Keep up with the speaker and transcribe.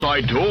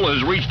slide tool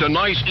has reached a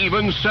nice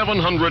even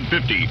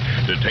 750.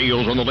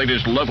 Details on the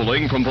latest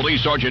leveling from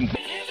Police Sergeant.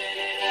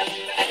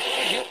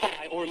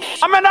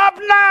 Coming up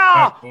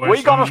now,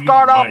 we're going to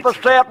start off the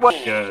set with...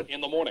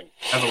 in the morning.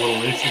 Have a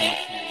little issue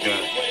with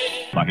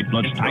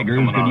Flightless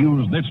Tigers could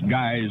use this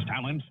guy's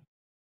talents.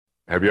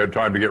 Have you had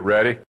time to get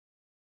ready?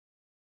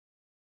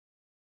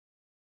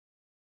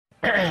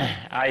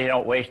 I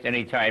don't waste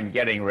any time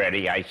getting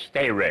ready. I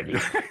stay ready.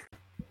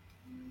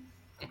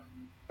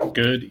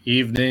 Good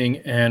evening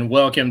and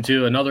welcome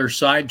to another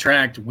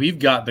Sidetracked. We've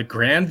got the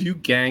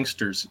GRANDVIEW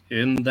GANGSTERS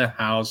in the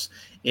house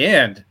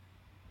and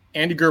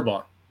Andy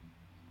Gerbaugh.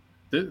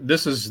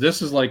 This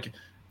is like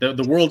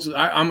the world's.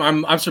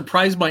 I'm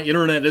surprised my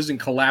internet isn't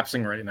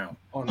collapsing right now.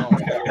 Oh no!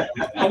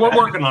 Well, we're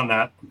working on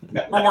that.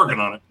 We're working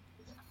on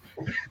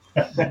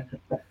it.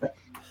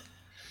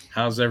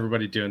 How's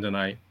everybody doing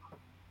tonight?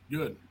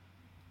 Good.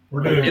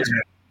 We're good.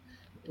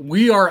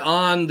 We are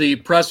on the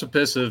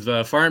precipice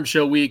of Farm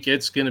Show Week.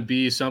 It's going to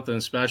be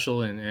something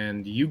special,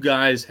 and you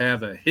guys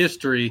have a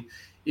history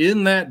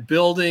in that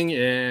building,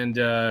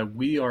 and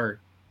we are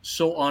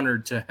so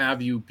honored to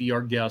have you be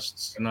our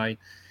guests tonight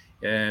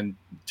and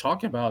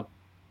talk about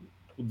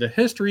the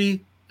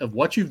history of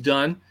what you've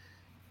done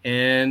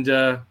and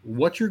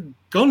what you're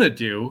going to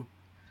do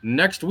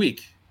next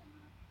week.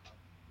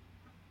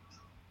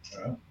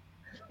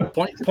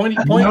 Pointy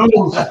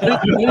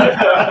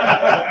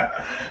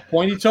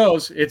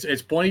toes.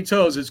 It's pointy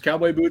toes. It's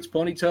cowboy boots,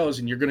 pointy toes,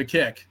 and you're going to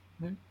kick.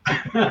 We're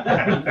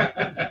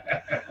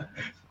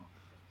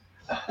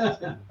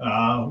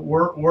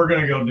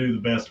going to go do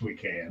the best we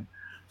can.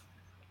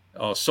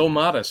 Oh, so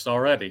modest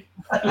already.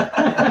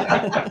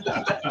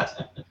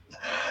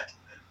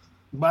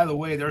 By the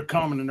way, they're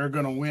coming and they're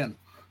going to win.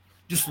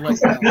 Just let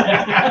you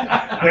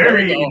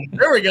know.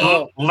 There we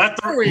go. Let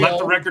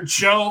the record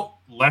show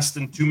less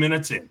than 2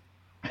 minutes in.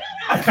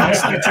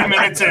 Less than 2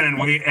 minutes in,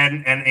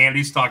 and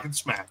Andy's talking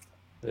smack.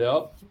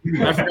 Yep.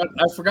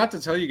 I forgot to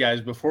tell you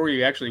guys before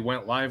we actually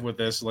went live with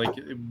this, like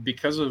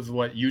because of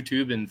what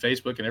YouTube and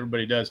Facebook and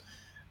everybody does,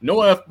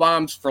 no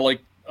F-bombs for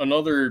like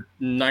another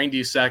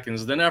 90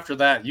 seconds. Then after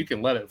that, you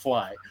can let it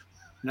fly.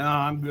 No,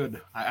 I'm good.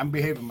 I'm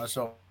behaving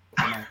myself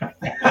tonight.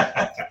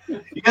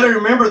 You got to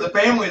remember the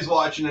family's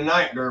watching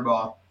tonight,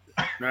 Gerbaugh.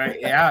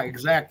 Right? Yeah,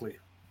 exactly.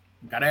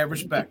 Got to have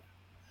respect.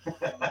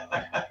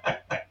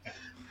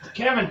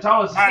 Kevin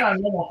told us it's not a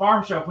normal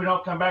farm show if we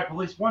don't come back with at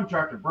least one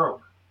tractor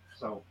broke.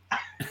 So,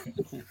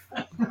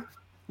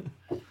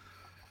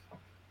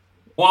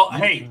 well,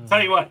 hey,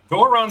 tell you what,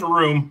 go around the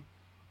room.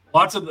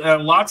 Lots of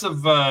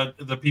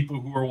the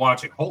people who are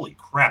watching. Holy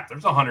crap!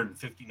 There's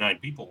 159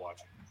 people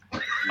watching.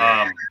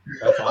 That's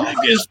the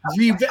biggest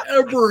we've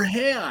ever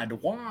had.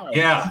 Wow.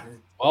 Yeah,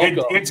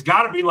 it's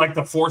got to be like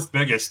the fourth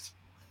biggest.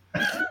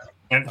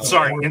 And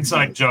sorry,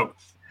 inside joke.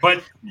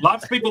 But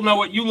lots of people know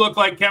what you look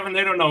like, Kevin.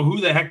 They don't know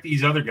who the heck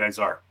these other guys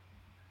are,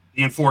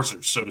 the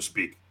enforcers, so to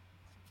speak.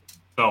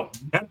 So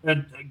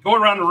go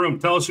around the room.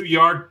 Tell us who you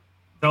are.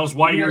 Tell us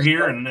why you're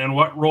here and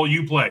what role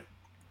you play.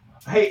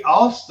 Hey,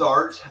 I'll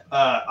start.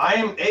 I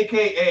am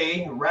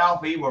a.k.a.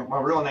 Ralphie. Well,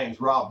 my real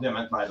name's Rob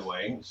Dimmitt, by the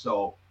way.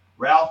 So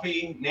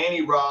Ralphie,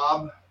 Nanny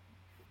Rob,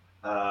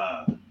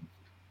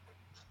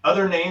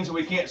 other names that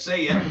we can't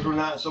say yet because we're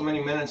not so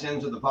many minutes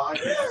into the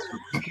podcast.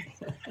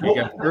 You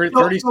got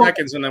 30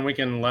 seconds, and then we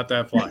can let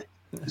that fly.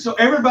 So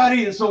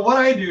what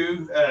I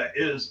do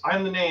is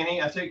I'm the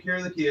nanny. I take care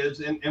of the kids.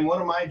 And one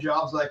of my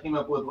jobs that I came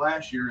up with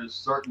last year is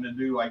starting to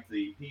do like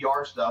the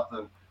PR stuff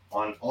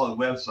on all the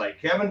website.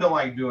 Kevin don't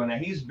like doing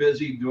that. He's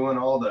busy doing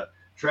all the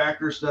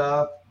tractor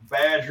stuff,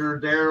 Badger,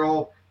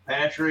 Daryl,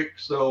 Patrick.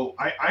 So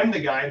I'm the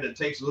guy that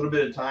takes a little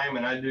bit of time,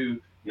 and I do,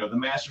 the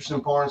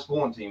Masterson Farms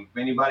Pulling Team. If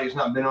anybody's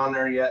not been on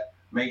there yet,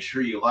 make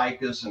sure you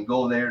like us and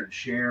go there and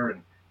share.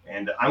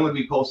 And I'm going to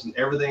be posting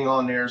everything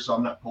on there, so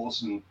I'm not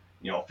posting,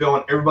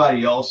 filling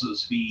everybody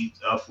else's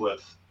feeds up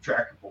with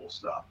tractor pull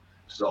stuff.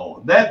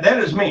 So that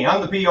is me.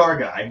 I'm the PR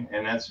guy,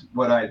 and that's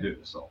what I do.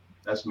 So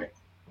that's me.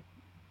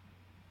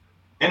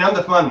 And I'm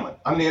the fun one.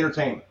 I'm the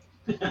entertainment.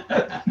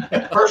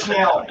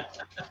 Personality.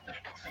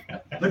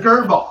 The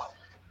Gerbaugh.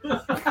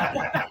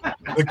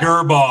 The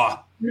Gerbaugh.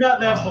 You're not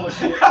that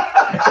bullshit.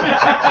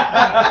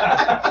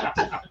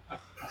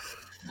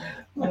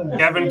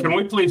 Kevin, can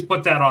we please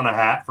put that on a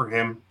hat for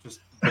him? Just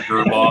the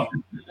Gerbaugh.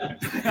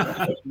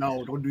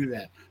 No, don't do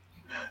that.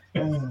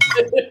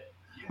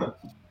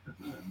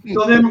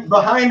 So then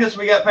behind us,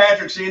 we got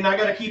Patrick. See, and I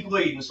got to keep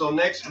leading. So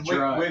next we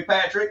have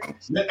Patrick.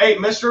 Hey,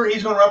 mister,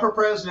 he's going to run for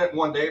president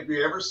one day. If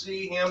you ever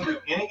see him do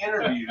any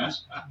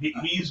interviews,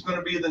 he's going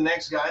to be the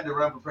next guy to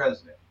run for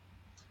president.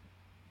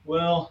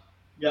 Well,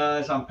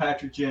 guys, I'm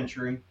Patrick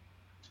Gentry.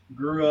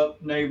 Grew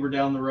up neighbor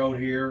down the road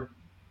here.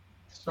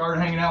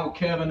 Started hanging out with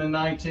Kevin in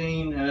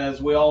 19. And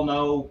as we all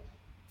know,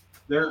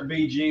 there at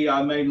BG,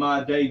 I made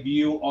my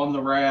debut on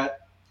the Rat.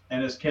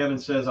 And as Kevin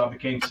says, I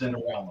became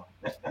Cinderella.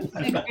 It's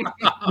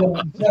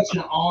such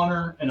an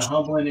honor and a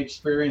humbling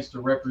experience to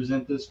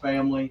represent this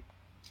family,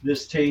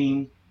 this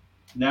team.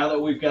 Now that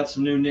we've got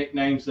some new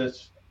nicknames,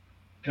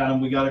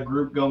 we got a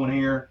group going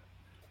here.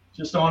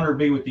 Just an honor to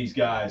be with these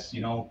guys.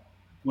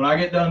 when I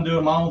get done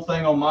doing my own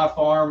thing on my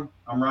farm,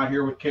 I'm right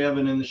here with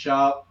Kevin in the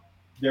shop,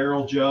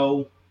 Daryl,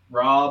 Joe,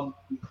 Rob.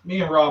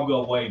 Me and Rob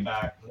go way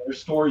back.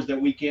 There's stories that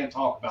we can't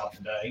talk about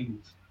today.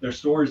 There's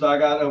stories I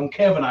got on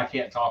Kevin I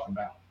can't talk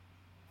about.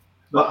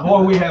 But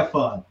boy, we have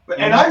fun.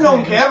 And I've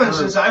known Kevin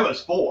since I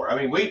was 4.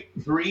 I mean,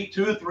 2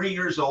 to 3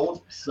 years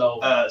old.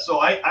 So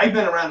I've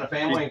been around the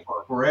family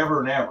for forever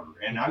and ever.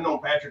 And I've known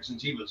Patrick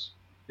since he was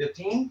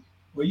 15.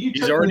 Well,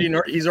 he's already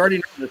nervous.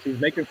 He's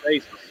making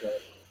faces. So.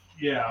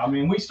 Yeah, I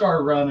mean, we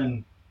started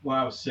running when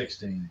I was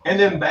 16. And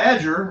then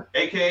Badger,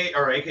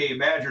 aka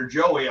Badger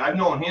Joey, I've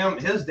known him.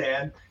 His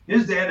dad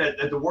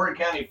at the Warwick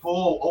County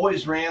Pool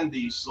always ran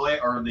the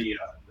sled or the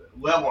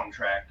leveling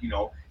track. You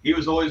know, he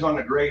was always on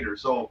the grader.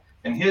 So.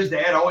 And his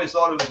dad always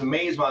thought it was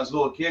amazing when I was a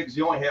little kid because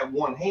he only had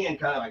one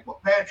hand, kind of like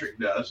what Patrick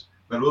does,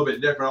 but a little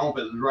bit different. I don't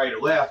know if it was right or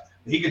left.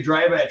 He could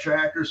drive that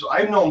tractor. So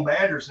I've known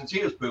Badger since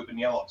he was pooping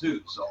yellow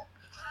too. So.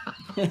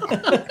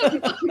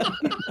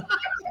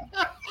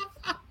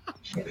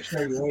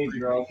 Show your age,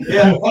 bro.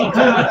 Yeah.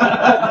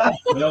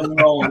 Nothing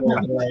wrong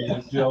with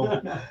that,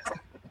 Joe.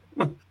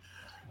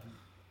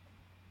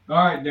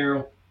 All right,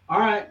 Daryl. All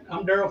right,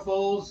 I'm Daryl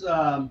Foles.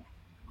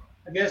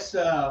 I guess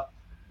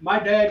my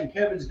dad and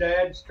Kevin's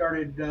dad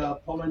started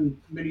pulling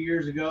many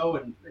years ago,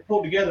 and they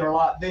pulled together a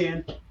lot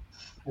then.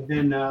 And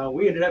then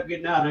we ended up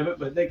getting out of it,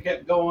 but they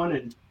kept going,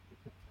 and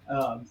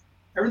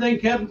everything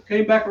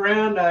came back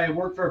around. I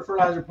worked for a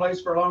fertilizer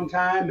place for a long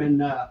time,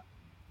 and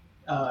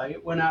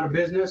it went out of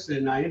business,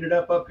 and I ended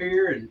up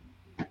here, and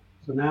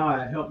so now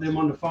I help them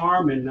on the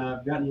farm, and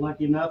I've gotten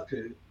lucky enough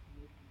to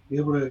be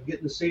able to get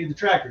in the seat of the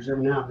tractors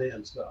every now and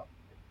then. So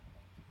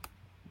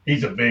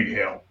he's a big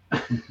help.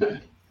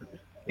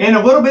 And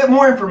a little bit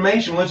more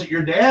information. Was it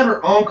your dad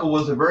or uncle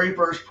was the very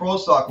first pro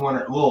stock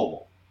winner at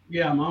Louisville?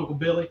 Yeah, my Uncle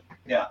Billy.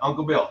 Yeah,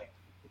 Uncle Billy.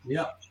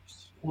 Yep.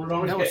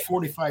 That was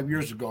 45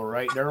 years ago,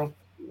 right, Daryl?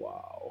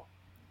 Wow.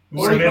 It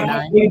would have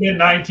been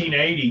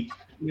 1980.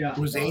 Yeah. It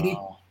was 80?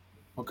 Wow.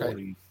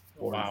 Okay.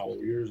 44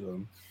 years of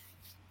them.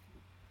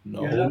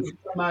 No. Yeah, that was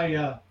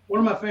one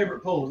of my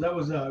favorite pulls. That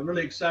was a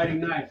really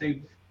exciting night.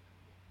 They,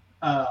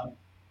 I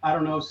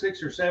don't know,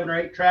 6 or 7 or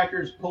 8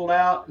 tractors pulled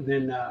out, and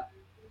then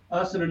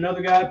us and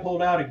another guy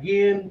pulled out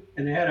again,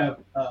 and they had a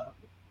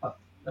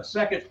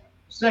second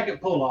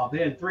pull off. They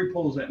had 3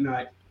 pulls that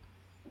night.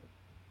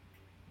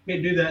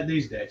 Can't do that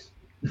these days.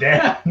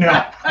 No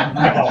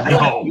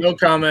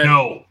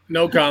comment.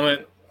 No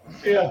comment.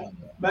 Yeah.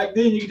 Back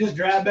then, you could just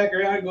drive back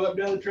around and go up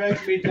down the track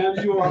as many times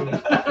as you want.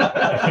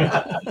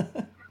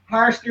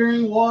 Power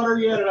steering, water,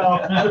 you had it all.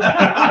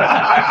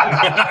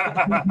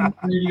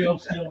 Radio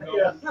still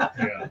going.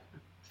 Yeah.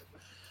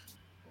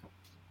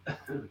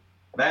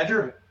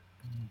 Badger?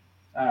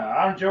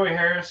 I'm Joey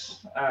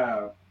Harris.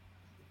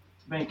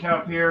 Been coming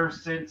up here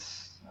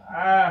since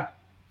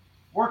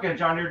working at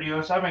John Deere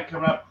dealer, so I've been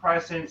coming up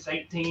probably since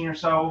 18 or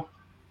so,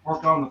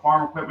 working on the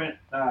farm equipment.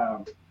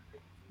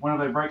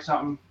 Whenever they break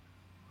something.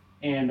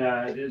 And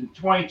in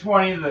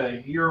 2020,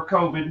 the year of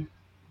COVID,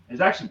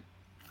 is actually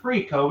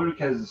pre-COVID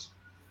because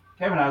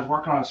Kevin and I was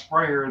working on a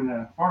sprayer in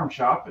the farm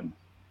shop and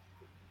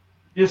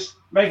just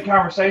making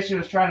conversation,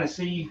 was trying to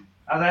see.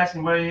 I was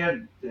asking what he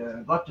had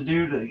left to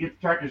do to get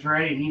the tractors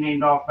ready, and he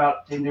named off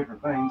about 10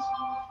 different things.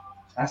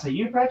 I said,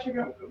 "You, Patrick,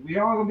 we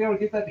all gonna be able to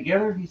get that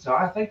together?" He said,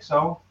 "I think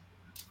so."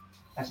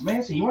 I said,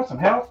 "Man, so you want some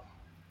help?"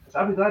 I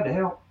said, "I'll be glad to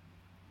help."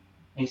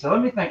 And he said,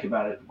 "Let me think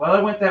about it." Well, I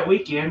went that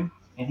weekend,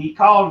 and he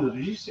called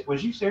and said,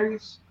 "Was you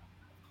serious?"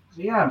 I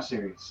said, "Yeah, I'm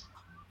serious."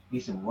 He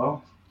said,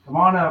 "Well, come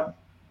on up."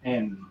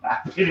 And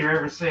I've been here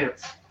ever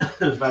since.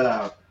 But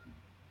I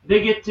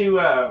did get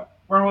to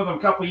run with him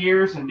a couple of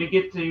years and did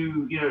get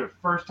to get a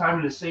first time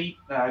in the seat.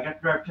 I got to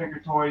drive Tinker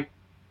Toy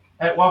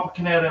at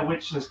Wapakoneta,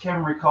 which, as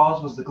Kevin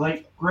recalls, was the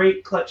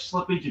great clutch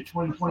slippage of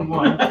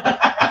 2021.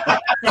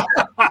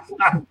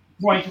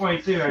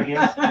 2022, I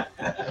guess.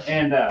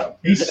 And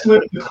he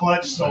slipped the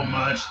clutch so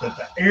much that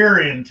the air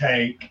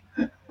intake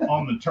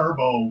on the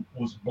turbo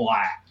was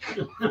black.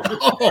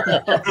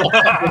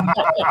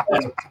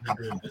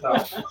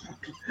 So,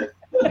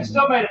 I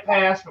still made it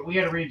pass, but we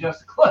had to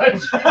readjust the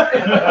clutch.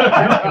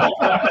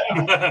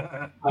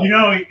 You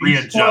know,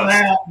 he's pulling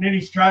out and then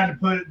he's trying to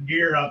put it in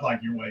gear. I was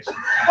like, "You're wasting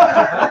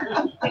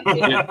time."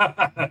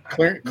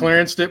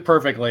 Clearanced it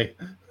perfectly.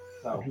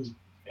 So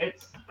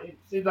it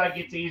seems like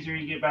it's easier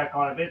to get back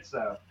on it. It's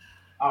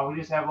we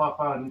just have a lot of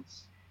fun.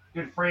 It's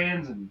good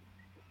friends and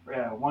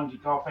ones you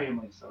call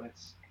family. So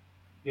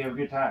we have a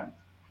good time.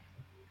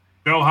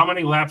 Bill, how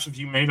many laps have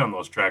you made on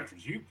those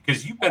tractors?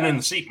 Because you've been in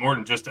the seat more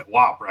than just at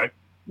WAP, right?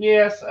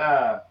 Yes,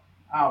 5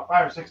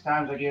 or 6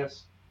 times, I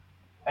guess.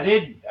 I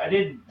did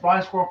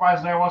blind squirrel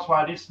finals there once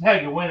while I did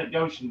snag a win at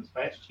Goshen this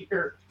past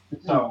year.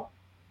 So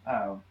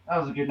that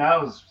was a good night.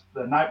 It was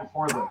the night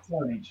before the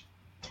carnage.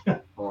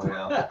 Oh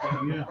yeah.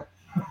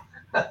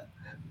 Yeah.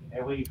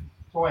 And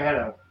Troy had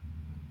a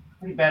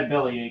pretty bad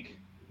bellyache.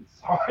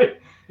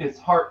 His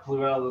heart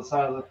flew out of the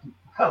side of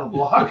the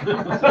block.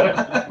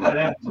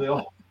 That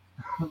Bill.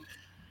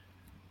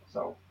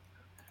 So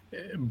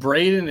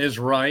Braden is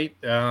right,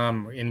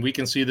 and we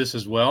can see this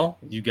as well.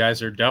 You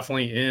guys are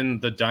definitely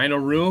in the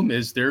dyno room.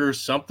 Is there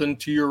something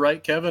to your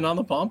right, Kevin, on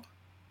the pump?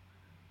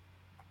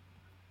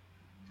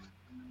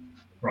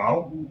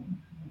 Bro.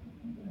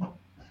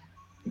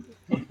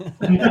 That's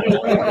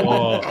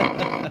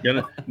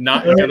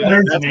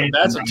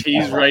a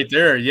tease right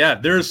there. Yeah,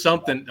 there's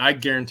something. I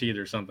guarantee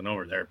there's something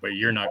over there, but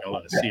you're not gonna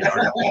let us see it.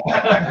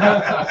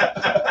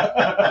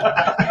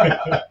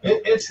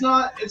 It's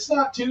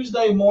not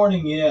Tuesday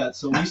morning yet,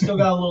 so we still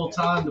got a little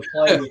time to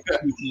play with a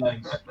few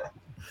things.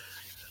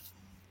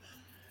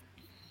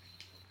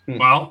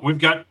 Well, we've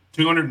got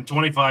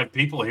 225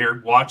 people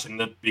here watching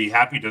that'd be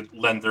happy to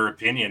lend their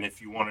opinion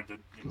if you wanted to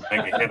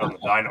make a hit on the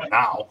dyno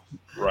now.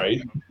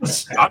 Right.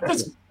 I'm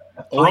just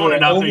throwing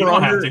it out there. You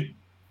don't have to.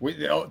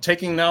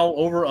 Taking now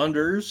over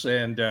unders,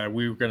 and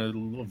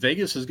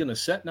Vegas is gonna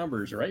set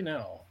numbers right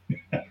now.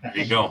 There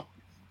you go.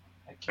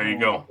 There you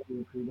go.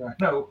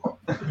 No.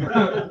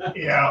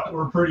 Yeah,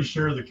 we're pretty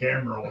sure the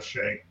camera will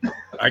shake.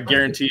 I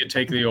guarantee you,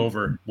 take the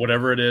over.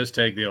 Whatever it is,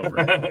 take the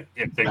over.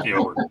 Yeah, take the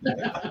over.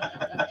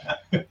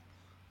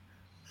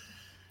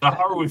 So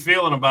how are we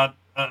feeling about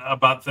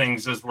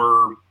things as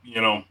we're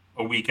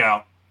a week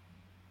out?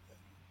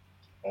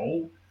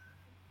 Oh,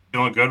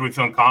 feeling good. We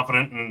feeling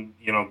confident, and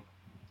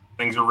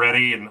things are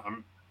ready. And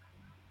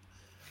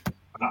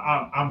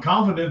I'm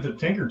confident that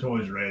Tinker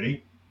Toy's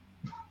ready.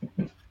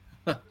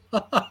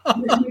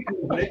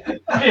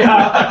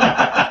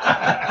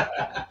 Yeah.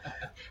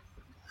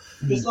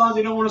 As long as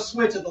you don't want to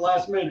switch at the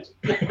last minute.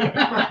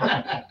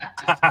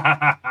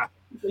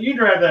 You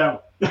drive that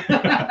one.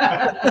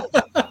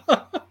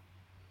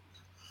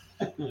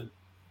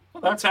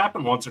 Well, that's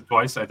happened once or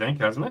twice, I think,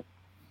 hasn't it?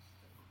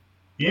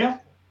 Yeah.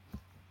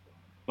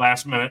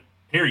 Last minute.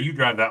 Here, you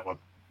drive that one.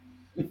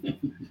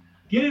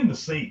 Get in the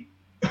seat.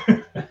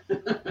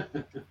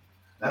 That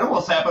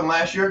almost happened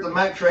last year at the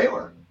Mac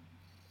trailer.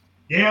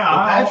 Yeah,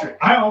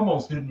 I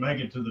almost didn't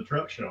make it to the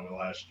truck show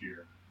last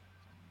year.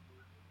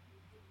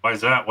 Why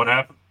is that? What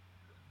happened?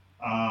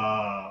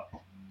 I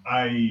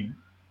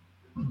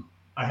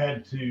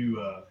had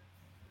to.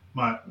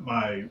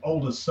 My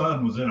oldest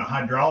son was in a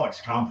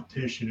hydraulics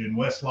competition in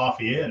West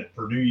Lafayette at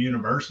Purdue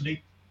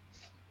University,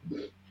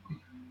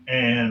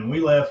 and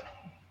we left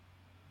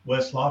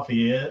West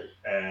Lafayette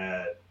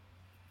at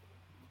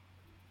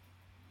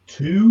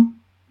 2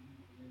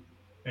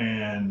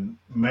 and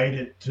made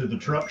it to the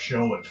truck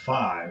show at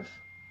 5.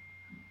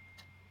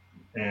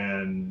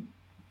 And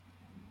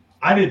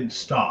I didn't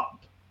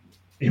stop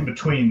in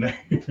between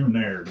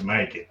there to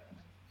make it.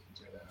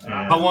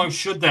 How long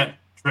should that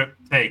trip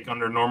take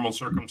under normal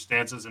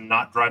circumstances and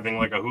not driving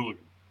like a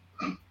hooligan?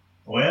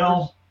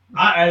 Well,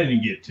 I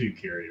didn't get too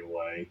carried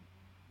away.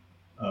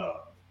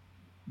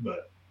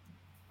 But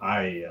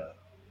I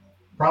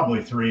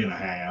probably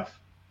 3.5.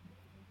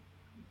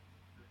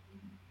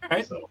 All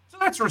right. So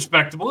that's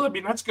respectable. I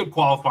mean, that's good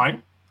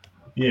qualifying.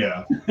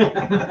 Yeah.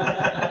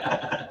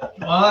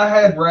 Well, I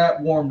had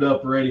Rap warmed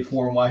up ready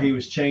for him while he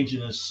was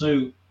changing his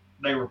suit.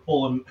 They were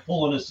pulling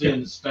us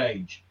in the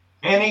stage.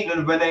 And eating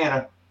a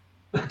banana.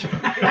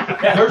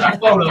 There's a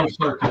photo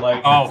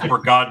circulating. Oh, for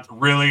God,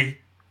 really?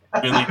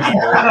 Really, people,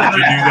 did you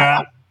do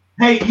that?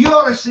 Hey, you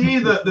ought to see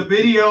the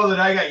video that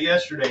I got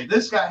yesterday.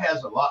 This guy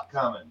has a lot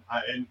coming.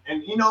 And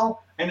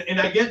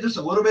I get just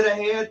a little bit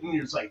ahead,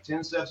 and it's like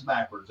 10 steps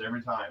backwards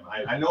every time.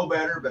 I know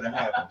better, but it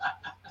happens.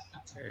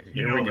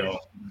 Here we go.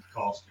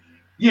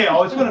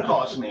 Yeah, it's going to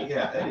cost me.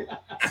 Yeah.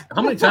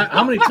 How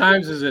many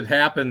times has it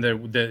happened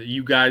that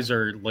you guys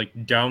are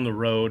like down the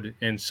road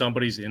and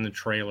somebody's in the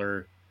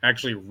trailer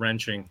actually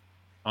wrenching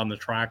on the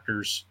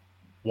tractors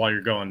while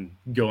you're going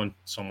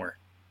somewhere?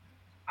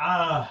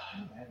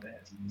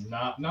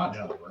 Not no.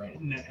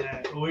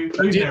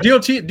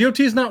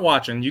 DOT's not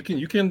watching. You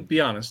can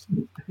be honest.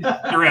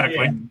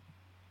 Theoretically.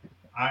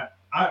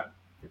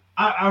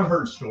 I've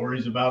heard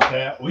stories about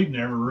that. We've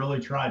never really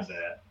tried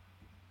that.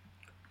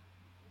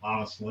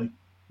 Honestly.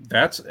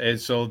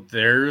 So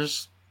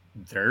there's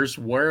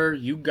where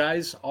you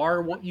guys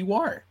are what you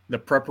are. The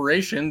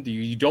preparation,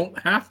 you don't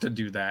have to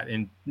do that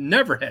and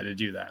never had to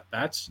do that.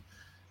 That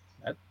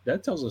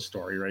tells a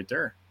story right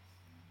there.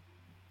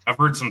 I've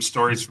heard some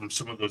stories from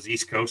some of those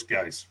East Coast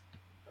guys.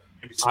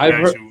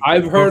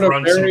 I've heard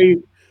a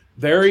very,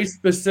 very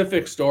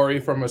specific story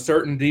from a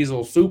certain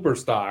diesel super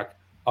stock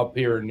up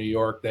here in New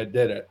York that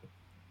did it.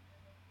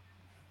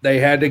 They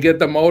had to get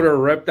the motor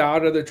ripped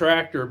out of the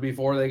tractor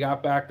before they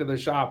got back to the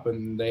shop,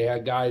 and they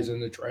had guys in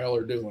the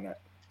trailer doing it.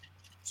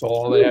 So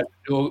all they had to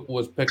do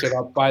was pick it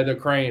up by the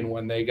crane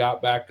when they got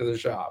back to the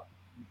shop.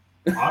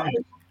 Well, I'm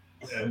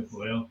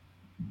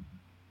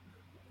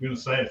going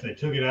to say if they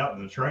took it out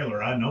in the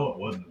trailer, I know it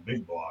wasn't a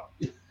big block.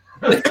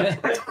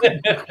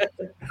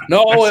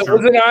 No, it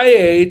was an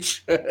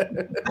IH.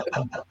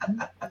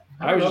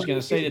 I was just going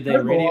to say, did they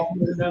radio?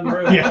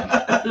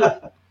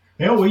 Yeah.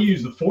 Hell, we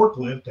use the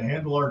forklift to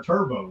handle our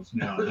turbos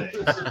nowadays.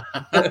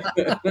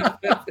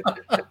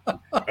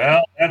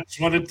 Well, that's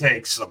what it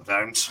takes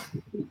sometimes.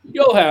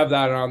 You'll have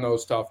that on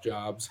those tough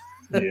jobs.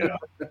 Yeah.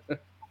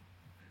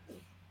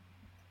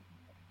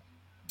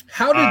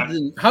 How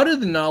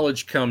did the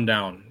knowledge come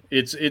down?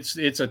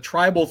 It's a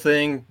tribal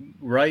thing,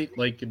 right?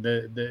 Like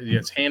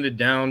it's handed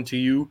down to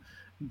you,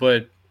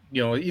 but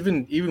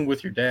even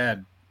with your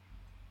dad,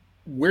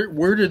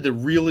 where did the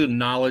real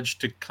knowledge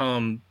to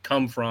come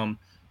from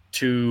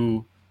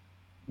to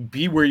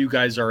be where you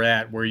guys are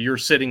at, where you're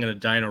sitting in a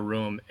dyno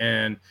room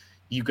and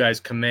you guys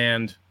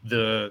command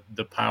the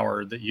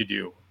power that you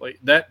do? Like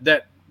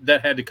that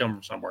had to come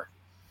from somewhere.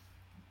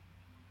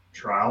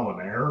 Trial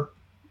and error.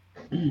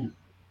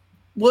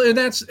 Well, and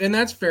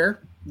that's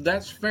fair.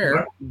 That's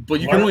fair. But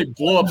you can only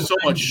blow up so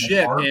much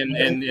shit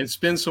and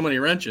spin so many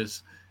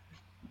wrenches.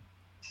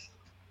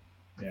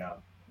 Yeah.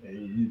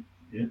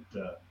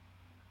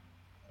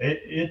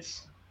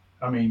 It's,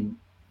 I mean,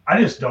 I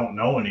just don't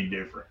know any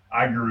different.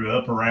 I grew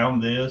up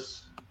around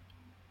this,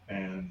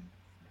 and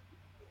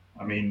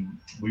I mean,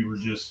 we were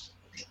just,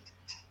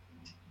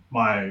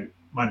 my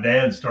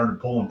dad started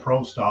pulling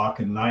pro stock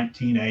in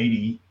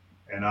 1980,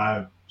 and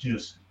I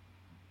just,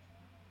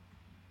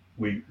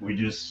 we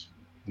just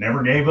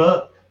never gave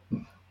up.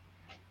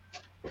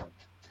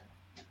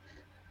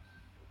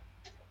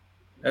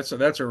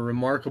 That's a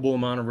remarkable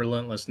amount of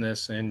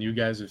relentlessness, and you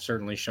guys have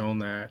certainly shown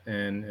that,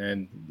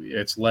 and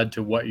it's led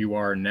to what you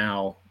are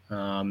now,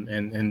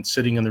 and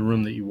sitting in the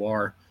room that you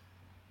are.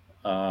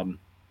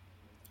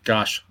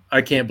 Gosh,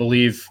 I can't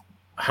believe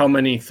how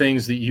many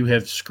things that you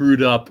have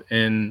screwed up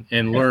and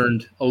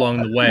learned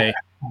along the way,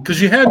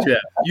 because you had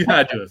to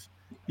have.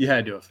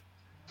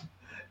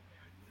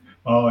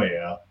 Oh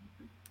yeah.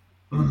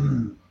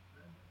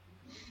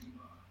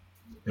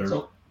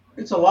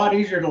 It's a lot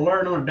easier to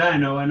learn on a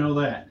dyno. I know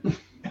that.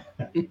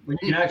 When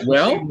you can actually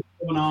see what's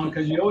going on,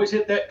 because you always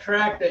hit that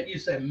track that you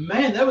say,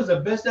 man, that was the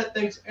best that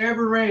thing's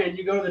ever ran.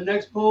 You go to the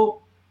next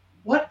pull,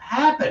 what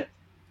happened?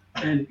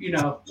 And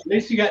at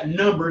least you got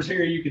numbers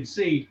here you can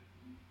see.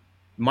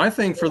 My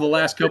thing for the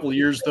last couple of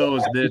years, though,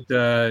 is that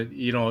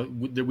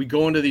that we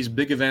go into these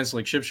big events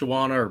like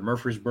Shipshewana or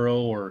Murfreesboro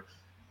or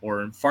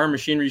Farm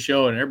Machinery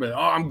Show, and everybody,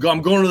 I'm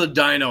going to the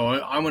dyno.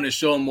 I'm going to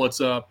show them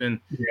what's up, and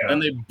then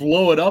they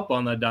blow it up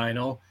on the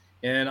dyno.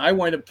 And I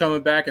wind up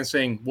coming back and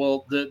saying,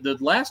 well, the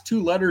last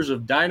two letters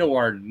of dyno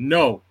are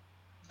no,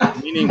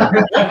 meaning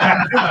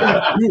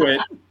do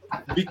it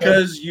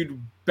because you'd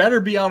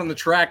better be out on the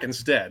track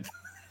instead.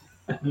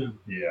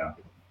 Yeah,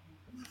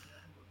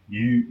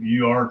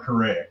 you are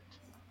correct.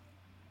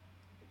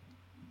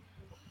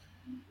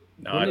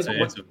 No, it's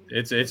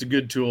a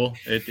good tool.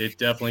 It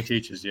definitely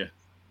teaches you.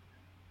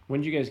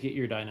 When did you guys get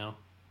your dyno?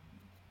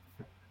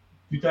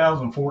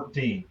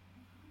 2014.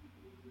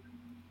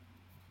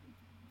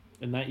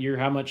 And that year,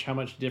 how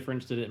much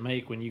difference did it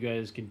make when you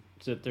guys could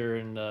sit there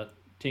and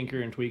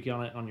tinker and tweak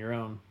on it on your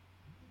own?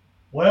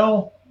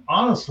 Well,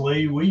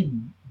 honestly, we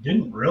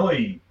didn't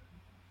really.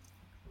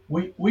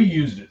 We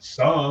used it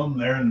some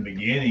there in the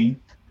beginning,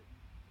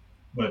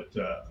 but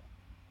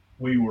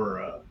we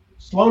were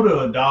slow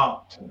to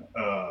adopt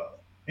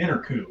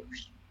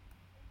intercoolers.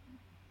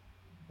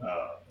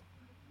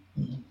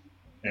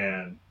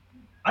 And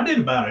I did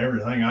about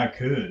everything I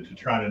could to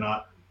try to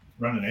not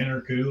run an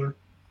intercooler.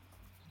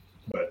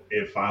 But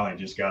it finally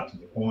just got to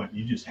the point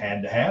you just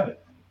had to have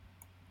it.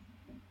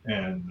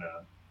 And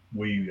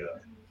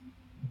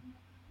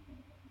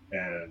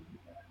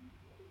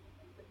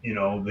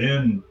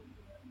then,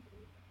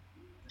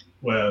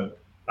 well,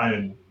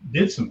 I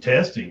did some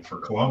testing for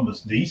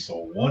Columbus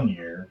Diesel one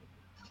year,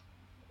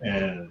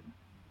 and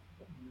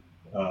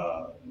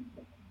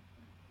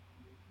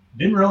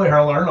didn't really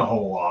learn a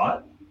whole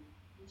lot,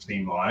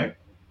 seemed like.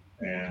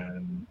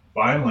 And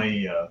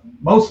finally,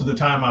 most of the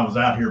time I was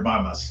out here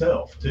by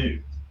myself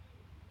too.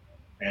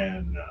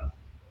 And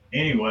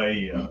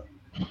anyway,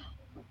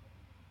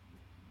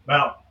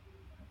 about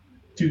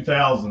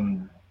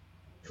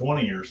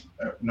 2020 or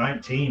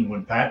 19,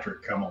 when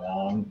Patrick come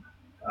along,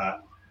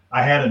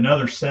 I had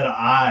another set of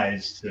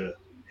eyes to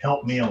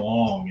help me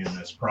along in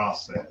this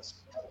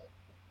process.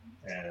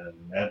 And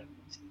that,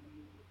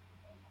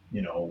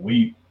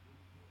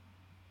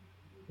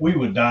 we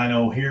would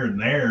dyno here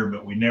and there,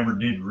 but we never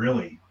did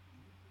really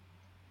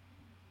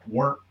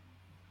work.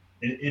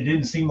 It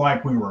didn't seem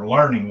like we were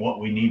learning what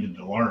we needed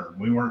to learn.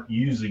 We weren't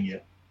using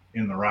it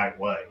in the right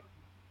way.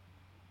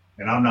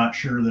 And I'm not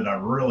sure that I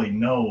really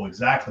know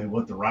exactly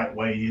what the right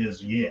way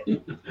is yet.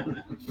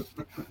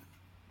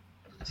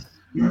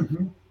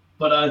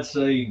 But I'd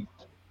say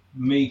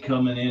me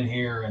coming in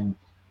here and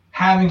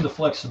having the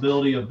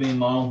flexibility of being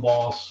my own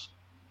boss,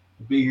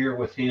 to be here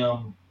with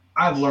him,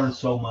 I've learned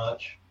so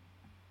much.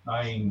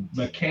 I mean,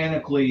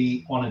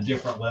 mechanically on a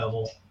different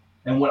level,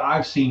 and what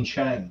I've seen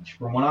change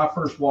from when I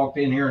first walked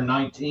in here in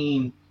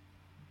 19,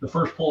 the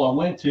first pull I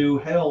went to,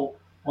 hell,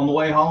 on the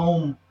way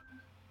home,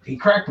 he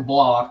cracked the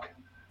block,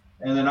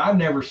 and then I've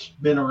never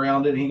been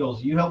around it. He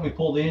goes, you help me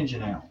pull the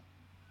engine out.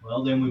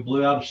 Well, then we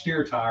blew out a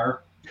steer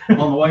tire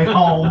on the way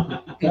home.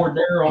 Poor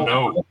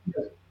Daryl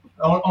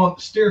on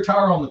steer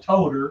tire on the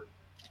toter.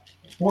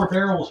 Poor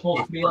Daryl was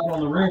supposed to be out on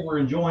the river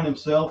enjoying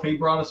himself. He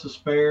brought us a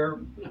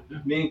spare.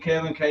 Me and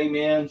Kevin came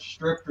in,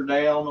 stripped her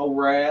down, no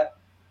rat.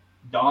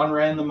 Don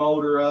ran the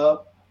motor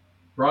up,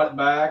 brought it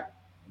back.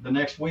 the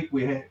next week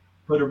we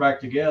put her back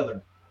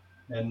together,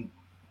 and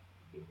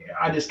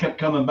I just kept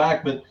coming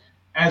back. But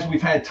as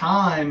we've had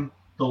time,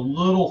 the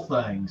little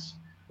things,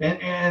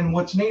 and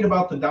what's neat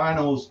about the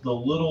dynos, the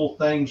little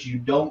things you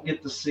don't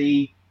get to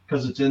see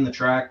because it's in the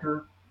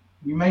tractor.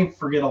 You may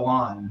forget a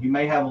line. You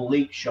may have a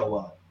leak show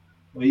up.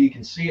 Well, you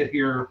can see it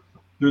here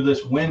through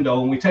this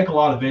window, and we take a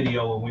lot of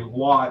video and we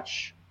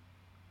watch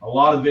a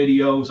lot of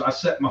videos. I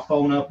set my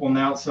phone up on the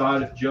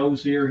outside. If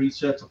Joe's here, he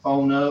sets a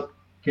phone up.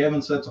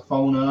 Kevin sets a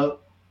phone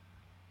up.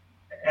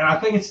 And I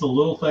think it's the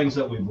little things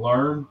that we've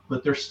learned,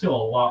 but there's still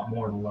a lot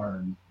more to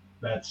learn.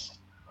 That's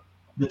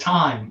the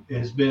time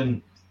has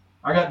been,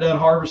 I got done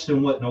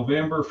harvesting,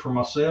 November for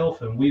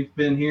myself, and we've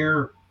been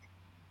here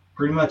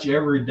pretty much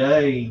every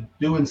day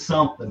doing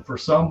something for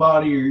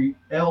somebody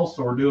else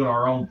or doing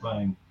our own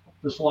thing.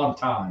 Just a lot of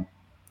time.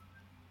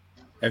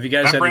 Have you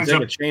guys had to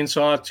take a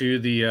chainsaw to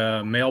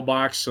the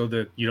mailbox so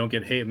that you don't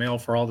get hate mail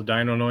for all the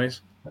dino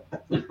noise?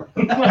 They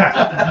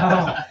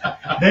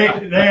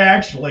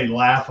actually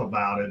laugh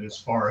about it, as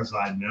far as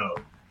I know.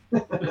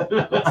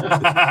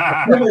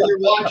 You're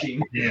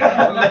watching.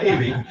 Yeah,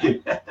 maybe.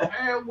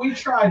 We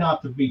try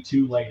not to be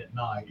too late at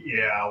night.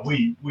 Yeah,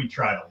 we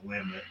try to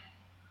limit.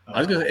 I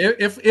was gonna,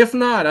 if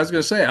not, I was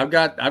gonna say I've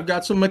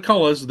got some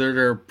McCulloughs that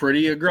are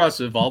pretty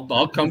aggressive.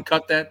 I'll come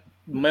cut that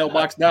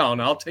mailbox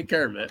down. I'll take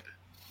care of it.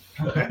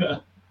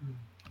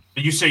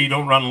 You say you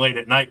don't run late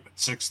at night, but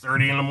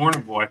 6:30 in the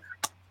morning, boy.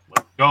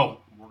 Let's go.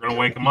 We're gonna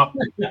wake them up.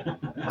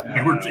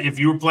 If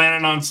you were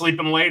planning on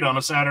sleeping late on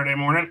a Saturday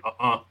morning,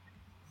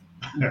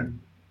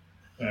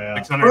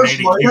 First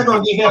of all, you're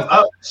going to get him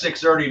up at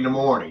 6:30 in the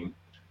morning,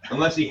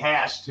 unless he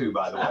has to.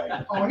 By the way.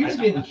 Oh, he's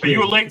getting. Are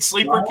you a late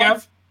sleeper,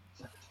 Kev?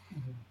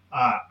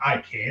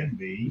 I can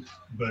be,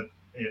 but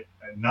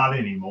not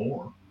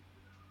anymore.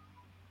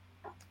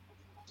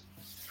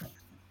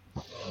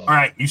 All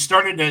right, you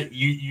started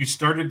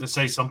to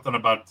say something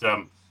about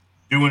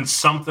doing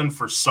something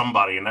for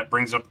somebody, and that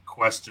brings up a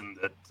question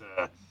that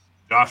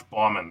Josh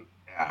Bauman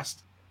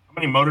asked. How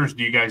many motors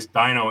do you guys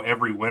dyno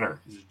every winter?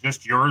 Is it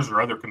just yours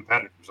or other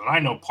competitors? And I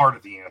know part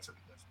of the answer to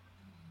this.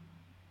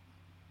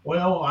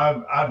 Well,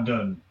 I've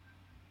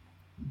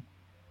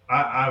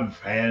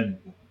had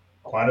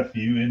quite a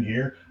few in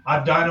here.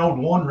 I've dynoed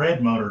one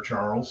red motor,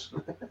 Charles.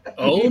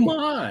 Oh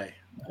my!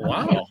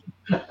 Wow.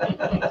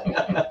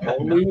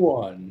 Only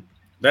one.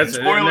 That's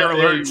spoiler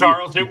alert,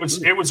 Charles. It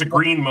was a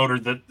green motor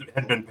that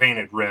had been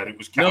painted red. It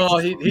was no,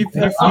 it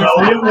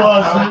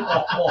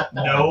wasn't.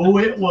 No,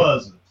 it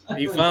wasn't.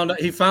 He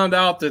found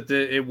out that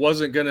it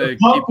wasn't going to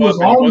keep was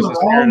up. On the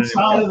wrong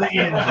side of the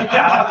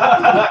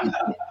engine.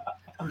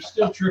 We're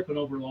still tripping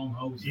over long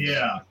hoses.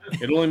 Yeah.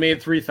 It only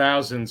made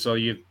 3,000, so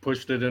you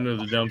pushed it into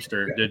the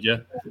dumpster, did you?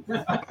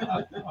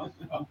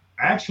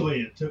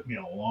 Actually, it took me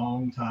a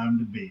long time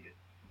to beat it.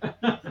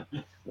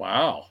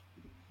 Wow.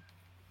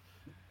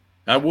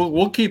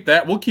 We'll keep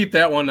that. We'll keep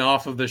that one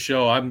off of the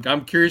show.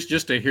 I'm curious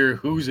just to hear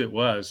whose it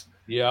was.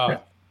 Yeah,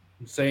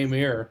 same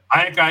here.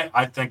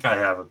 I think I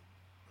have a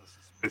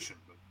suspicion,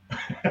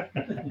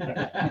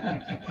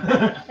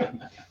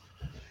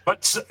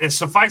 but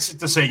suffice it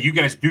to say, you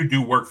guys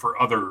do work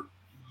for other.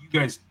 You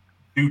guys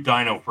do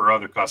dyno for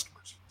other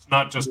customers. It's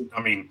not just.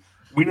 I mean,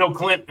 we know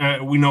Clint.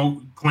 We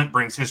know Clint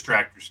brings his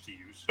tractors to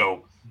you,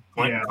 so.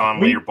 Clint and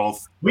Conley are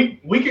both. We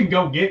can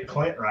go get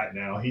Clint right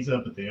now. He's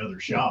up at the other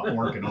shop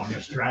working on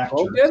his tractor.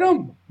 Go get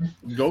him.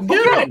 Go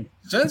get him.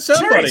 Send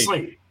somebody.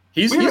 Seriously.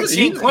 We haven't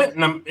seen Clint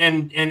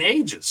in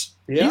ages.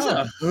 Yeah. He's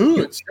a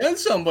hoot. Send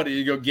somebody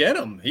to go get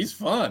him. He's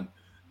fun.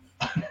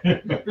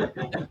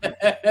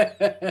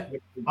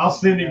 I'll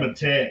send him a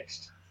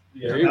text.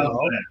 There you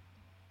go.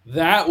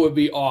 That would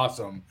be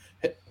awesome.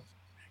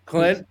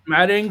 Clint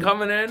Metting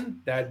coming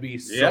in? That'd be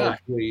so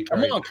sweet.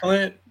 Come on,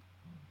 Clint.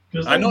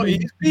 I know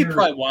he's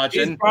probably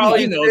watching. He's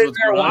probably knows what's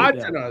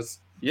watching us.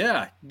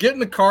 Yeah. Get in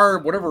the car,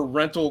 whatever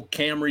rental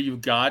camera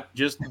you've got.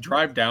 Just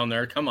drive down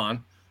there. Come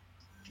on.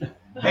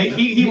 Hey,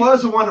 he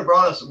was the one that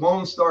brought us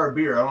Lone Star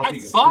beer. I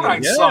thought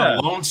I saw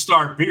Lone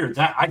Star beer.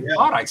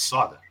 Thought I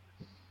saw that.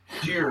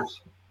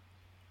 Cheers.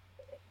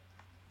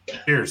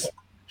 Cheers.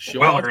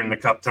 Weller in the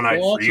cup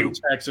tonight for you.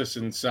 Texas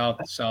and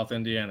South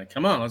Indiana.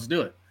 Come on, let's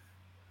do it.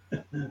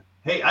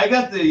 Hey, I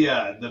got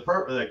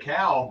the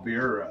cow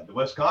beer, the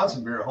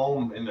Wisconsin beer,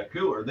 home in the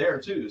cooler there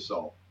too.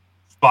 So,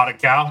 Spotted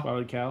Cow.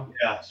 Spotted Cow.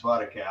 Yeah,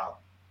 Spotted Cow.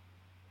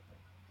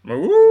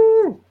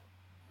 Woo!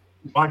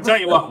 Well, I tell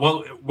you what.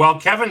 Well, while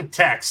Kevin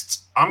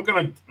texts, I'm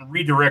going to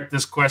redirect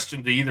this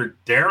question to either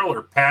Daryl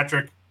or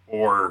Patrick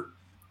or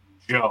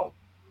Joe.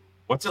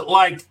 What's it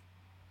like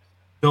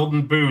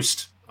building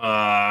boost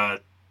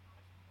to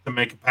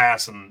make a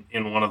pass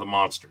in one of the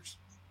monsters?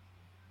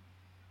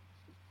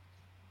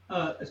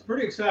 It's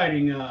pretty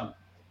exciting. I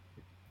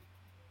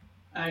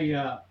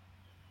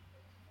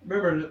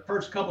remember the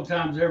first couple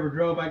times I ever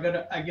drove, I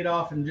get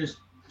off and just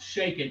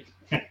shake it.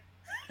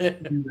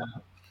 And,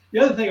 the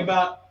other thing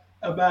about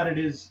it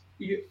is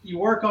you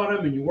work on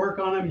them and you work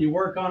on them and you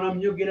work on them.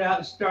 You'll get out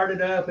and start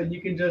it up, and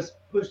you can just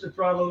push the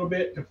throttle a little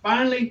bit to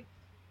finally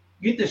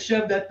get to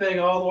shove that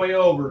thing all the way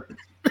over.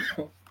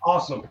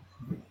 Awesome.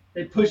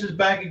 It pushes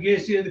back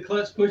against you, the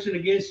clutch pushing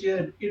against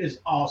you. It is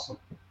awesome.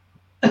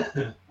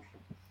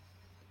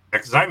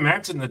 Because I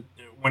imagine that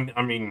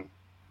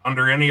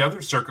under any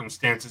other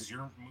circumstances,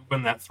 you're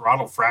moving that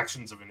throttle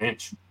fractions of an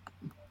inch.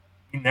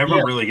 You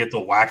never really get to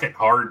whack it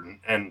hard,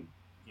 and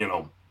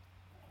not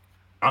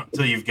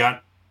until you've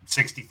got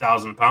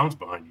 60,000 pounds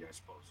behind you, I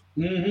suppose.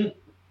 Mm-hmm.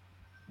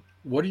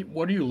 What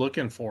are you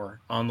looking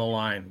for on the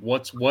line?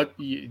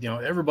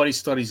 Everybody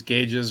studies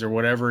gauges or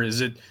whatever.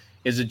 Is it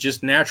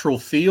just natural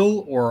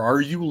feel, or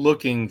are you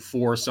looking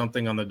for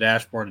something on the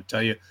dashboard to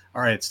tell you,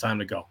 all right, it's time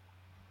to go?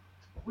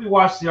 We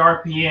watch the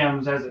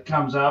RPMs as it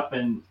comes up,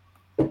 and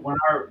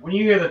when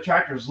you hear the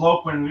tractor's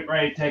loping and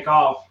ready to take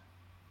off,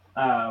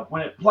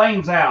 when it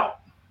planes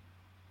out,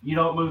 you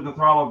don't move the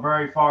throttle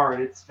very far,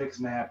 and it's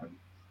fixing to happen.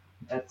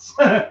 That's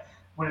when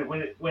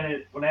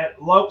that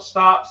lope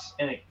stops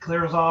and it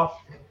clears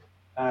off.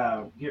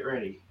 Get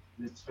ready,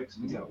 it's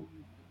fixing to go.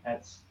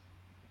 That's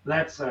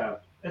an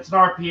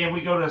RPM. We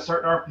go to a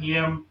certain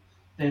RPM,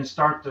 then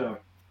start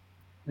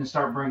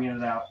bringing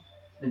it out,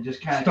 and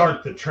just kind of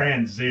start the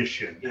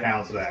transition. Yeah.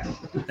 How's that?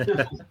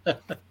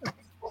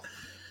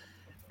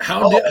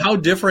 How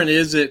different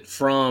is it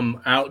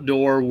from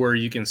outdoor where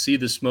you can see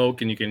the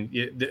smoke and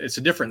it's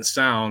a different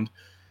sound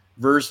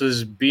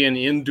versus being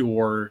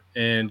indoor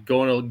and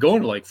going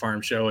to like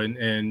farm show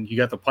and you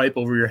got the pipe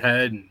over your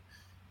head and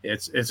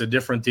it's a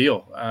different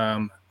deal.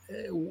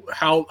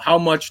 How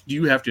much do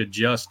you have to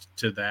adjust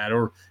to that,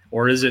 or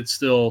is it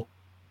still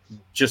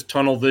just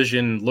tunnel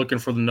vision, looking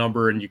for the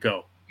number and you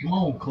go? Come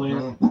on,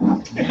 Clint.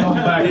 Come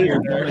back here.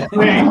 There he is.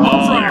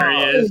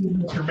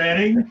 Mr.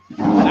 Metting.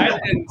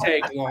 That didn't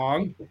take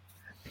long.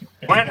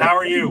 Clint, how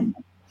are you?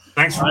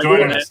 Thanks for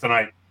joining us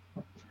tonight.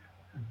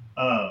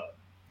 Let's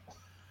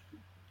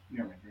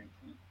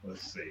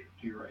see.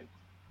 You're right.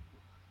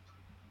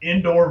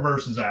 Indoor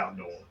versus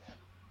outdoor.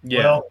 Yeah.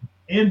 Well,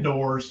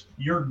 indoors,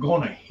 you're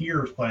going to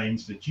hear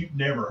things that you've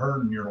never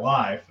heard in your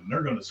life, and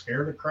they're going to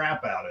scare the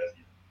crap out of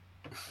you.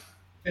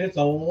 It's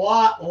a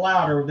lot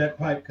louder with that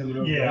pipe coming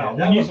over. Yeah.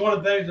 That was one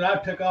of the things that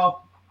I took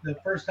off the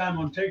first time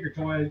on Tinker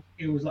Toy.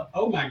 It was like,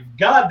 oh my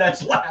God,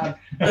 that's loud.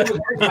 It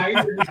was hurting my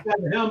ear to have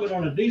the helmet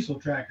on a diesel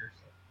tractor.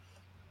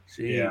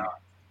 Yeah.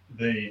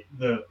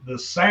 The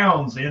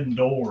sounds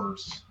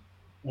indoors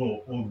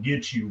will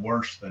get you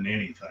worse than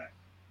anything.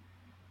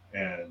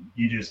 And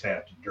you just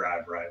have to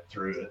drive right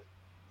through it.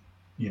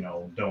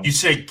 Don't you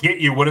say get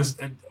you? What is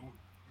it?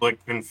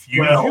 Like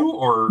confuse you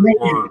or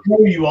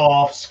throw you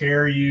off,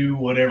 scare you,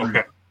 whatever.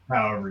 Okay.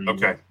 However you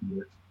okay.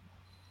 do it.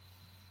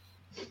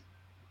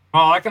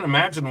 Well, I can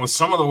imagine with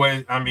some of the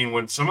ways. I mean,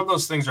 when some of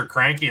those things are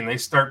cranky and they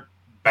start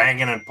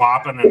banging and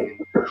popping, and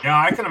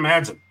I can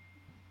imagine.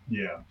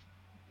 Yeah.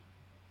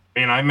 I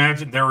mean, I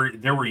imagine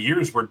there were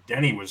years where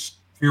Denny was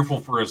fearful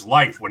for his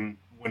life when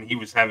he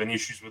was having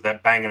issues with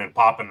that banging and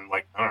popping,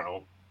 like, I don't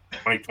know,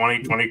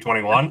 2020,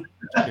 2021.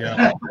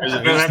 Yeah.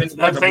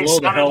 That thing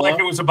sounded like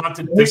it was about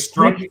to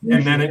destruct,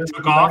 and then it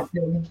took off.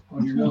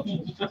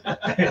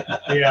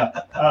 Yeah.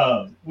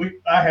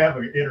 I have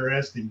an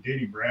interesting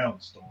Denny Brown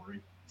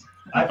story.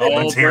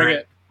 Let's hear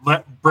it.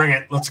 Bring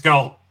it. Let's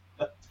go.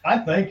 I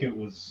think it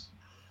was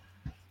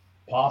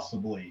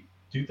possibly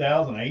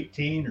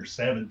 2018 or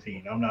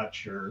 17. I'm not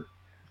sure.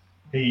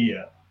 He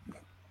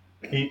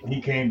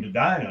came to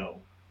dyno,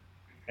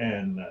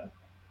 and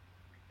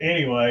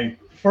anyway,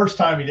 first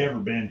time he'd ever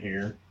been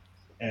here,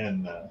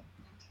 and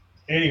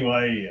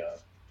anyway,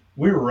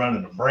 we were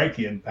running a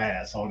break-in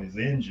pass on his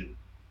engine,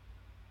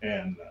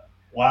 and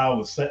while I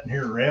was sitting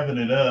here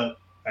revving it up,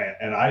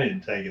 and I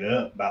didn't take it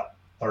up, about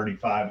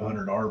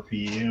 3,500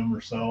 RPM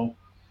or so,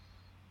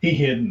 he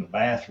hid in the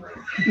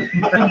bathroom.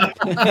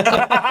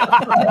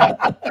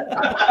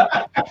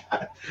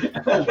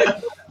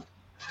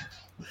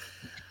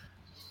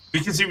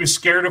 Because he was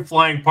scared of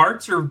flying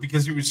parts, or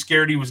because he was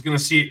scared he was going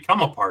to see it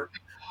come apart?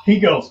 He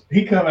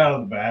come out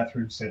of the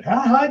bathroom and said,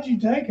 how'd you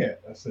take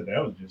it? I said,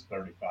 that was just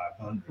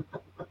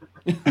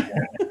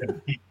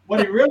 3,500. What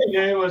he really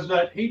knew was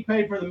that he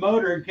paid for the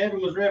motor and Kevin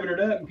was revving it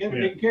up and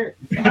Kevin didn't care.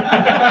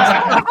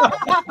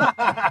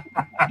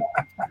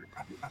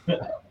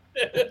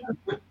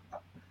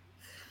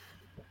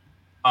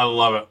 I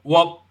love it.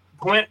 Well,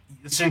 Clint,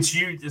 since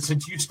you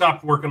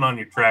stopped working on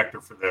your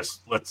tractor for this,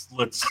 let's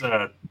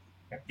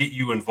get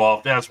you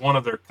involved as one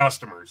of their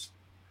customers.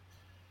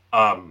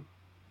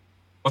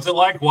 What's it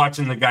like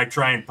watching the guy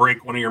try and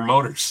break one of your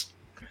motors?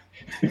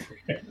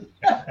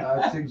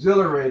 It's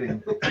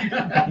exhilarating.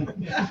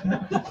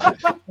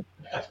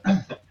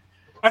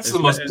 That's the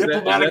most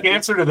diplomatic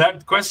answer to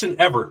that question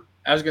ever.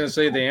 I was going to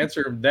say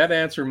that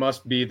answer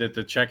must be that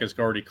the check is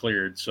already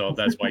cleared, so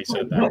that's why he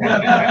said that.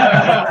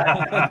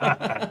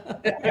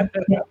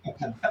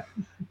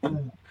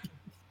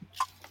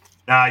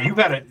 Nah, you've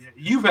had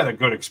a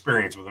good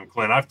experience with him,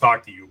 Clint. I've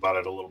talked to you about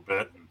it a little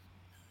bit.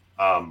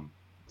 And,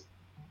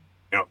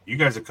 you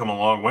guys have come a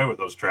long way with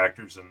those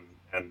tractors, and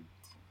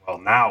well,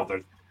 now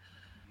that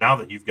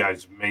you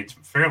guys have made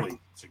some fairly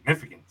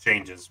significant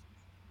changes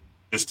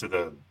just to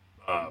the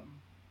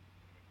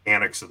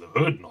mechanics of the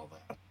hood and all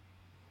that.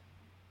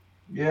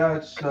 Yeah,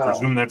 it's. I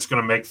presume that's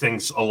going to make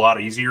things a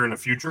lot easier in the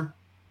future.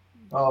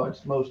 Oh,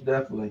 it's most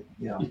definitely,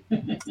 yeah.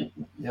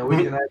 Yeah, we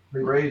can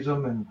actually raise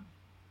them and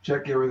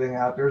check everything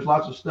out. There's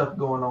lots of stuff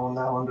going on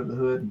now under the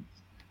hood.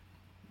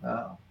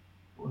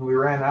 When we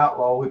ran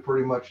Outlaw, we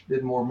pretty much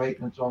did more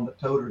maintenance on the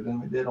toter than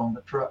we did on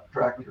the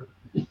tractor.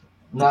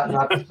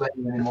 Not the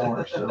same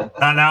anymore. So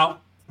not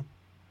now.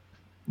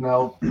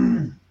 No,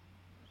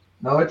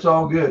 no, it's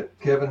all good.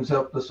 Kevin's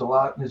helped us a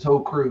lot, and his whole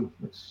crew.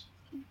 It's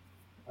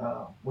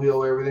we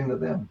owe everything to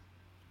them.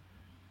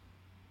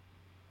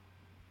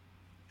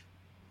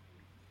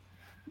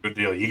 Good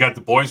deal. You got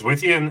the boys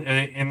with you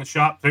in the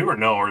shop too, or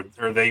no? Or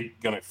are they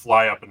going to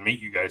fly up and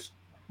meet you guys?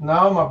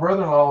 No, my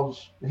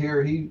brother-in-law's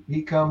here.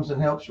 He comes and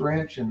helps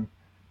wrench, and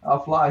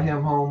I'll fly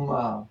him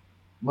home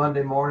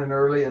Monday morning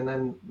early, and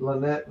then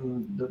Lynette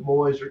and the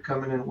boys are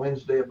coming in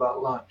Wednesday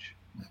about lunch.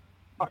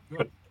 Oh,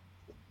 good.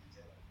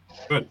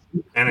 Good.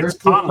 And it's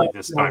Conley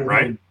this time,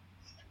 right?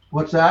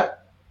 What's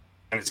that?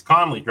 And it's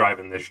Conley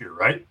driving this year,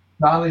 right?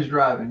 Conley's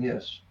driving,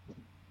 yes.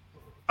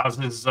 How's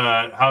his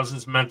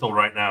mental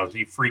right now? Is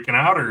he freaking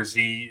out, or is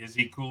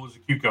he cool as a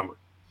cucumber?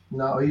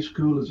 No, he's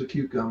cool as a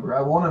cucumber.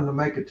 I want him to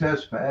make a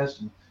test pass,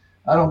 and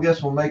I don't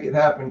guess we'll make it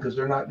happen because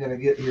they're not going to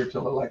get here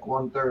till like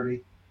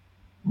 1:30.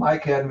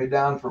 Mike had me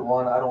down for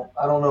one. I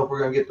don't know if we're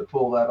going to get to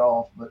pull that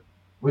off, but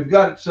we've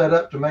got it set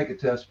up to make a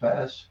test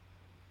pass.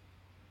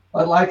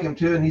 I'd like him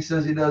to, and he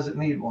says he doesn't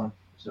need one.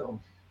 So,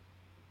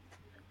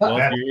 well,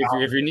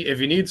 if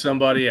you need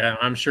somebody,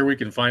 I'm sure we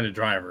can find a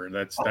driver.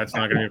 That's not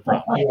going to be a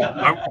problem.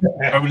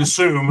 I would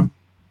assume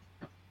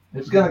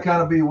it's going to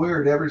kind of be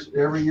weird.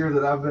 Every year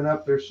that I've been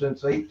up there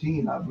since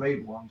 18, I've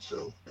made one.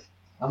 So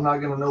I'm not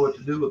going to know what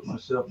to do with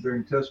myself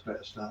during test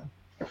pass time.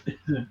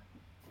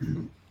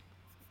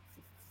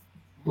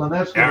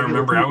 Yeah, I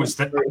remember I was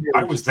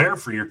there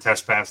for your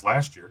test pass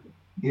last year.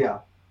 Yeah,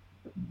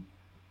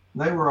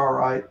 they were all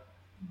right.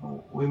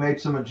 We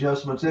made some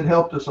adjustments. It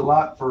helped us a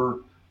lot for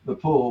the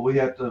pull. We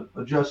had to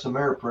adjust some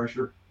air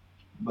pressure,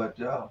 but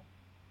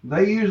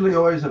they usually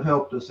always have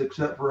helped us,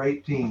 except for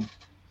 18.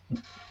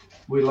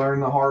 We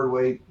learned the hard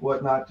way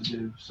what not to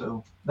do.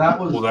 So that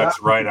was. Well,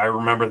 that's right. I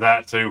remember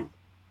that too.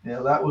 Yeah,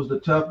 that was the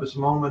toughest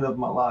moment of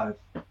my life.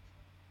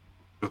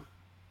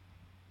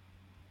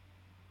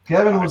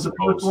 Kevin was the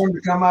first one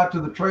to come out to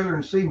the trailer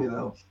and see me,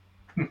 though.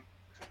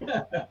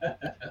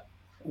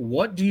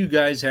 What do you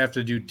guys have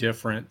to do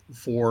different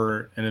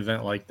for an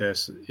event like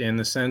this, in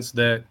the sense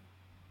that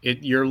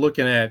you're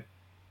looking at,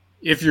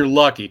 if you're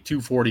lucky,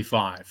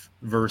 245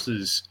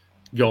 versus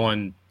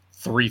going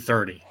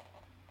 330?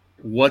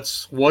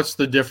 What's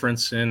the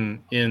difference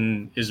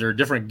in is there a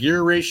different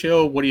gear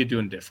ratio? What are you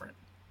doing different?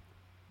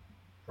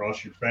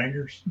 Cross your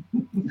fingers.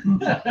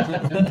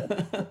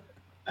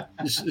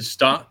 Just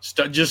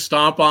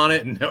stomp on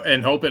it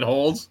and hope it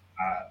holds.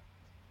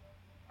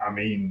 I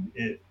mean,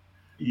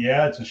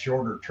 it's a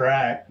shorter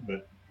track,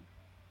 but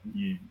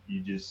you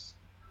just,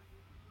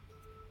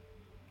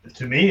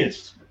 to me,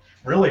 it's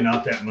really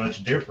not that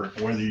much different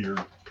whether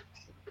you're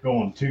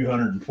going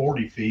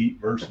 240 feet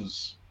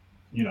versus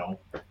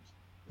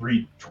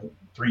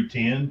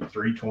 310,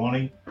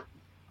 320.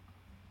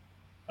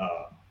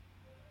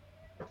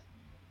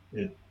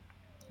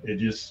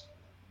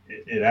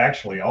 It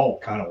actually all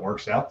kind of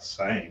works out the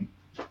same.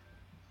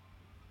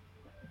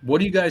 What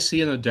do you guys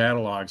see in the data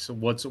logs?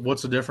 What's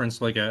the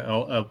difference? Like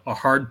a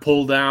hard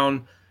pull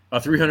down, a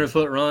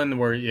 300-foot run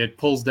where it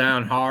pulls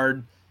down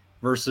hard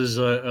versus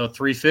a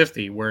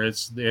 350 where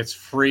it's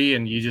free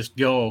and you just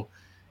go.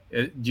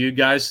 Do you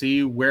guys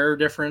see wear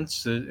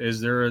difference?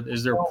 Is there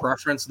a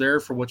preference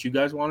there for what you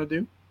guys want to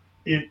do?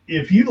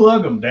 If you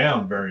lug them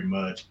down very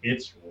much,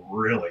 it's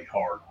really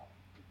hard.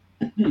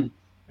 And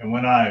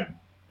when I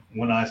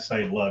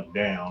say lug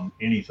down,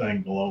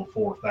 anything below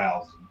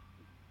 4,000.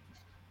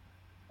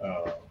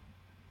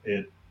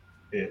 It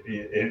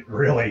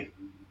really,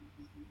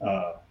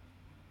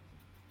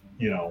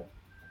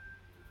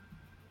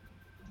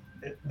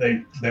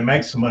 they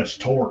make so much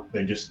torque,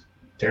 they just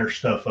tear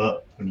stuff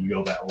up when you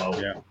go that low.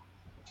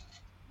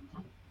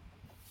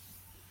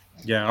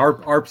 Yeah.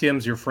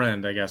 RPM's your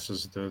friend, I guess,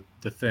 is the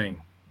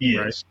thing. Yes.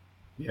 Right?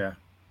 Yeah.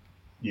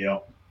 Yeah.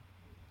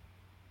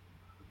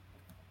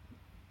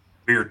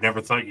 Weird. Never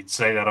thought you'd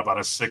say that about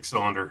a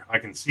 6-cylinder. I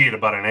can see it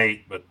about an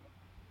 8, but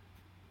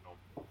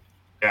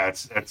yeah,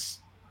 it's a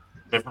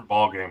different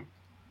ball game.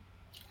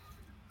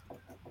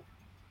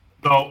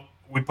 So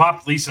we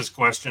popped Lisa's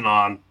question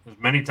on, as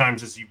many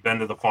times as you've been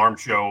to the farm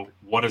show,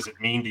 what does it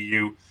mean to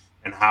you,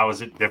 and how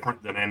is it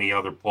different than any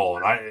other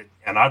pull?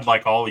 And I'd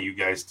like all of you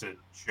guys to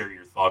share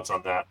your thoughts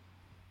on that.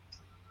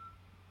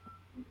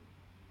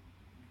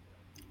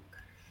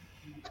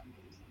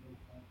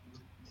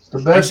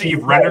 I see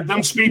you've rendered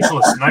them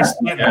speechless.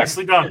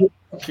 Nicely done.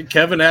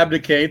 Kevin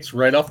abdicates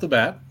right off the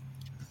bat.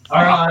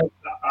 All right,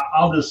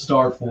 I'll just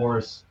start for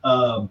us.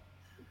 I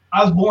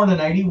was born in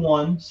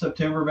 81,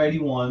 September of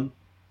 81.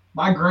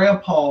 My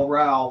grandpa,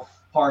 Ralph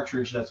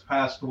Partridge, that's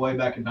passed away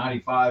back in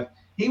 95,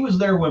 he was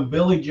there when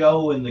Billy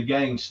Joe and the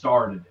gang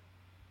started.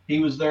 He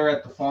was there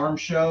at the farm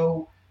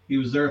show. He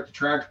was there at the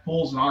tractor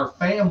pulls, and our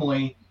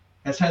family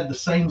has had the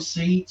same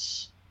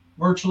seats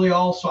virtually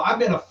all. So I've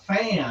been a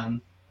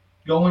fan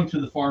going to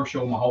the farm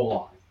show my whole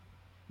life.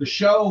 The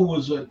show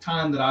was a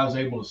time that I was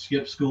able to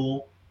skip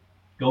school,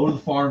 go to the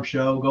farm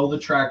show, go to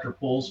the tractor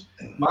pulls.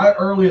 My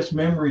earliest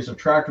memories of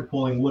tractor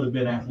pulling would have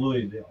been at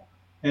Louisville.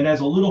 And as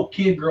a little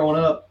kid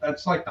growing up,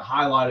 that's like the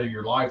highlight of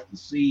your life, to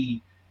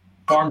see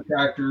farm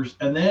tractors.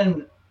 And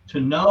then to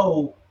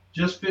know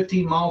just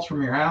 15 miles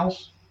from your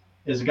house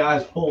is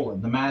guys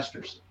pulling, the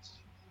Mastersons.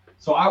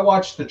 So I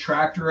watched the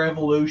tractor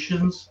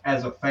evolutions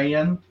as a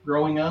fan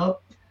growing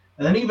up.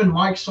 And then even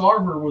Mike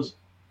Sarver was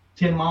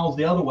 10 miles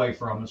the other way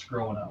from us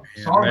growing up.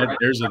 Yeah, Sarver,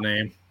 there's a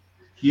name.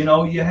 you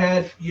know, you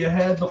had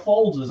the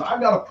Foldses.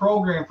 I've got a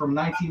program from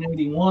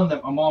 1981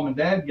 that my mom and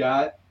dad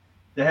got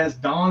that has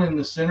Don in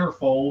the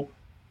centerfold.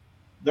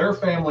 Their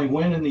family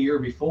went in the year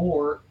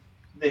before.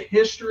 The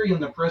history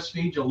and the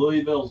prestige of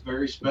Louisville is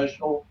very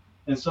special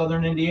in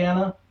Southern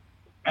Indiana.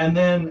 And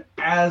then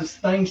as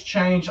things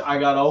changed, I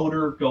got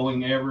older,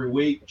 going every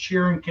week,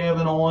 cheering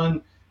Kevin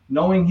on,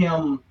 knowing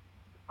him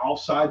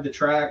outside the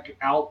track,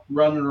 out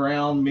running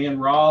around, me and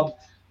Rob.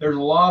 There's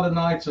a lot of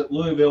nights at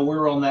Louisville we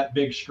were on that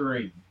big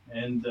screen.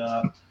 And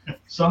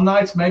some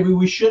nights maybe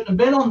we shouldn't have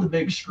been on the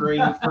big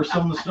screen for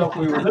some of the stuff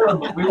we were there,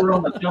 but we were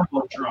on the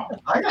Jumbotron.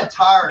 I got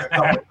tired a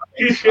couple times.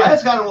 I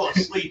just got a little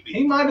sleepy.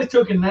 He might have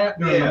took a nap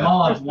during the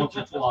mods once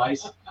or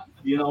twice.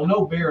 You know,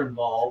 no beer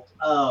involved.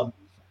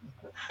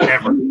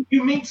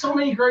 You meet so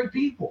many great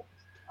people.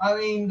 I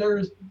mean,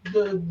 there's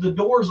the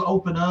doors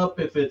open up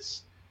if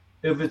it's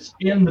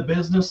in the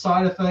business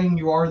side of thing.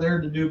 You are there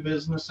to do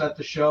business at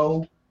the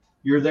show.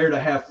 You're there to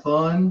have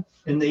fun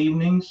in the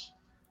evenings.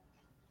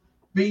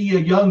 Be a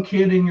young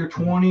kid in your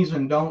 20s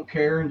and don't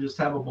care and just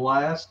have a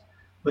blast.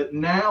 But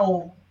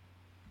now,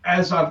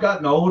 as I've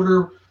gotten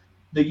older,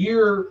 the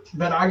year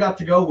that I got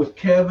to go with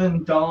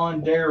Kevin,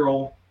 Don,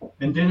 Daryl,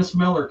 and Dennis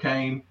Miller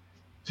came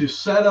to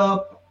set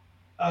up,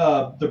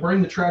 to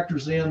bring the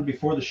tractors in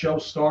before the show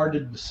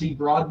started, to see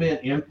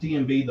Broadbent empty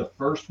and be the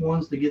first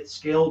ones to get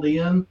scaled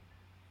in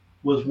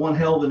was one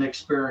hell of an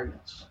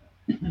experience.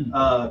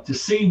 To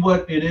see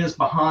what it is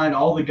behind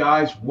all the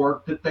guys'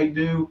 work that they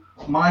do.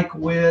 Mike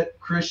Witt,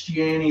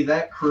 Christiani,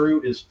 that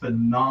crew is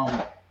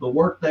phenomenal. The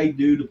work they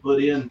do to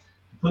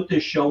put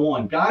this show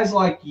on. Guys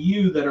like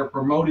you that are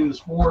promoting the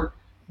sport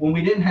when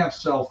we didn't have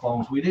cell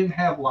phones, we didn't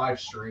have live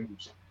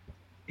streams.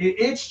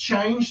 It's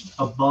changed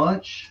a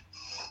bunch,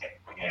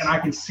 and I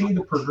can see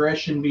the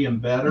progression being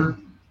better.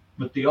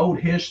 But the old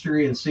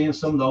history and seeing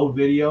some of the old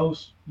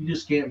videos, you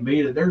just can't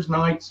beat it. There's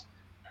nights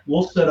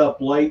we'll sit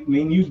up late. I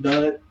mean, you've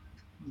done it.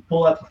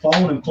 Pull out the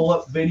phone and pull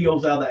up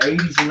videos out of the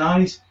 80s and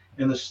 90s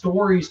and the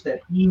stories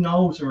that he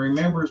knows and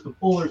remembers, the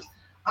pullers.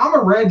 I'm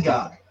a red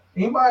guy.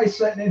 Anybody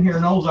sitting in here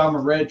knows I'm a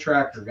red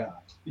tractor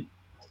guy.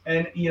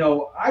 And, you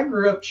know, I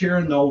grew up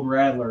cheering the old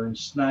Rattler and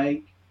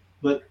Snake,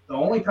 but the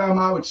only time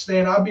I would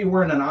stand, I'd be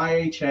wearing an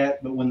IH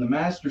hat, but when the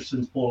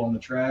Mastersons pulled on the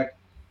track,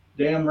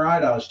 damn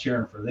right I was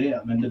cheering for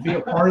them. And to be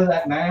a part of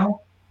that now,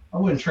 I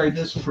wouldn't trade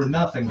this for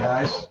nothing,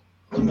 guys.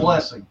 It's a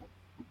blessing.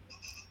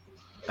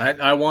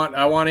 I want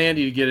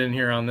Andy to get in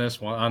here on this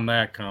one, on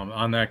that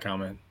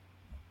comment.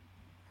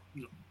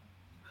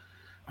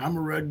 I'm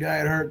a red guy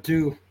at heart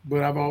too,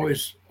 but I've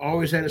always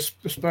had a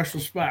special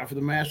spot for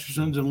the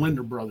Mastersons and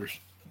Linder brothers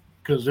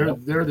because they're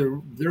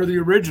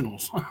the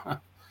originals.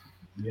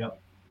 Yep.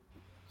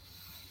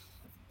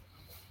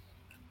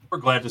 We're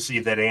glad to see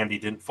that Andy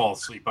didn't fall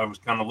asleep. I was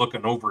kind of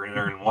looking over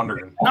there and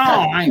wondering. No,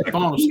 I ain't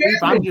falling asleep.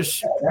 I'm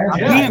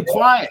being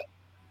quiet.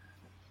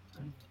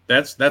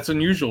 That's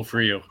unusual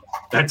for you.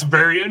 That's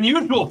very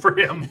unusual for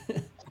him.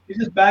 He's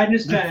just biding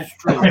his time.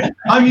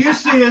 I'm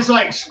used to his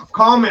like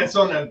comments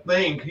on the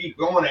thing. Keep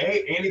going.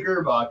 Hey, Andy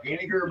Gerbach,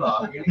 Andy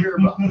Gerbach, Andy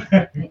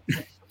Gerbach.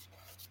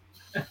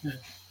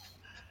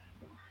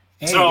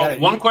 So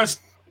one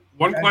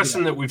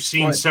question that we've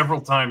seen several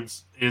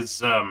times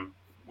is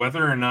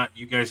whether or not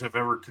you guys have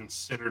ever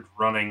considered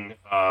running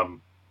a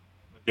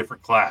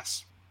different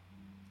class.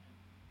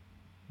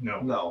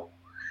 No.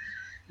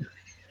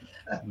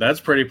 That's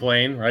pretty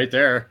plain right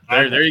there.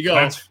 There you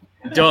go.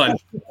 Done.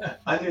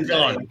 I knew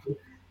Done.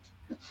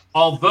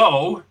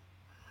 Although,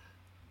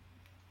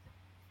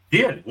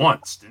 did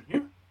once, didn't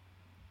you?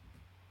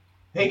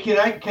 Hey, can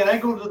I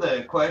go to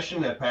the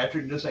question that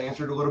Patrick just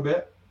answered a little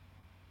bit?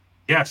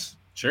 Yes.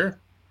 Sure.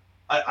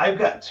 I've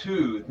got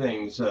two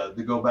things to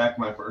go back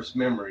my first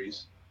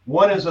memories.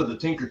 One is of the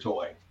Tinker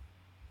Toy.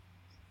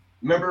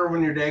 Remember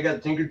when your dad got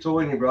the Tinker Toy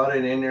and you brought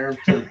it in there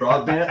to the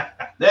Broadbent?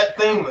 That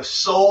thing was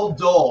so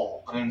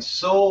dull and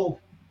so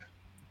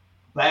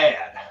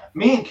bad.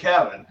 Me and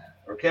Kevin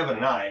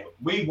and I,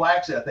 we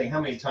waxed that thing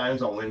how many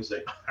times on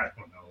Wednesday? I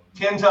don't know.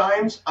 10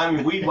 times? I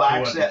mean, we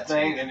waxed that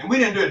thing, and we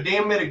didn't do a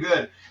damn bit of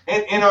good.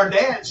 And our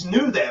dads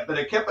knew that, but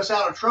it kept us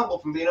out of trouble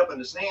from being up in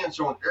the stands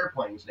throwing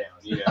airplanes down,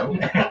 you know?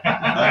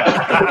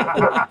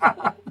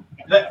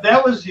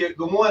 That was the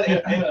one.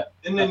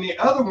 And then the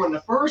other one,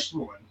 the first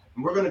one,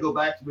 and we're going to go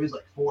back to when he was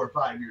like 4 or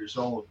 5 years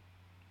old.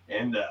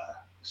 And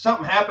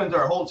something happened to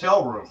our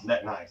hotel room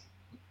that night.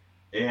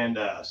 And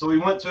so we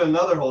went to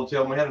another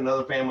hotel, and we had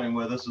another family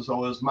with us.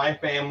 So it was my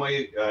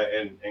family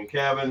and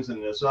Kevin's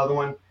and this other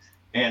one.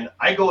 And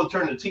I go to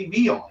turn the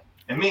TV on,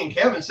 and me and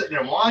Kevin sitting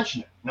there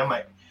watching it. And I'm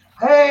like,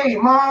 hey,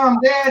 Mom,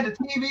 Dad, the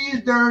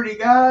TV's dirty,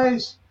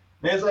 guys.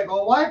 And it's like,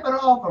 well, wipe it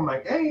off. I'm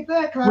like, ain't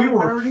that kind of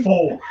dirty? We were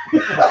full.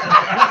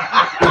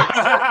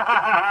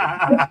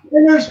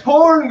 And there's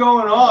porn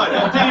going on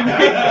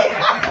TV.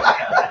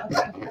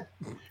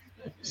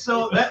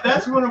 So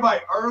that's one of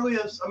my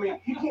earliest. I mean,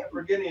 you can't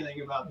forget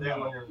anything about that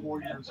when you're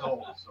 4 years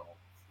old. So,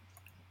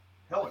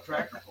 hell, a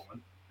tractor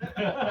pulling.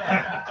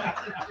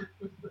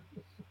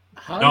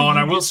 No, and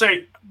I will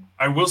say,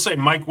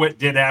 Mike Witt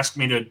did ask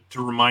me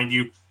to remind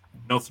you,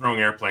 no throwing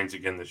airplanes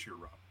again this year,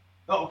 Rob.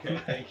 Oh, okay,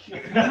 thank you.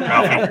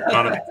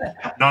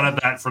 None of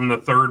that from the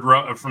third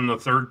row, from the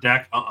third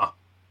deck. Well,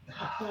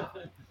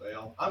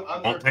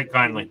 I'm won't take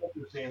kindly.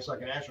 So I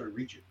can actually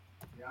reach it.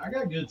 Yeah, I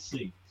got good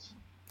seats.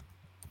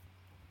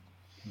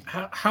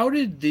 How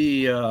did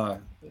the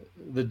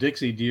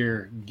Dixie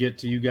Deer get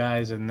to you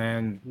guys, and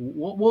then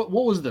what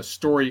was the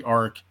story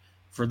arc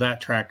for that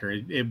tractor?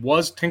 It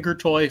was Tinker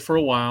Toy for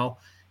a while.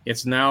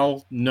 It's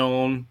now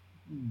known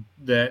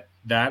that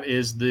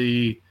is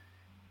the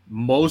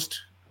most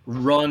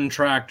run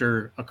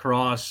tractor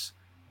across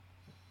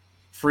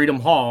Freedom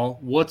Hall.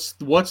 What's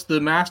the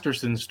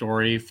Masterson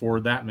story for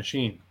that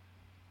machine?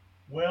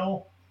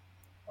 Well,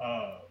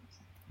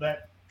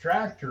 that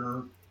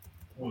tractor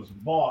was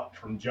bought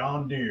from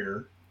John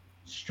Deere,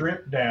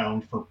 stripped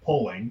down for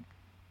pulling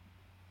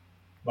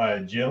by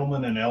a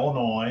gentleman in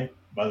Illinois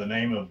by the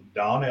name of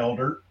Don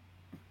Eldert.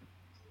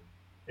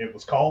 It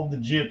was called the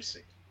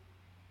Gypsy.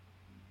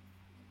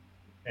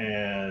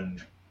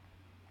 And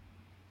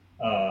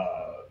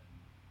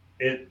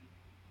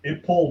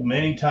it pulled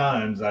many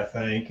times, I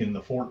think, in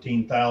the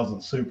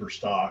 14,000 super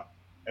stock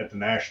at the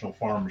National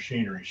Farm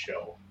Machinery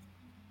Show.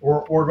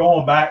 We're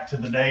going back to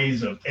the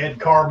days of Ed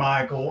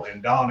Carmichael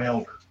and Don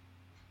Elder,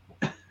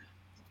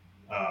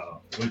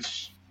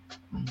 which,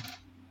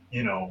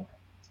 you know,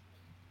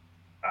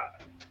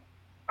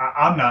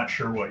 I'm not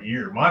sure what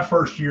year. My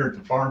first year at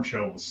the farm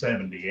show was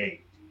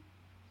 78.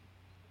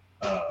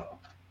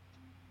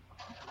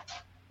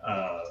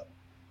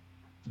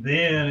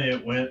 Then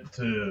it went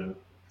to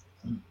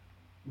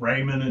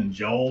Raymond and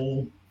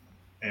Joel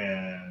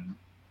and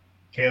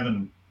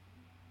Kevin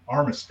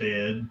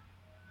Armistead.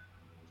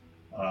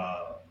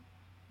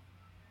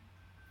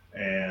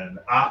 And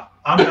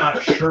I'm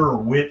not sure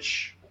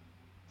which,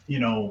 you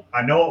know,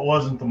 I know it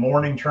wasn't the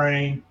morning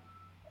train.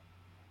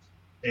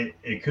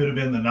 It could have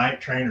been the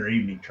night train or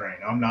evening train.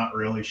 I'm not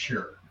really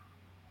sure.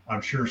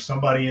 I'm sure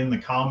somebody in the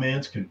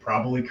comments can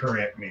probably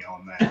correct me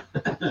on that.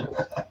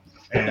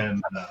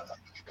 And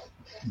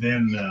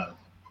then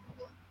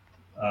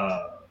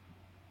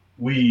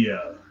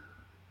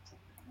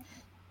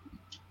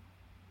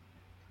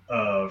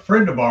a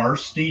friend of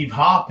ours, Steve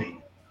Hoppy,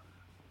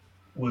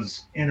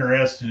 was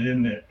interested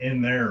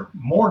in their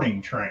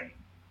morning train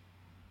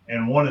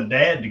and wanted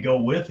Dad to go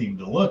with him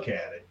to look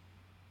at it.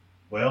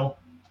 Well,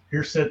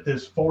 here sat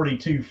this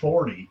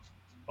 4240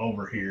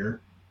 over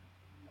here,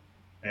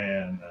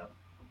 and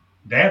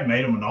Dad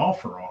made him an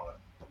offer on it.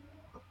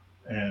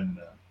 And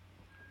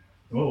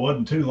well, it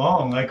wasn't too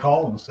long. They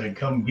called and said,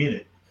 come get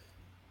it.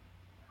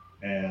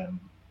 And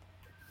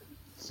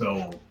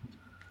so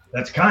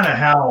that's kind of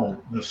how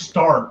the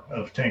start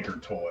of Tinker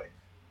Toy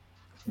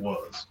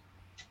was.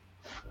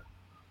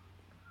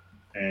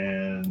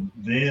 And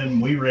then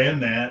we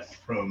ran that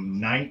from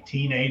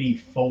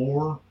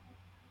 1984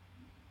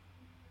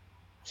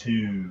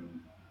 to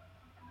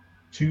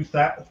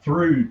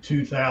through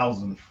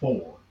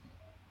 2004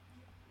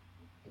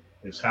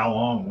 is how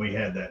long we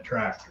had that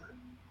tractor.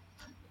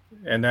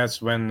 And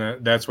that's when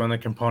the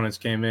components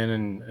came in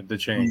and the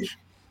change.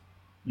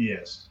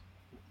 Yes.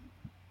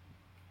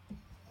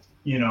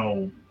 You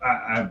know,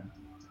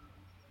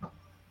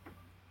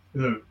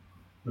 the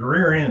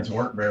rear ends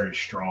weren't very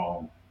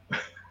strong.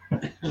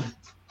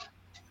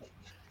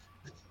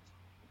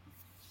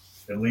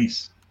 At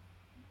least,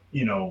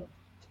 you know,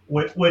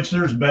 which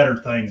there's better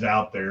things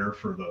out there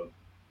for the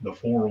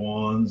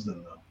 4.1s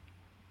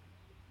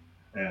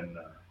and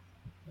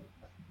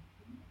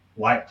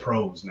Light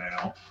Pros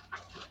now,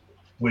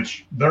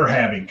 which they're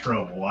having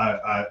trouble.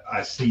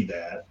 I see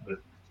that,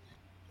 but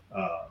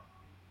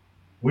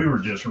we were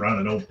just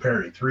running old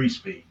Perry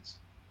 3-speeds.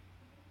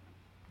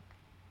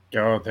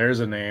 Oh, there's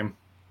a name.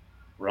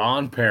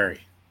 Ron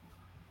Perry.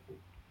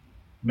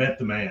 Met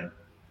the man.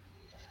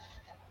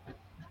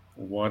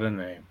 What a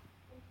name.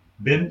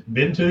 Been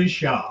to his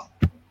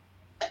shop.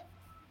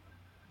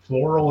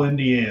 Floral,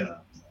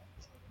 Indiana.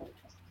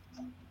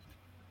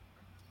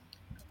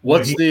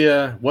 What's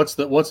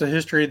the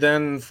history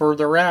then for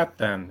the Rat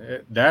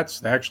then?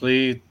 That's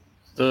actually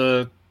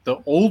the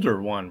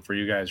older one for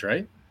you guys,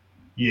 right?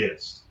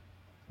 Yes.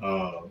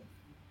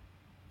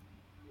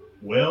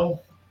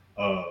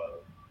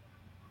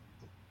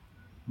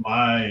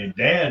 My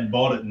dad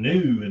bought it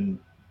new in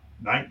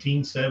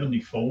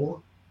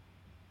 1974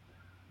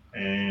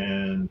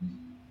 and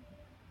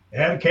it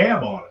had a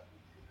cab on it.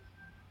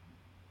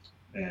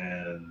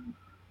 And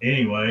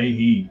anyway,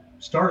 he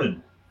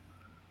started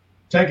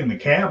taking the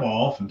cab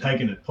off and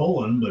taking it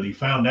pulling, but he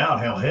found out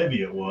how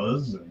heavy it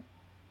was. And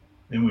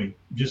then we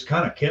just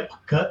kind of kept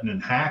cutting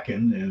and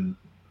hacking. And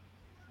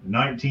in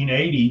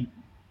 1980,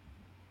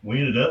 we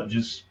ended up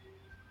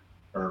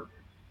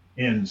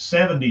in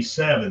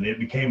 77, it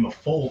became a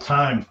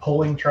full-time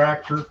pulling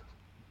tractor,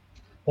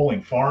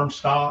 pulling farm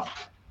stock.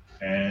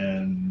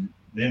 And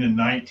then in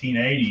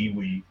 1980,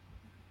 we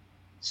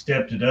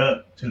stepped it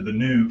up to the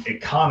new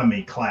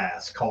economy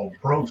class called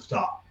Pro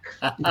Stock.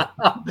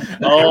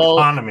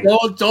 Economy.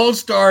 Don't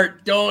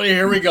start.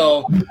 Here we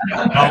go.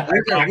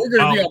 We're going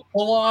to be a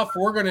pull-off.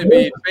 We're going to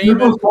be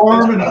famous.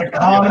 Farm and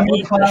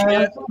economy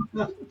class.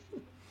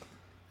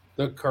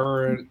 The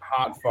current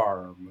hot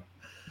farm.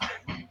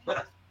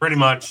 Pretty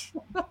much.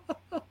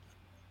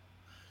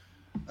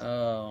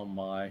 Oh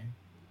my!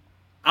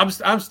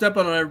 I'm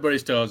stepping on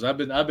everybody's toes. I've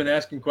been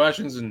asking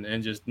questions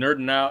and just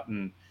nerding out.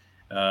 And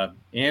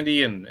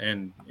Andy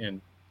and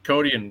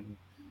Cody and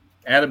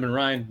Adam and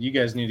Ryan, you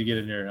guys need to get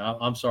in there.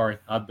 I'm sorry,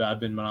 I've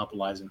been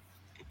monopolizing.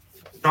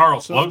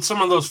 Charles, load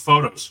some of those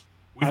photos.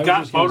 We've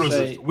got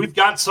photos. We've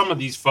got some of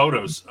these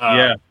photos.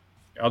 Yeah,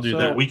 I'll do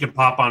that. We can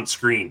pop on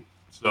screen.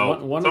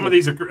 So some of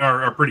these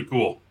are pretty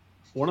cool.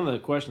 One of the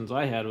questions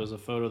I had was a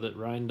photo that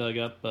Ryan dug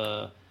up,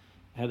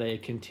 had a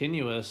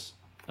continuous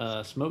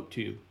smoke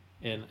tube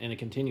and a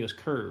continuous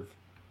curve.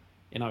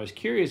 And I was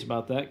curious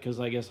about that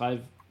because I guess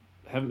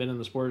haven't been in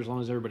the sport as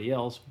long as everybody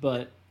else,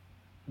 but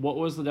what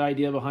was the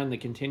idea behind the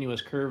continuous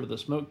curve of the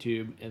smoke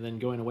tube and then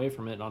going away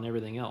from it on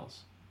everything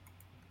else?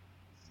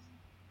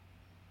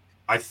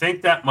 I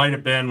think that might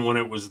have been when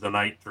it was the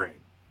night train.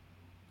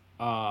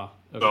 Okay.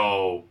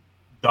 So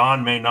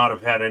Don may not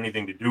have had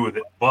anything to do with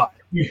it, but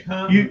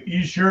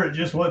you sure it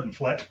just wasn't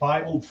flex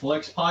pipe? Old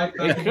flex pipe.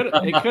 It could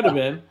have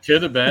been.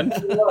 Could have been.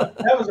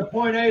 That was a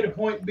point A to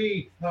point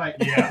B pipe.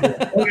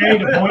 Yeah, point A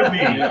to point B.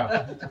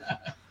 Yeah.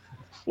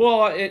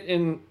 Well,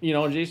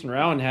 Jason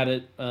Rowan had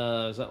it.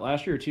 Was that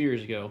last year or 2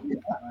 years ago?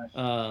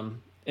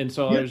 And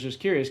so I was just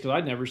curious because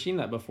I'd never seen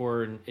that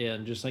before,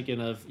 and just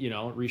thinking of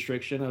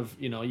restriction of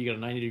you got a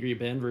 90-degree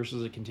bend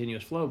versus a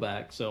continuous flow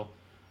back. So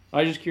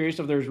I was just curious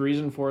if there's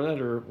reason for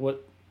that or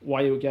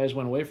why you guys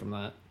went away from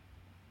that.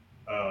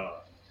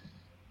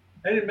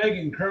 They didn't make it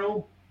in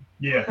chrome.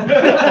 Yeah.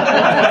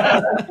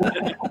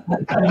 The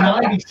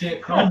 90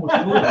 set chrome was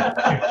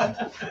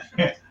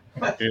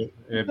cool.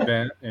 It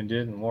bent and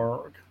didn't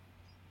work.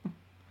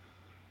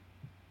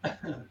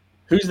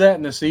 Who's that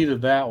in the seat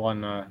of that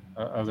one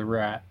of the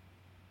rat?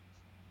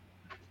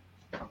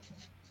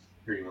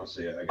 Here, you want to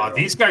see it?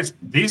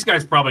 These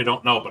guys probably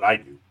don't know, but I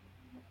do.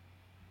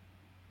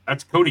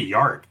 That's Cody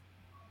Yard.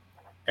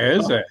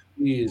 Is it?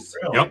 Jeez.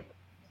 Yep.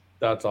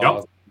 That's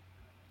awesome.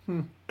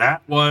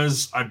 That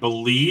was, I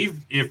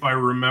believe, if I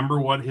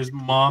remember what his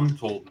mom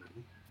told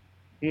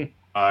me,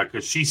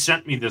 because she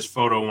sent me this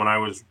photo when I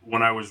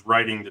was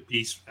writing the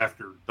piece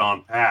after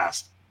Don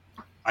passed.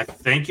 I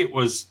think it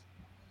was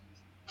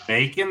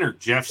Macon or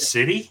Jeff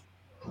City.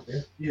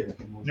 Yeah.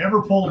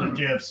 Never pulled at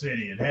Jeff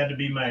City. It had to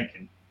be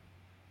Macon.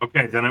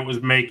 Okay, then it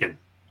was Macon.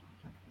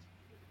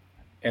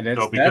 And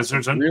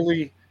that's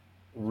really,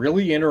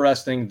 really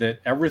interesting that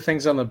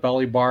everything's on the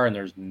belly bar and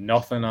there's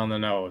nothing on the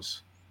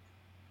nose.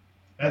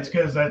 That's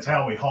because that's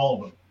how we haul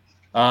them.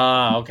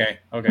 Ah, okay.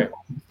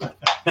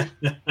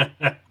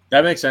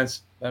 That makes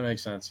sense.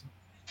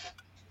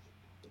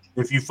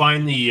 If you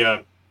find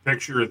the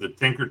picture of the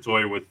Tinker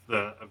Toy with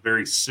a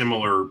very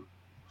similar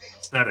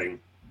setting,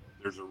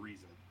 there's a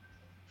reason.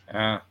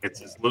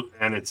 It's his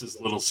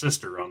little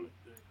sister in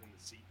the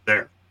seat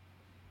there.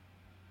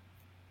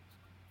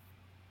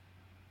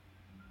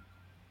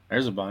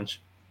 There's a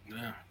bunch.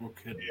 Yeah,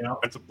 okay. Yeah,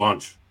 that's a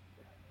bunch.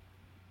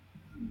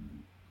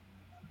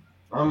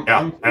 I'm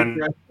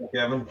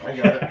Kevin. I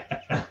got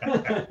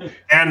it.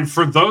 And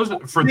for those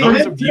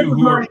of you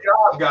who are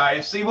job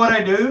guys, see what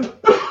I do?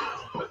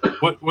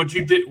 what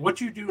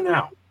you do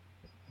now?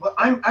 Well,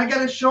 I got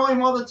to show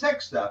him all the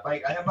tech stuff.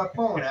 I have my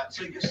phone out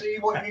so you can see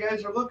what you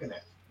guys are looking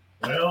at.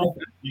 Well,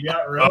 you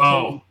got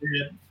Russell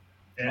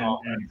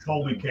and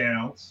Colby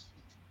Counts,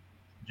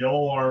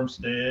 Joel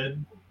Armstead,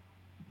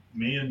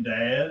 me and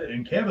Dad,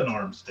 and Kevin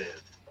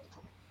Armstead.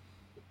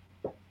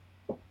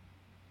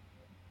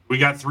 We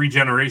got 3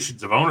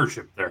 generations of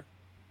ownership there.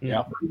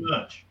 Yeah, pretty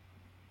much.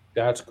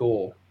 That's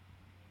cool.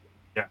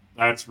 Yeah,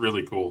 that's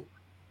really cool.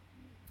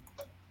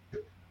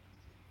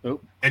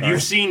 Oh, and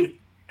you've seen,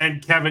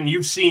 and Kevin,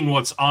 you've seen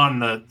what's on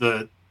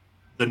the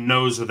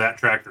nose of that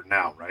tractor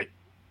now, right?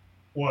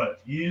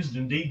 What, used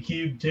and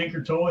DQ'd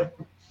Tinker Toy?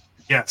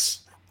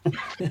 Yes.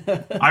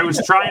 I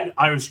was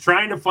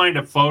trying to find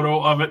a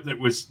photo of it that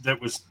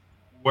was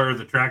where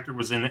the tractor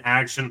was in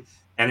action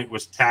and it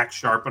was tack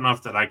sharp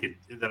enough that I could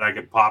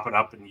pop it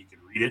up and you could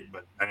read it,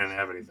 but I didn't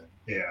have anything.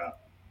 Yeah.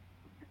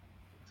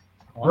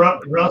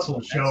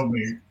 Russell showed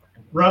me.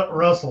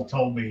 Russell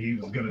told me he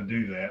was going to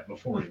do that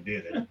before he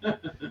did it.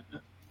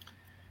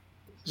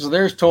 So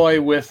there's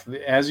toy with,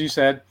 as you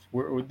said,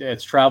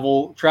 it's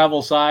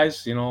travel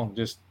size.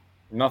 Just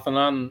nothing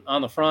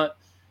on the front,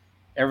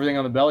 everything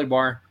on the belly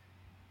bar.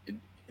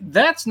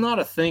 that's not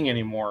a thing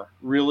anymore,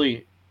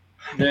 really.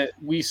 That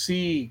we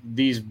see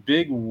these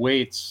big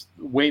weight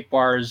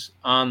bars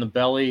on the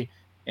belly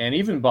and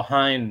even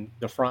behind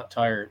the front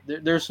tire.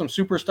 There's some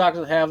super stocks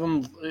that have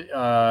them.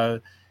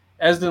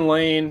 Esden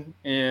Lane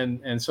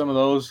and some of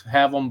those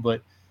have them,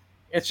 but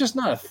it's just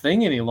not a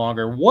thing any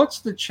longer. What's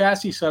the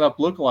chassis setup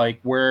look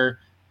like where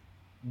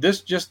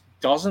this just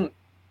doesn't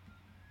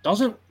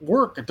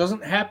work? It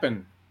doesn't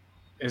happen.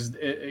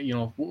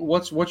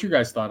 What's your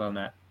guys' thought on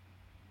that?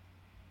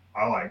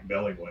 I like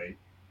belly weight.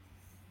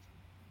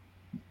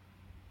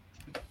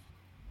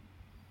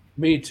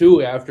 Me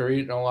too, after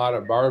eating a lot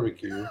of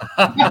barbecue.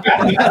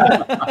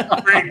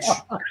 Preach.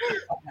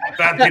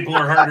 Fat people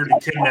are harder to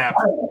kidnap.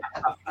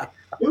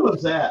 Who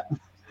was that?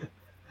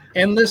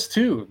 And this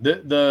too,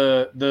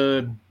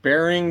 the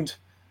bearinged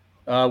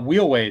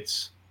wheel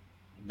weights,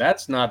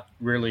 that's not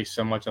really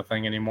so much a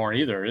thing anymore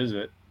either, is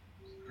it?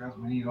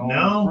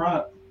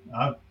 No.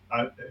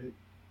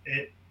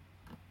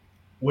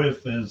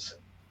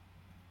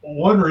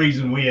 One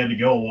reason we had to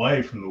go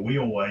away from the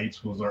wheel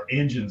weights was our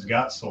engines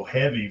got so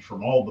heavy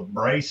from all the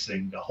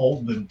bracing to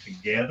hold them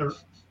together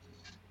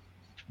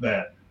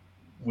that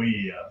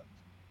we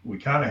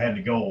kind of had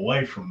to go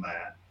away from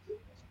that.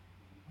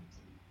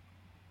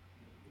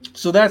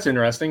 So that's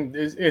interesting.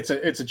 It's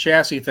a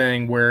chassis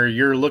thing where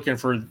you're looking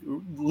for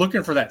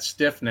that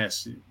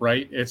stiffness,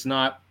 right? It's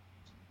not,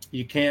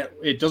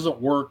 it doesn't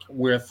work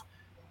with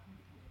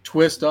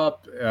twist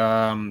up,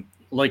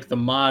 like the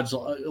mods, a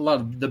lot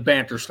of the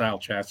banter style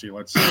chassis,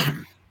 let's say,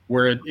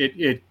 where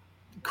it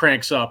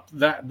cranks up.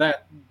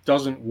 That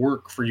doesn't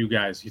work for you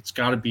guys. It's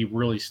got to be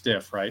really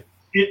stiff, right?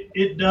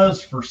 It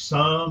does for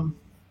some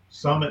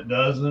it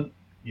doesn't.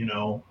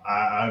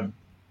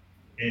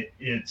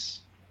 It's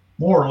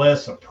more or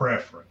less a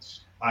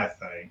preference, I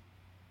think.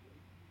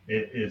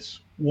 It's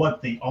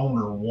what the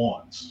owner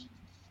wants.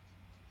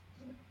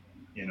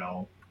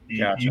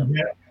 Gotcha.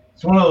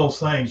 It's one of those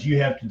things you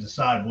have to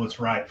decide what's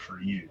right for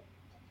you.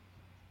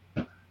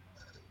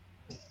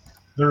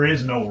 There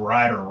is no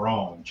right or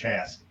wrong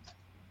chassis.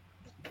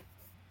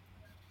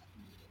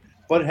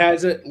 But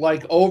has it,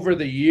 like, over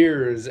the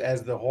years,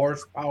 as the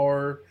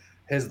horsepower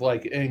has,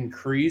 like,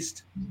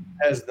 increased,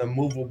 has the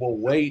movable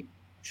weight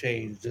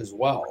changed as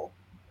well?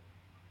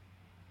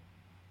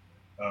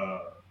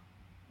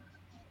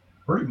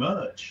 Pretty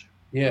much.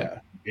 Yeah.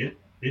 It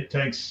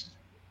takes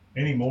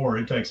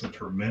a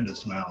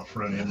tremendous amount of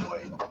front end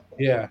weight.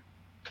 Yeah.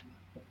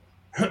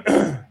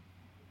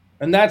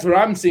 And that's what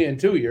I'm seeing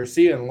too. You're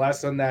seeing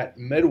less on that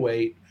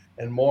midweight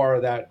and more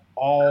of that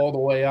all the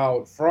way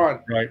out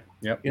front. Right.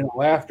 Yep.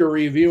 After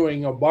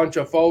reviewing a bunch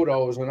of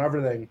photos and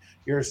everything,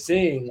 you're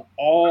seeing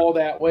all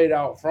that weight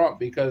out front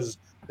because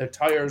the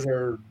tires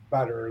are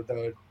better.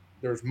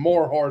 There's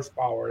more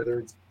horsepower.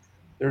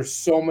 There's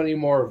so many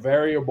more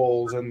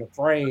variables in the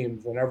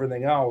frames and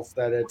everything else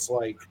that it's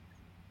like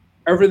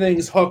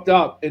everything's hooked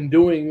up and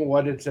doing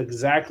what it's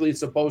exactly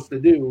supposed to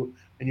do,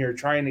 and you're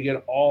trying to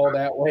get all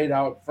that weight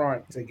out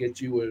front to get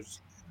you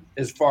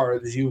as far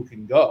as you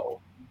can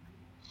go.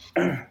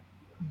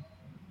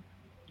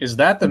 Is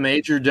that the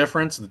major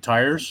difference? The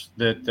tires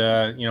that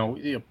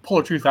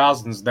Puller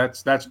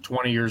 2000s, that's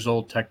 20 years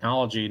old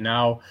technology.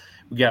 Now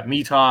we got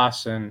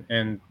Mitas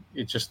and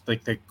it's just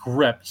like they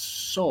grip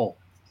so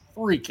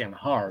freaking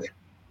hard.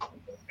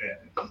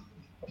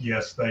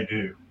 Yes, they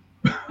do.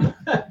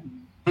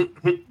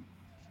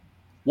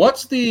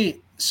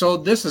 So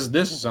this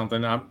is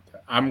something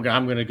I'm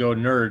going to go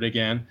nerd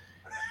again.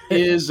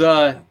 Is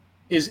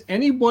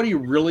anybody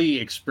really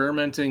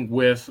experimenting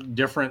with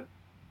different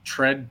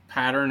tread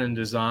pattern and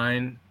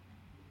design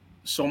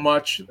so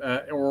much,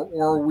 or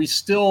are we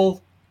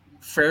still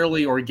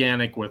fairly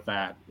organic with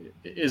that?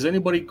 Is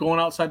anybody going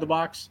outside the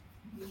box?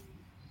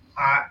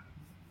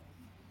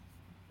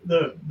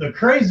 The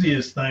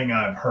craziest thing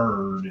I've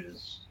heard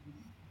is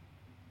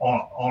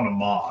on a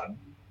mod,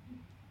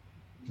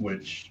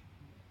 which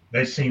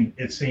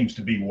it seems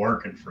to be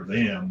working for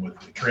them with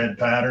the tread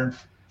pattern.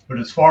 But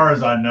as far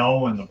as I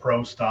know, in the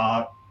pro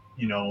stock,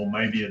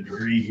 maybe a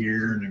degree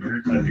here and a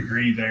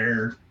degree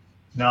there,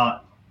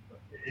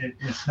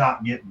 it's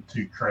not getting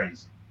too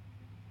crazy.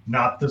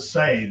 Not to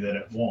say that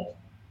it won't.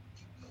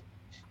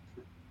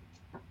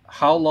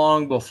 How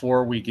long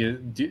before we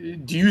get?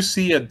 Do you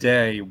see a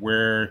day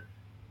where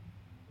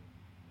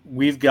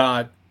we've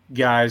got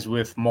guys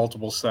with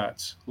multiple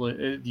sets?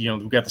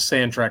 We've got the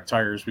sand track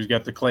tires, we've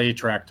got the clay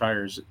track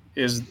tires.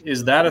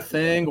 Is that a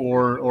thing,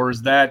 or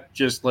is that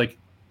just like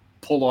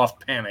pull off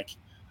panic?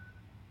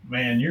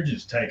 Man, you're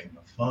just taking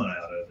the fun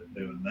out of it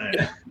doing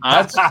that.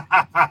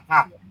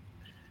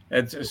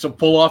 So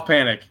pull off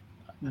panic.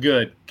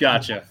 Good,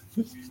 gotcha.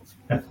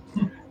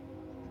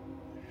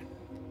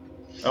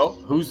 Oh,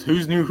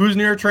 who's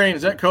near a train?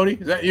 Is that Cody?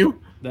 Is that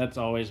you? That's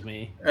always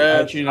me.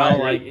 But you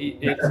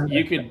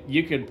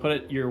could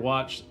put your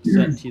watch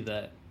set to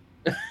that.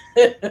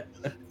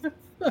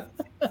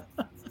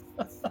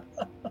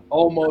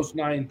 Almost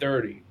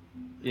 9:30.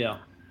 Yeah.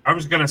 I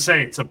was gonna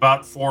say it's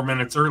about 4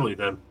 minutes early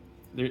then.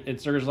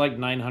 There's like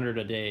 900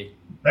 a day.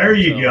 There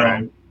you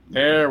go.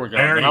 There we go.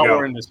 There you now go.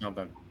 we're into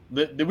something.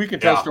 We can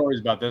tell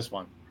stories about this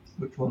one.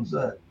 Which one's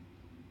that?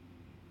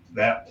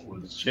 That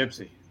was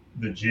Gypsy.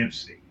 The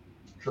Gypsy.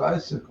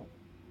 Tricycle.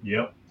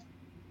 Yep.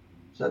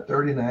 Is that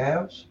 30 and a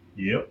halves?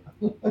 Yep.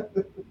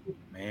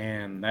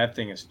 Man, that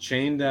thing is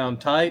chained down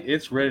tight.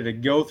 It's ready to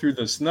go through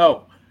the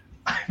snow.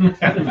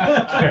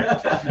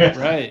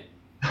 Right.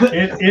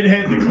 It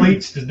had the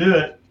cleats to do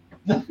it.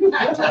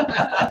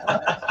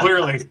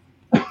 Clearly.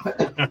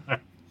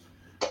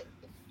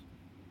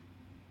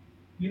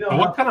 You know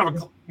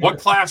what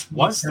class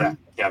was that,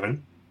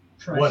 Kevin?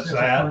 What's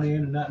that? Funny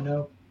and not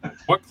know.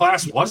 What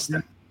class was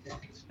that?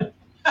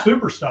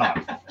 Super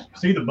stock.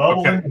 See the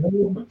bubble Okay. in the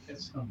hood?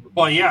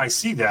 Well, yeah, I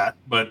see that,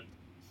 but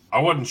I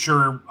wasn't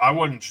sure. I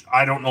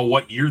don't know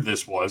what year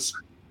this was.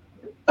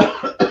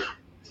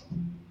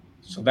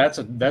 So that's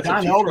a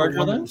John two Elder charger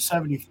won it then? in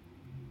 70.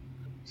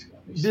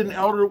 Didn't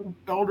Elder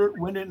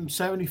win it in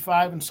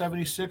 75 and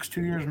 76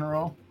 2 years in a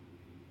row?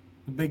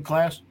 The big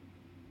class.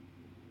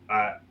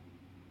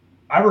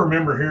 I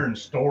remember hearing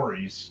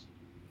stories,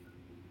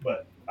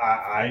 but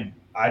I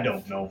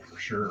don't know for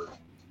sure.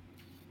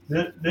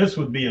 This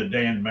would be a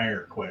Dan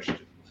Mayer question.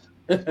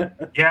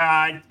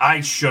 Yeah,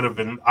 I should have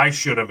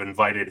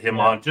invited him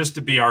on just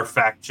to be our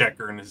fact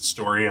checker and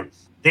historian.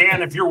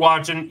 Dan, if you're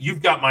watching,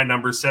 you've got my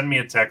number. Send me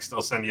a text.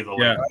 I'll send you the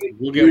link. Yeah,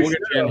 we'll get you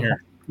in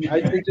here.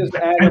 I think just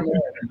add him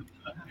in.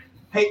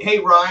 Hey,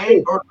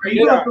 Ryan, are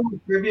you going to throw a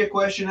trivia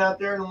question out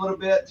there in a little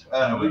bit?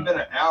 We've been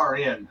an hour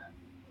in.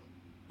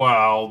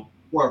 Well,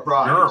 For a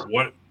prize. sure.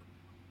 What,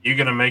 you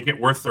going to make it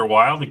worth their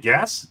while to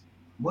guess?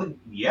 Well,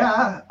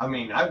 yeah. I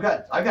mean, I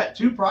got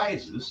 2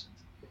 prizes.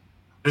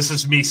 This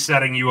is me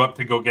setting you up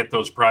to go get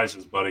those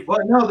prizes, buddy. Well,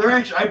 no, they're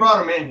actually. I brought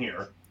them in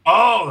here.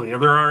 Oh, yeah,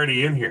 they're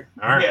already in here.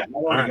 All right. Yeah, I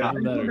All already right.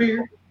 got the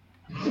beer.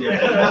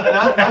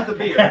 Yeah, not the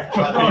beer.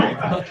 By the way.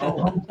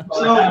 So,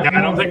 Yeah,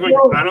 I don't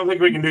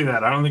think we can do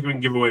that. I don't think we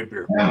can give away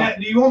beer.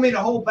 do you want me to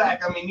hold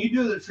back? I mean, you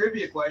do the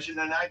trivia question,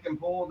 and I can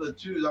pull the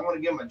 2. I want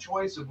to give them a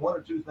choice of 1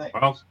 or 2 things.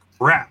 Well,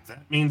 crap.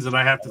 That means that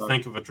I have to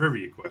think of a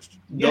trivia question.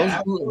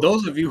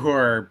 Those of you who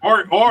are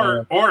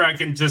or I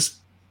can just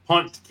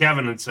punt to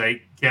Kevin and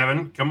say,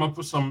 Kevin, come up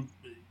with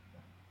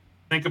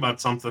think about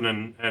something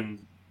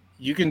and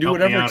you can do help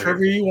me whatever out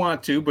trivia here. you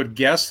want to, but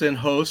guests and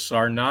hosts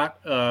are not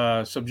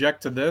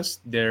subject to this.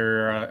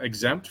 They're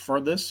exempt for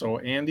this. So,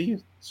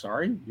 Andy,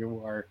 sorry,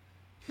 you are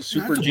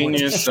super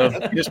genius of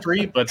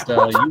history, but you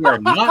are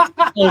not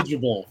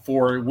eligible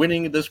for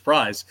winning this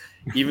prize,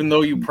 even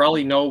though you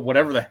probably know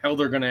whatever the hell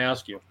they're going to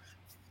ask you.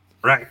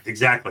 Right,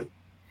 exactly.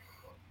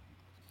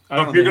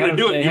 So if you're going to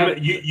do it,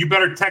 you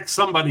better text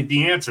somebody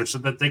the answer so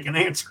that they can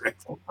answer it.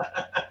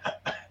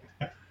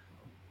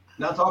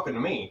 Not talking to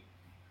me.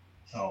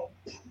 Oh,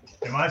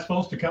 am I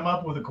supposed to come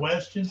up with a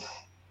question?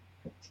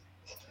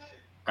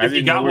 If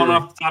you got one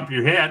off the top of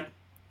your head.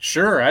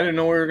 Sure, I didn't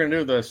know we were going to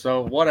do this,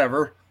 so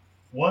whatever.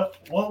 What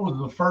was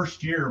the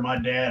first year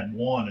my dad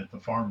won at the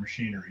Farm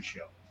Machinery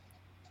Show?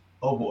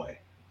 Oh boy.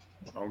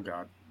 Oh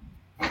God.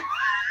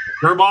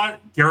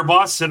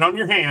 Garboss, sit on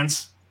your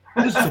hands.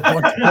 This is a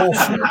bunch of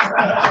bullshit.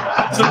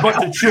 It's a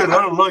bunch of shit.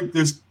 I don't like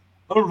this.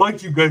 I don't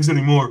like you guys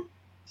anymore.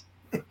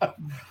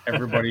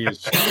 Everybody is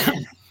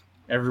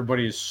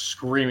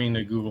screaming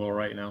to Google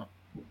right now.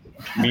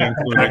 Me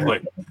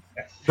included.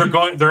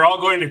 Exactly. They're all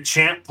going to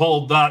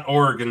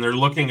chantpoll.org and they're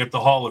looking at the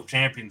Hall of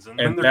Champions, and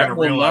then they're going to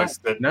realize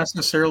that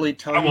necessarily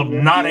tell I will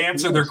not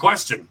answer their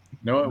question.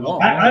 No, it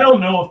won't. I don't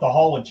know if the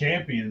Hall of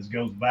Champions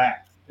goes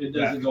back. It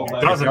doesn't go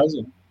back.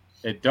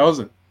 It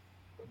doesn't.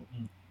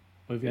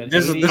 We've got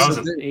This 80,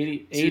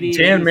 is 80,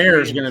 Dan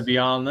Mayer is going to be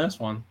on this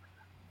one.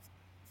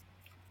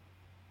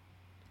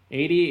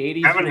 80,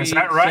 83, Kevin, is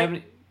that right?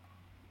 70.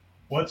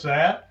 What's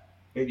that?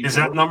 Is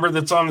that number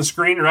that's on the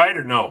screen right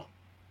or no?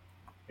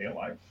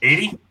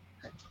 80?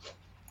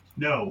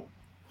 No.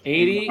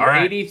 80, All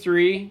right.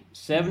 83,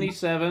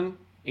 77,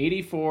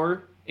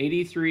 84,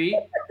 83,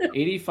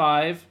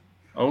 85.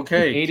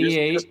 Okay.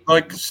 88. Just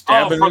like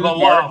stabbing for in the dark.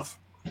 love.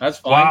 That's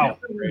fine. Wow.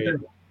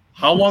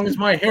 How long is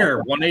my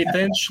hair? 1/8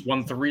 inch?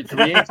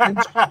 3/8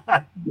 inch?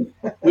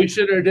 We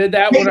should have did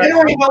that Hey, one. they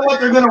don't even know what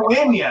they're going to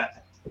win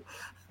yet.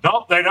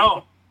 Nope, they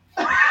don't.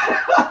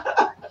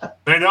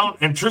 They don't.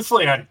 And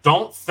truthfully, I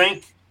don't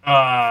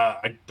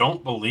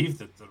believe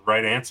that the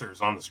right answer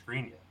is on the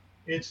screen yet.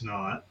 It's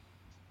not.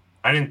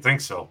 I didn't think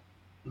so.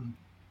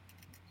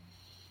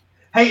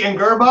 Hey, and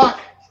Gerbach.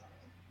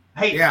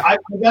 Hey, Yeah.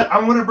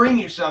 I'm going to bring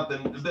you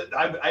something.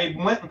 I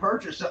went and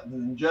purchased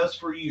something just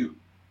for you.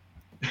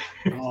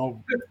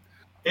 Oh,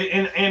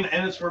 And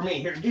it's for me.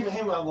 Here, give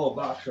him my little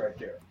box right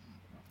there.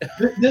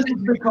 This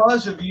is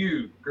because of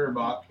you,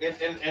 Gerbach.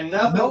 And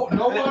nothing.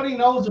 Nobody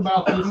knows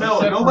about this. No,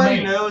 except for nobody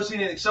me. knows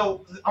anything.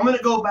 So I'm going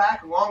to go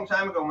back a long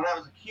time ago when I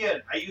was a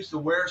kid. I used to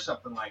wear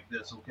something like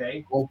this,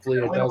 okay? Hopefully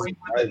I it went away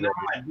doesn't. with it now,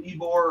 my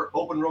D-bore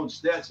open road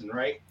Stetson,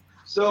 right?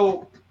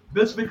 So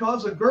this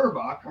because of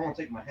Gerbach. I'm going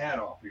to take my hat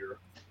off here.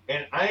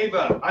 And I've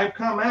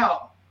come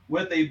out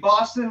with a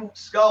Boston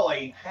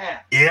Scully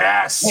hat.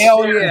 Yes.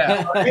 Hell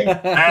yeah.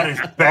 That is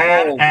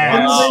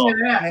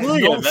badass.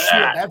 No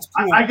shit, that's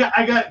cool.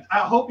 I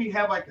hope you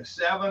have like a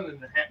 7 and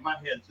my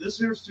head. This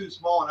here's too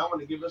small, and I'm going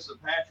to give this to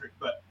Patrick,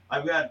 but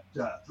I've got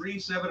 3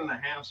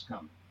 7.5s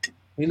coming.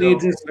 He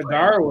needs a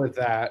cigar with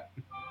that.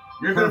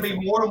 You're going to be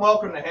more than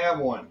welcome to have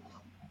one.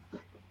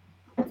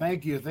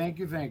 Thank you.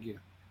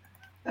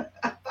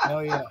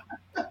 Hell yeah.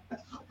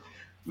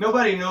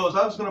 Nobody knows.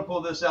 I was going to pull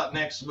this out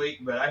next week,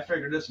 but I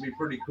figured this would be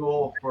pretty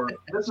cool.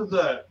 This is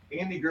a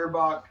Andy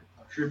Gerbach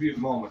tribute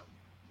moment.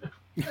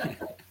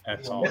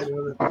 That's all. Has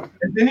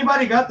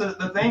anybody got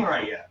the thing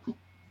right yet?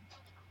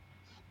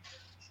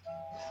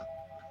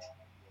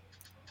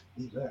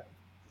 Who's that?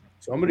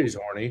 Somebody's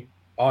horny.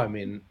 Oh, I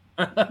mean,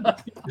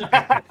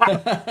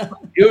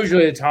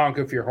 usually it's honk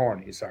if you're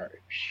horny. Sorry.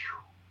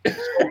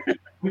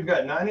 We've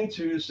got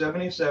 92,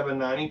 77,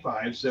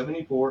 95,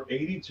 74,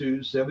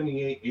 82,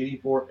 78,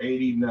 84,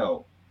 80.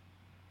 No.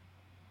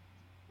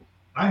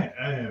 I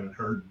haven't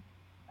heard.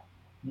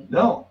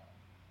 No.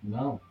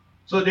 No.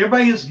 So did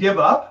everybody just give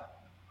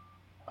up?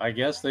 I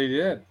guess they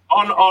did.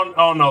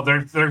 Oh no,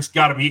 there's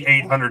got to be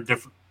 800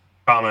 different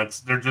comments.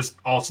 They're just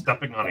all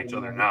stepping on each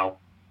other now.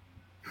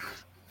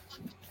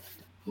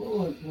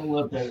 We'll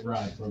let that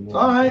ride for a minute.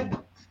 All right.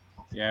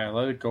 Yeah,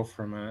 let it go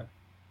for a minute.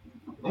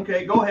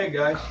 Okay, go ahead,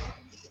 guys.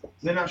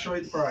 Then I'll show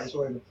you the prize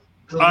later.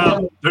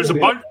 There's a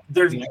bunch.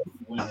 There's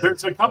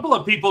a couple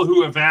of people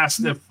who have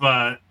asked if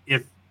the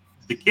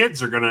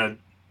kids are gonna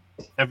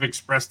have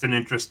expressed an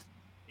interest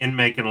in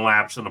making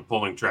laps in a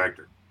pulling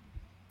tractor.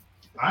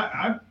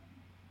 I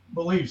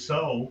believe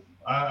so.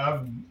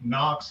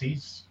 Knox,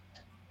 he's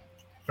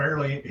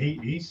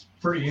he's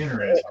pretty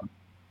interested.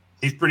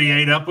 He's pretty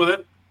ate up with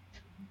it.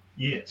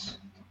 Yes.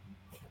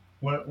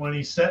 When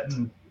he's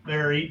sitting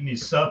there eating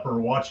his supper,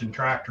 watching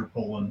tractor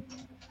pulling.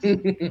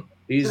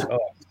 He's up.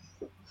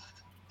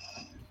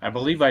 I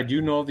believe I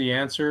do know the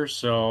answer,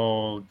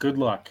 so good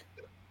luck.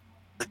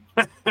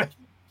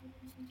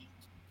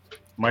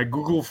 My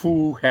Google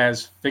foo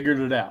has figured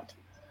it out.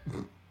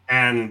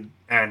 And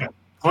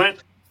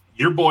Clint,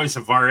 your boys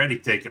have already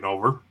taken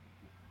over,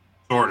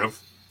 sort of.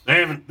 They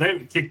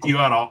haven't kicked you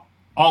out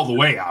all the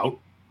way out.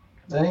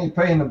 They ain't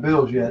paying the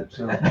bills yet,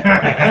 so. They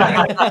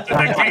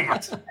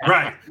can't.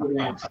 Right.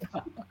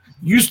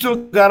 You still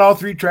got all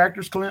 3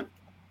 tractors, Clint?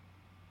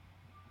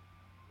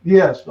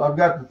 Yes, I've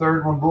got the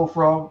third one,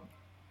 Bullfrog.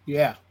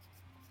 Yeah.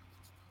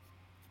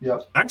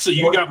 Yep. Actually,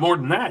 you got more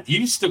than that.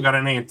 You still got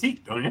an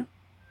antique, don't you?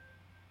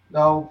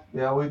 No,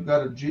 yeah, we've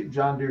got a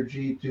John Deere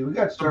G2. We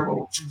got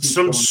several.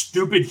 Some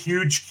stupid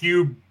huge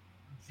cube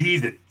G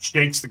that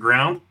shakes the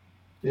ground.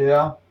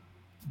 Yeah.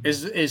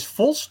 Is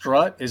Full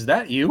Strut? Is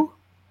that you?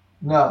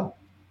 No.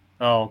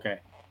 Oh, okay.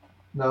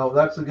 No,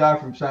 that's the guy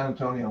from San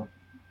Antonio.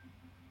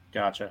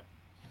 Gotcha.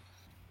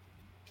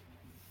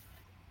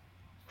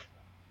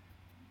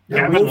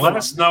 Kevin, let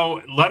us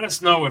know. Let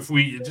us know if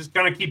we just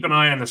kind of keep an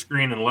eye on the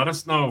screen and let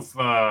us know if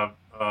the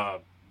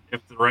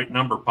right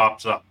number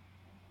pops up.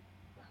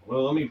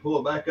 Well, let me pull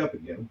it back up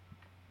again.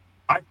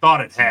 I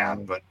thought it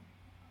had, but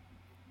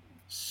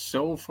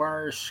so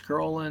far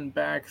scrolling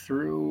back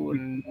through,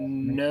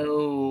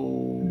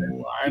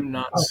 no, I'm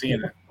not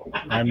seeing it.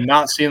 I'm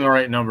not seeing the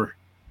right number.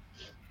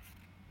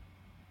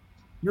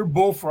 Your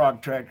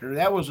Bullfrog tractor,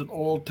 that was an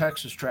old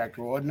Texas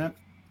tractor, wasn't it,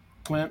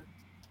 Clint?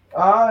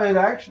 It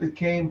actually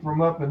came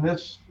from up in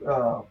this,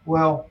 the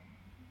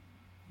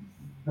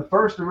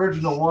first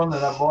original one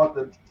that I bought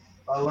that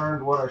I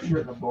learned what I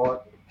shouldn't have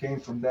bought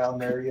came from down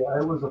there. Yeah,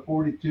 it was a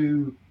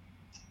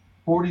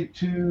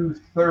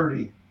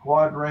 4230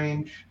 quad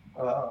range,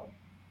 kind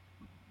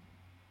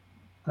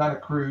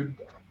of crude.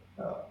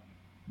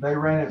 They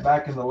ran it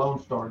back in the Lone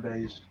Star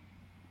days.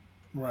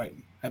 Right.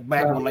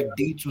 Back when like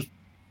Dietz was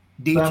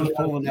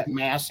pulling that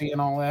Massey and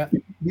all that.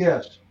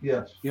 Yes.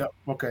 Yep.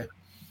 Okay.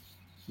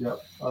 Yep.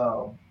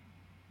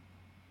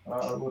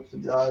 What's the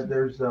guy?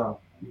 There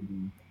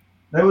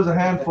was a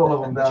handful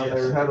of them down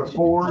there. We had a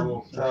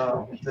Ford,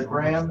 the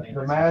Grand,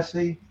 the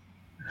Massey.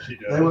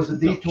 There was a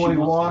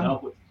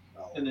D21.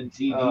 And then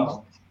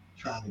TV's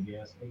trying to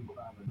guess.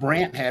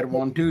 Brandt had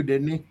one too,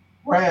 didn't he?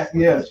 Brandt,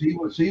 yes, he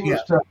was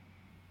tough.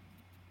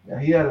 Yeah,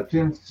 he had a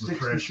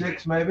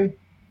 1066 maybe.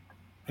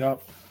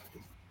 Yep.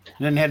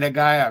 And then had that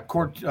guy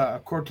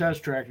Cortez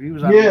tractor. He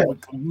was out of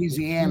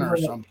Louisiana or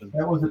something.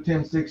 That was a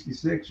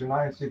 1066 or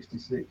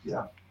 966.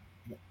 Yeah.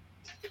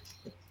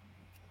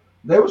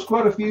 There was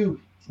quite a few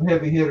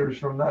heavy hitters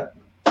from that.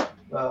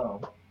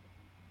 The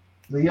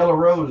Yellow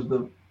Rose,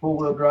 the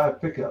 4-wheel drive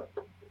pickup.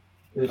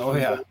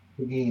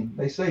 Again,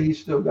 they say he's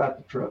still got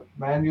the truck.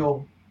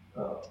 Manuel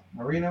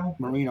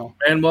Manuel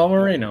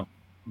Marino.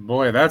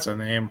 Boy, that's a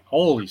name.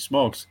 Holy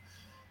smokes.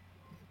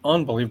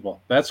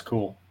 Unbelievable. That's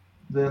cool.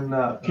 Then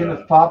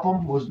Kenneth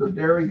Popham was the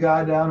dairy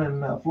guy down in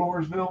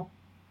Floresville.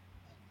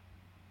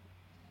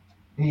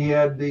 He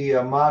had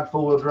the mod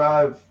 4-wheel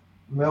drive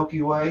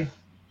Milky Way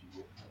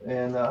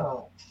and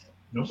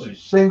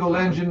single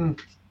engine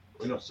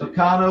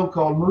Meccano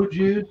called Moot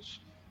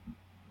Juice.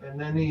 And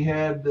then he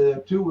had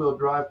the 2-wheel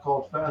drive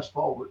called Fast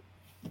Forward.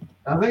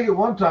 I think at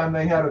one time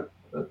they had a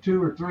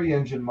 2 or 3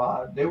 engine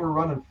mod. They were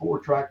running 4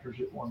 tractors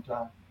at one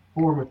time,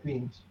 4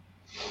 machines.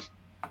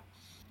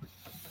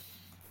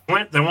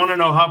 Clint, they want to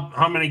know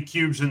how many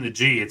cubes in the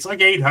G. It's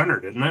like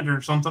 800, isn't it,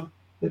 or something?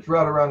 It's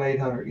right around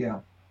 800, yeah.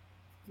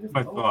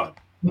 I thought.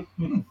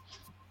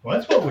 Well,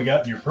 that's what we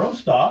got in your pro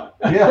stock.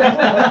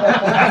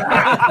 Yeah.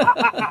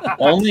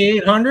 Only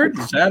 800?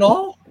 Is that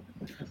all?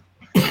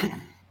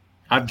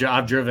 I've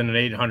driven an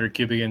 800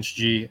 cubic inch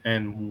G,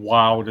 and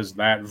wow, does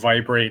that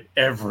vibrate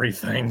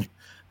everything.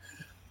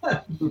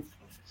 And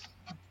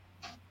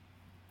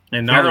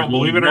now Daryl,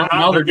 believe it or not,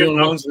 now they're doing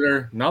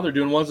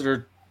getting ones that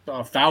are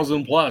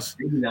 1,000 plus.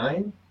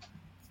 89?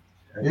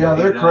 Yeah,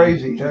 they're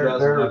crazy.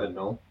 2011,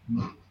 no.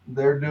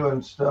 They're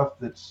doing stuff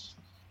that's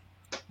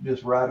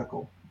just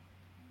radical.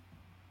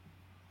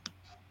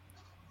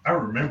 I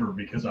remember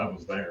because I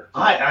was there.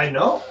 I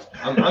know.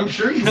 I'm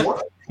sure you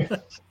were.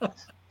 I'm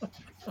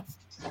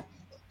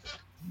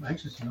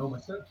anxious to know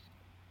myself.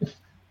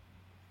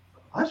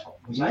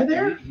 Was I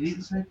there? He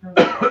didn't say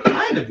first.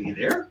 I had to be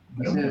there.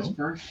 He said his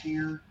first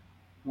year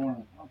going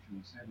on auction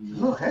was 7 years.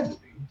 No, it had to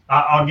be.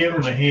 I'll give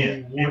him a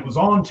hint. It was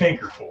on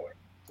Tinkertoy.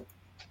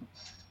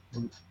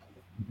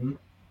 Mm-hmm.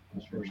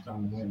 That's the first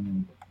time I went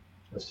in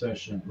a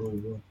session at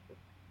Louisville.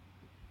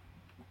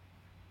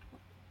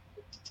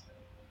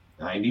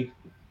 90?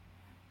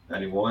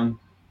 91?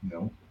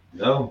 No.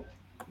 No.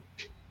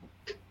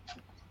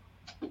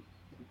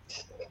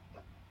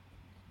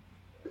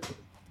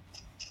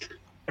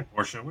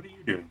 Portia, what are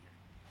you doing?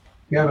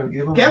 Kevin,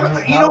 give him. Kevin,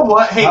 you know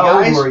what? Hey,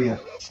 how guys. old were you?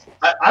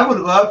 I would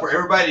love for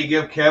everybody to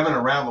give Kevin a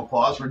round of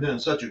applause for doing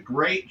such a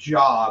great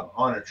job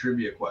on a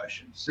trivia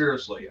question.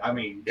 Seriously. I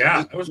mean,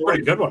 Yeah, that was a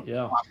pretty good one.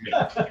 Yeah.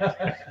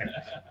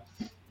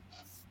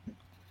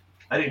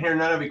 I didn't hear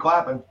none of you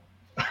clapping.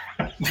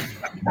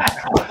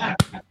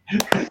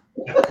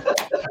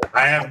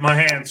 I have my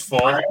hands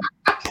full.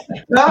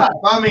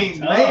 I mean,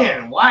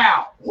 man,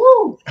 wow.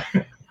 Woo.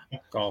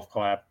 Golf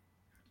clap.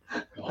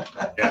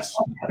 Yes.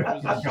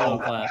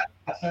 Golf clap.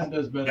 That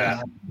does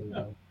better.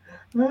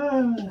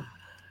 Yeah.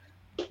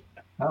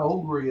 How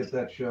old were you at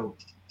that show?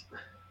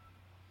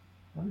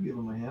 I'll give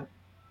him a hint.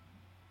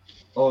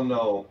 Oh,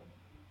 no.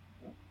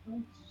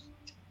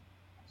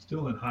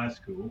 Still in high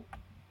school.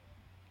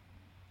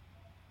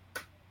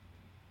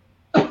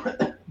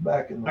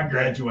 Back in the I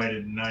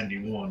graduated in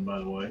 91, by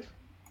the way.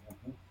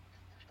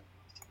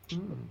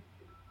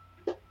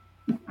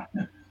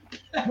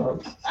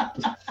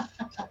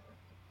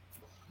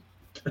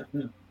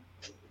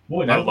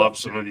 Boy, I love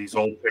some of these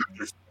old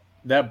pictures.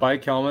 That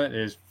bike helmet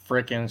is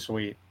freaking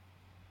sweet.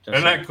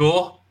 Isn't that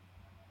cool?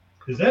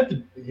 Is that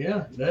the?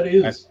 Yeah, that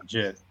is. That's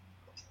legit.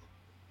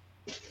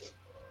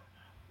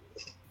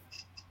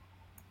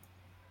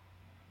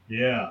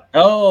 Yeah.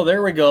 Oh,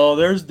 there we go.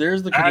 There's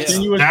the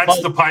continuous That's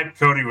pipe. the pipe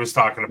Cody was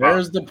talking about.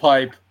 There's the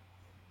pipe.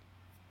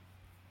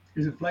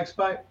 Is it flex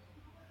pipe?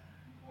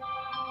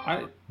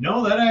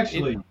 No, that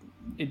actually.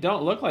 It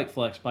don't look like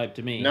flex pipe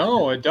to me.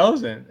 No, it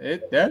doesn't.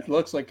 That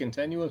looks like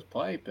continuous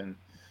pipe, and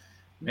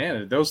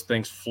man, those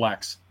things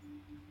flex.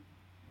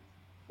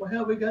 Well,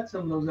 hell, we got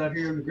some of those out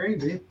here in the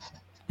GRANDVIEW.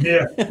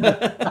 Yeah.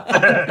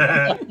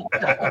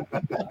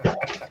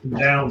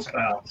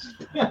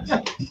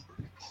 Downspouts.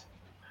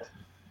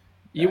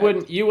 You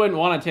wouldn't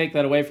want to take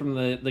that away from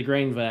the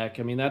grain vac.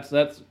 I mean, that's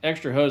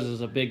extra hose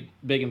is a big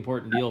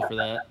important deal for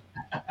that.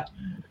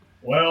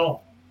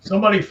 Well,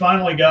 somebody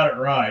finally got it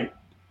right.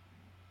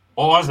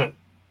 What was it?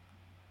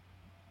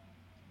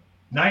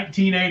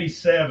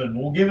 1987.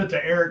 We'll give it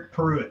to Eric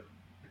Pruitt.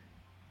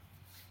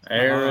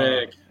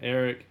 Eric.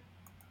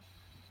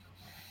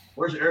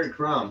 Where's Eric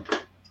from?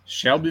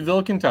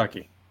 Shelbyville,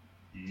 Kentucky.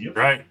 Yep.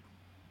 Right.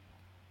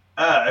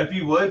 If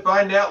you would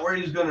find out where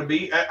he's going to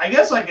be, I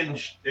guess I can,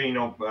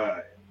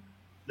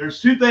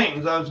 there's 2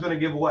 things I was going to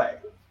give away.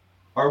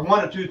 Or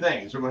 1 of 2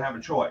 things. We're going to have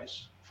a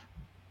choice.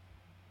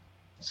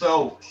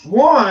 So,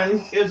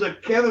 1 is a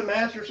Kevin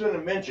Masterson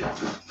invention.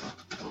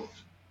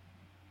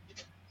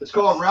 It's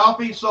called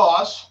Ralphie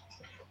Sauce.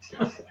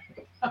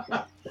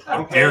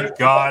 Oh, dear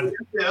God.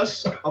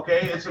 This,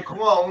 okay, it's a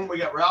clone. We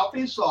got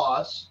Ralphie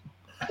Sauce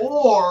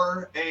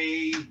or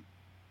a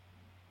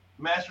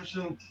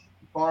Masterson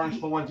Barnes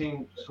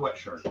Florentine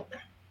sweatshirt.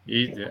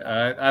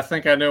 I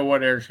think I know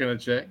what Eric's going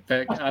to check.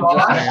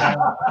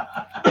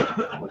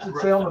 What's it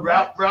say on the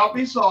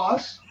Ralphie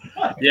Sauce.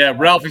 Yeah,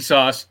 Ralphie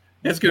Sauce.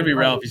 It's going to be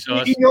Ralphie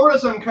Sauce. You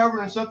notice I'm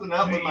covering something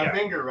up with my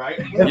finger, right?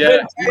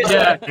 Yeah.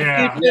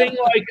 Anything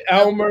like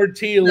Elmer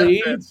T.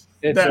 Lee, it's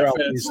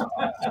Ralphie Sauce.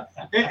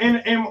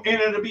 And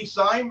it'll be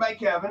signed by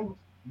Kevin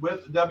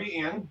with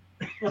WN.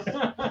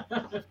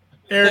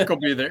 Eric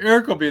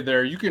will be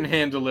there. You can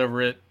hand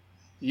deliver it.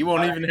 You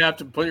won't even have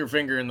to put your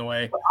finger in the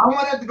way. I'm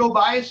gonna have to go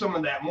buy some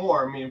of that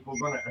more. I mean,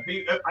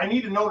 I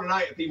need to know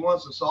tonight if he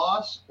wants the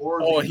sauce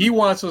or. Oh, he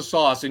wants a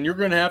sauce, and you're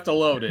gonna have to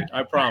load it.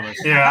 I promise.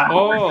 Yeah.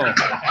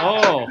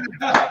 Oh.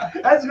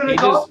 That's gonna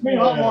cost me a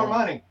lot more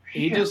money.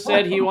 He just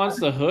said he wants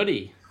the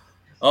hoodie.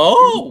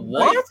 Oh,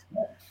 what?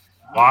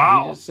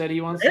 Wow. He just said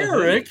he wants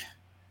Eric.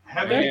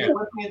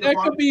 That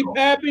could be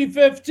Pappy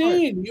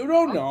 15. You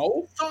don't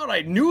know. I thought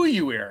I knew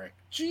you, Eric.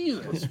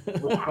 Jesus.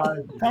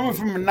 Coming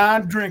from a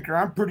non-drinker,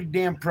 I'm pretty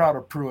damn proud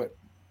of Pruitt.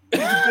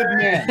 He's a good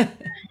man.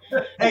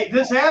 Hey,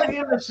 just have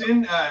him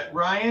send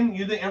Ryan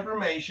you the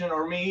information,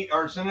 or me,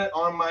 or send it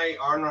on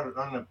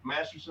the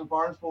Masterson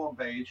Farms forum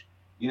page.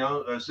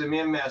 Send me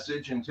a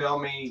message and tell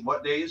me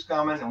what day he's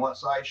coming and what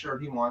size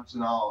shirt he wants,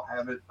 and I'll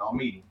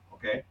meet him.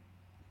 Okay.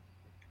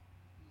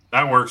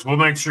 That works. We'll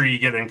make sure you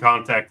get in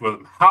contact with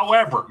him.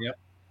 However,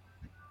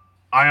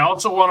 I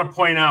also want to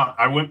point out,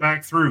 I went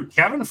back through.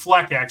 Kevin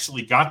Fleck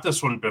actually got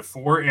this one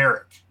before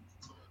Eric.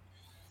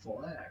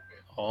 Fleck.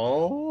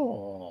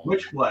 Oh.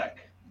 Which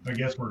Fleck? I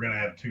guess we're going to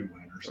have two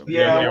winners.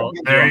 Yeah.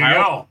 There you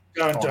go.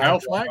 Ohio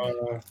Fleck?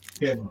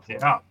 Yeah.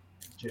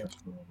 Jeff's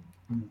brother.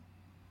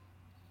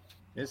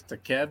 It's the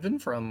Kevin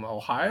from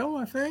Ohio,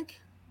 I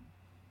think.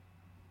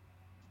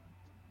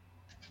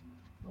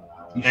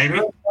 Maybe.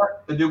 Sure?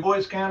 The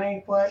DuBois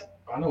County Fleck?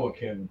 I know a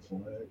Kevin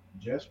Fleck.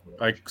 Jeff's brother.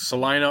 Like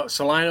Salina,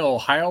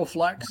 Ohio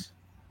Flex?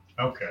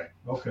 Okay.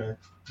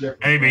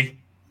 Maybe.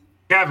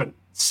 Kevin,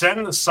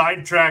 send the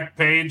Sidetracked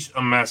page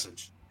a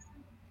message.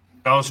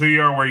 Tell us who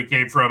you are, where you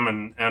came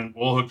from, and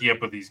we'll hook you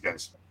up with these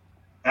guys.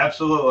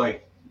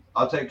 Absolutely.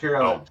 I'll take care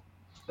of it.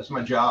 That's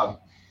my job.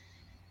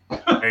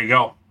 There you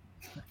go.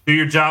 Do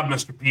your job,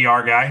 Mr.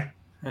 PR guy.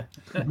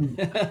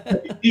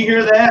 You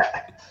hear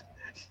that?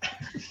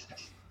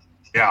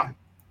 Yeah.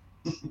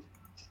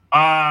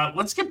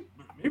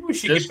 Maybe we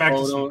should get back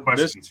to some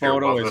questions. This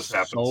photo here is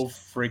so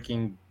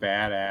freaking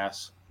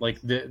badass.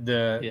 Like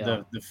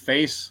the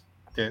face,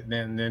 the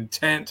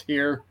intent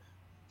here.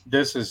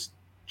 This is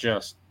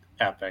just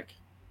epic.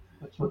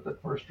 That's what the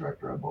first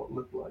tractor I bought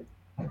looked like.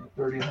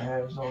 30 and a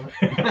halves on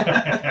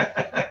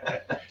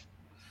it.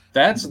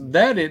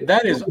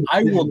 That is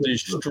I will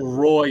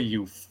destroy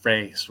you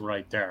face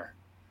right there.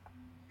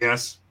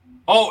 Yes.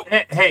 Oh,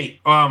 hey,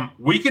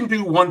 we can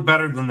do one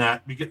better than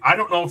that, because I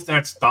don't know if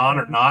that's Don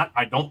or not.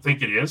 I don't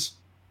think it is.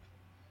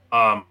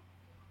 But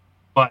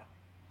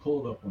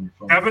pull it up on your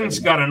phone. Kevin's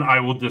got an "I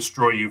will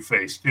destroy you"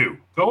 face too.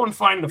 Go and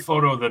find the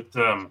photo that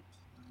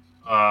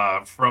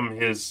from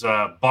his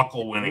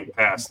buckle winning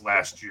pass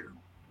last year.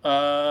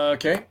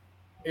 Okay.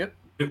 Yep.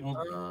 It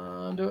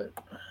will do it.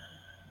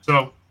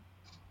 So,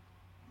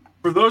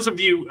 for those of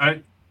you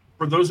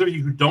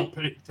who don't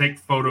take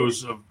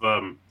photos of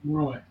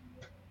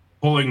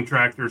pulling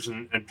tractors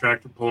and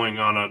tractor pulling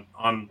on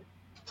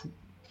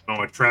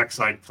a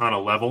trackside kind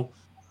of level,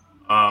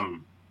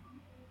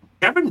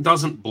 Kevin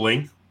doesn't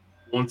blink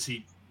once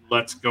he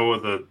lets go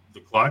of the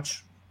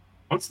clutch.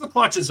 Once the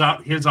clutch is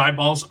out, his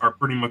eyeballs are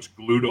pretty much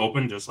glued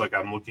open, just like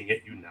I'm looking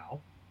at you now,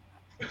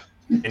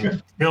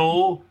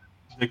 until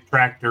the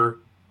tractor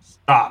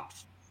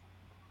stops.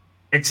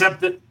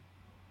 Except that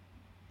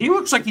he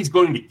looks like he's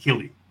going to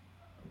kill you.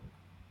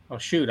 Oh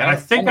shoot! And I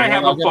think I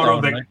have a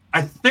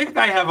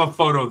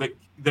photo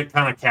that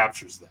kind of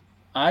captures that.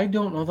 I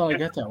don't know that I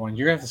get that one.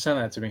 You're gonna have to send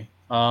that to me.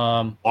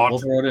 We'll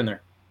throw it in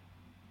there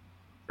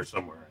or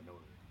somewhere. I know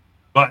it is.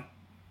 But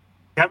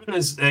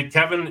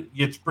Kevin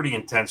gets pretty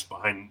intense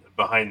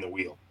behind the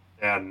wheel,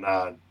 and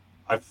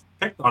I've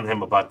picked on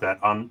him about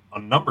that on a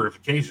number of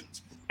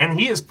occasions, and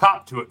he has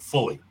copped to it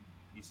fully.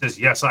 He says,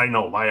 "Yes, I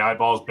know. My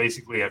eyeballs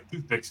basically have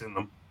toothpicks in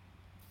them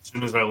as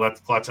soon as I let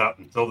the clutch out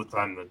until the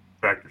time the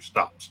tractor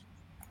stops."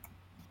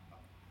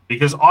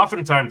 Because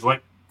oftentimes,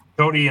 like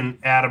Cody and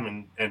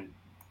Adam and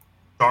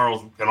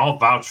Charles can all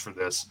vouch for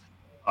this.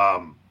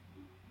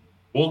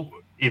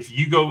 If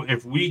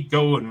we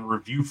go and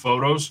review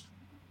photos,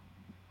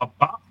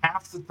 about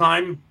half the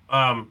time,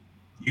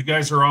 you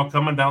guys are all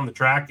coming down the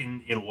track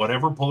in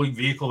whatever pulling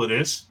vehicle it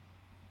is.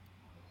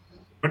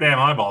 Your damn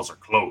eyeballs are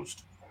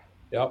closed.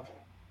 Yep.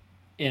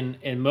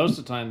 And most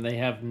of the time, they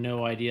have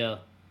no idea.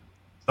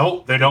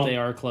 No, they don't. They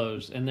are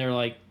closed, and they're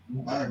like,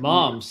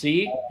 "Mom,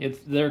 see,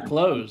 they're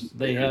closed.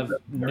 They have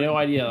no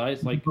idea."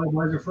 It's like, "Look,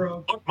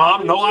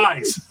 Mom, no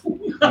eyes."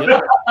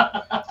 Yep.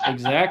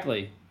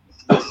 Exactly.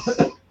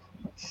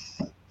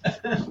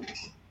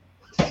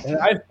 And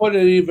I put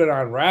it even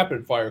on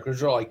rapid fire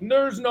because you're like,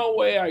 "There's no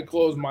way I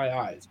close my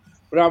eyes."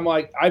 But I'm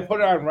like, I put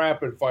it on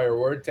rapid fire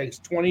where it takes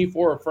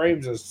 24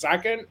 frames a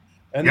second,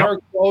 and they're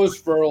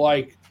closed for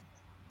like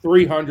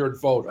 300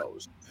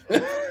 photos.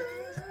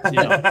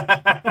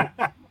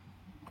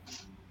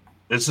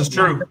 This is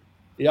true.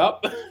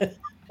 Yep.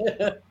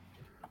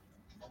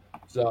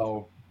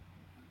 So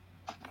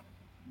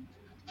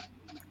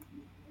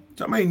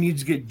somebody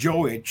needs to get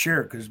Joey a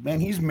chair because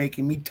man, he's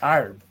making me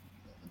tired.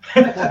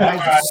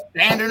 Guy's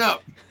standing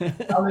up.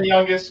 I'm the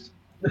youngest.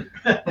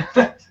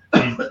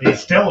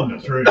 He's telling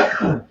the truth.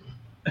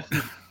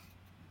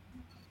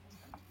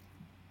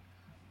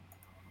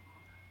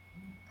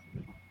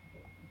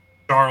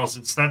 Charles,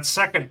 it's that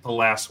second to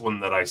last one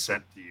that I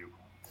sent to you.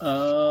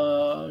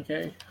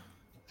 Okay.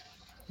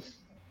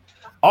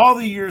 All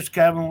the years,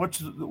 Kevin,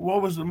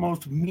 what was the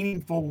most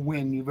meaningful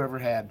win you've ever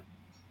had?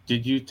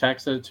 Did you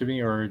text it to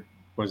me, or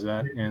was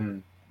that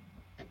in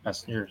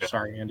Messenger?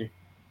 Sorry, Andy.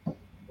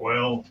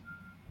 Well,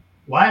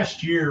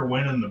 last year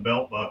winning the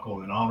belt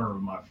buckle in honor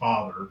of my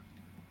father,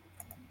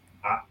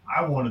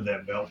 I wanted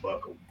that belt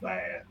buckle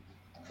bad.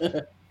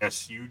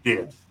 Yes, you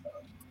did.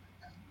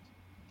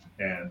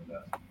 And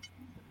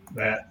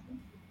that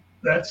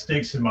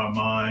sticks in my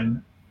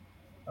mind.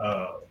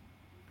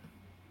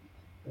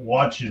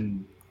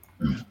 Watching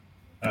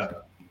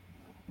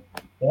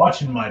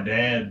my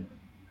dad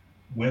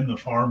win the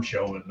farm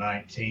show at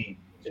 19.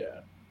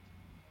 Yeah.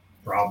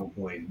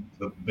 Probably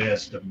the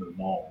best of them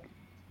all.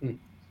 Hmm.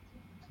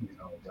 You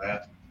know,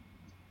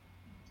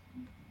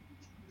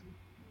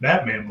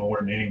 that meant more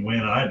than any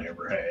win I'd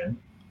ever had.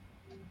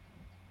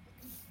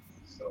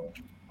 So,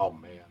 oh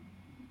man,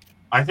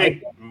 I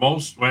think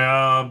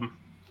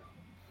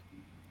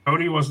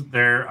Cody wasn't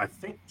there. I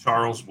think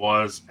Charles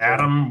was.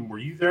 Adam, were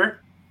you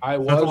there? I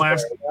was. The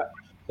last.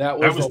 That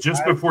was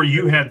just before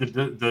you had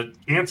the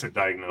cancer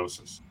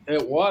diagnosis.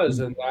 It was,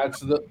 and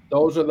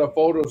those are the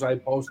photos I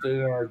posted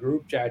in our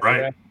group chat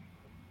today. Right.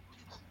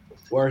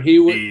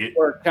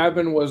 Where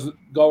Kevin was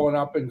going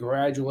up and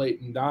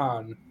congratulating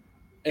Don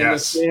in the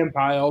stand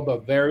pile, the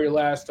very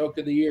last hook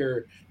of the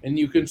year, and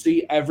you can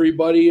see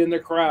everybody in the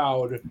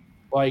crowd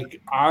like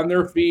on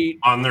their feet.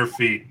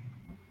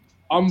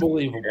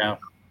 Unbelievable. Yeah.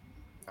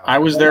 I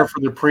was there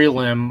for the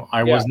prelim.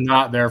 I was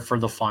not there for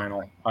the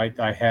final.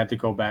 I had to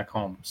go back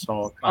home,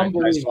 so I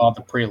saw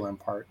the prelim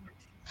part.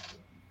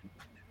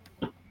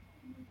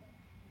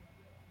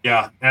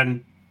 Yeah,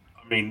 and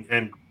I mean,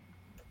 and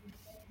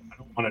I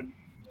don't want to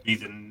be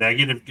the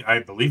negative. I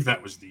believe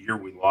that was the year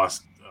we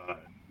lost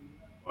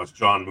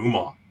John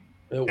Mumaw.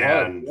 It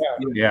was,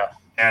 yeah.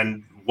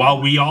 And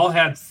while we all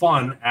had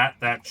fun at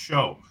that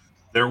show,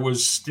 there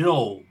was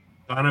still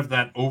kind of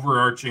that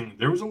overarching.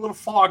 There was a little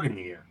fog in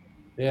the air.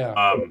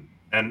 Yeah.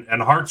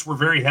 And hearts were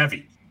very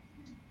heavy.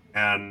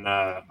 And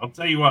I'll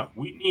tell you what,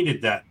 we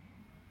needed that.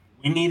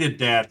 We needed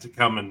Dad to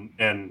come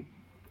and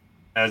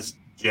as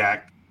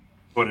Jack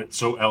put it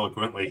so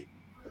eloquently,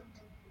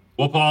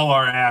 whoop all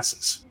our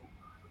asses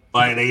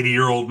by an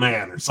 80-year-old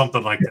man or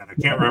something like that. I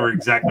can't remember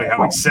exactly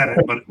how he said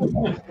it, but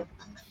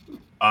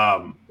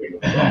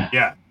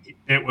yeah,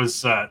 it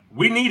was.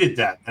 We needed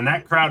that, and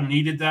that crowd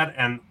needed that.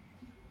 And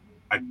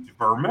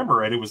if I remember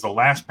right, it was the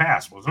last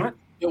pass, wasn't it?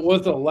 It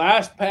was the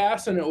last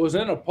pass, and it was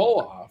in a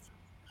pull-off.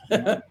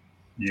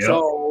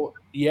 So,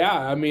 yeah,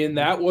 I mean,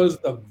 that was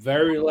the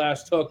very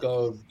last hook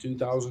of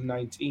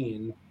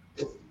 2019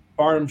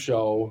 farm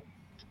show.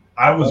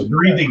 I was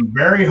breathing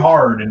very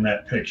hard in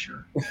that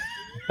picture.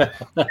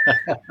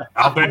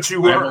 I'll bet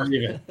you were.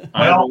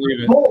 I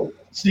believe it.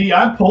 See,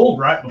 I pulled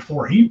right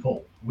before he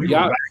pulled. We were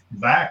back to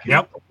back.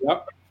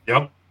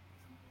 Yep.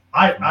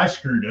 I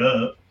screwed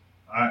up.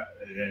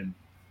 And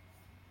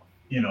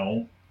you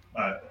know,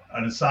 I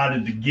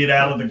decided to get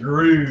out of the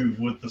groove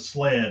with the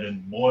sled,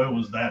 and boy,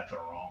 was that the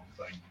wrong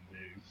thing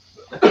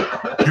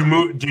to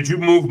do. Did you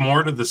move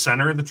more to the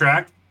center of the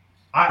track?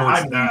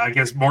 I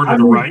guess more to I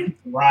the moved right.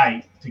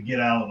 Right to get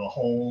out of the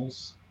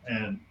holes,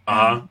 and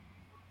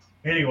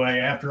anyway,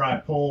 after I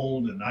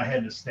pulled and I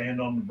had to stand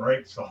on the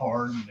brakes so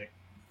hard, and it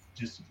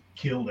just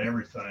killed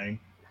everything.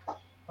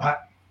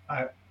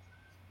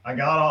 I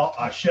got off.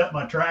 I shut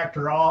my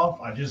tractor off.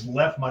 I just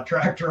left my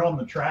tractor on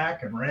the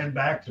track and ran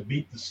back to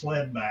beat the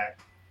sled back.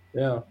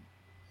 Yeah.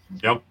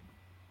 Yep.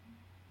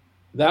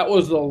 That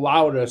was the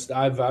loudest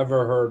I've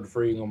ever heard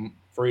Freedom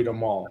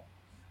All.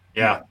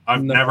 Yeah,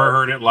 I've never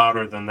heard it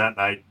louder than that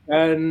night.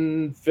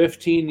 And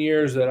 15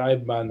 years that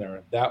I've been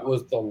there, that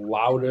was the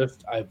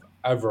loudest I've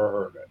ever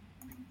heard it.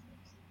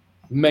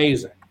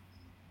 Amazing.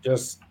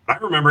 I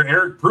remember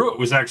Eric Pruitt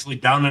was actually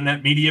down in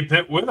that media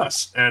pit with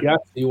us. And, yes,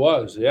 he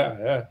was.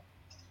 Yeah.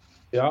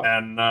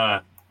 And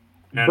I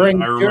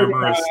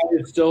remember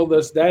still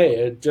this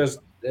day.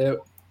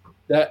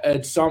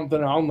 It's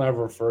something I'll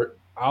never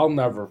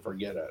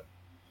forget it.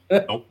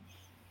 Nope.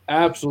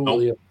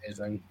 Absolutely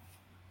amazing.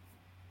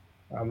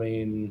 I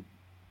mean,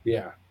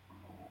 yeah.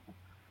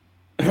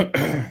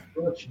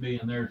 Butch being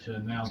there to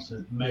announce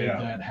it made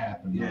that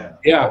happen. Yeah.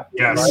 Yes.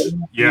 Right?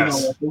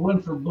 Yes. If it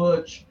wasn't for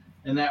Butch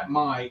and that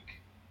mic,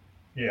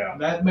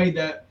 that made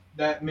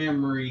that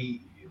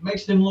memory. It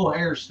makes them little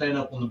hairs stand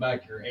up on the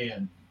back of your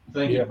head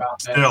thinking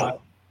about that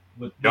night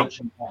with Butch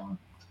and Pond.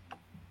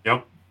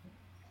 Yep.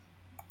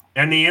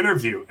 And the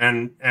interview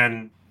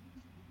and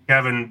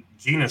Kevin,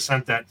 Gina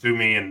sent that to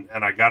me and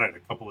I got it a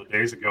couple of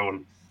days ago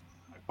and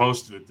I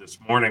posted it this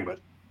morning, but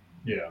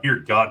dear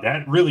God,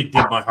 that really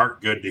did my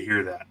heart good to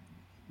hear that.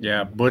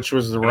 Yeah, Butch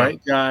was the right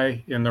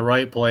guy in the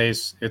right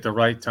place at the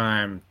right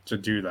time to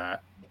do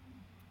that.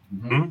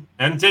 Mm-hmm.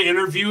 And to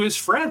interview his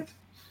friend.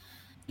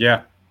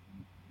 Yeah.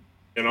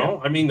 You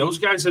know, I mean, those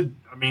guys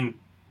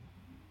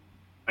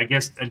I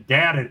guess a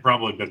dad had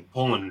probably been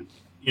pulling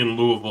in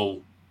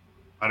Louisville,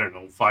 I don't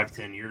know,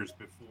 5-10 years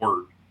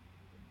before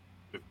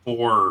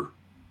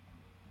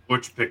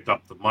Butch picked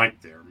up the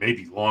mic there,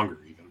 maybe longer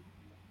even.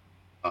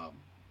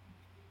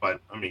 But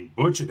I mean,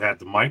 Butch had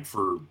the mic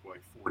for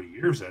like 40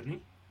 years, hadn't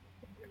he?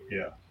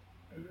 Yeah.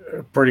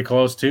 Pretty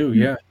close too.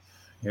 Yeah.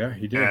 Yeah,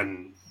 he did.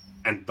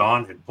 And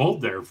Don had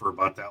pulled there for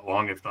about that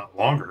long, if not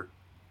longer.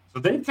 So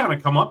they'd kind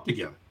of come up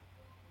together.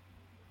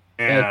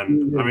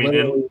 And I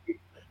mean,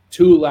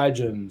 two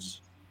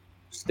legends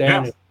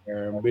standing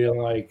there and being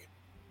like,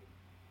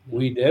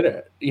 we did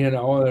it. You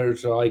know,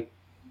 there's like,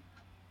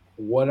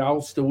 what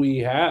else do we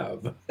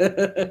have?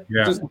 Yeah.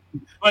 Just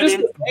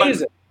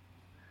amazing.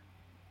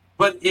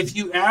 But if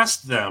you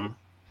ask them,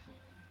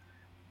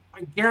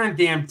 I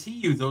guarantee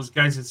you those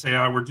guys that say,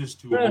 we're just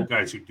two old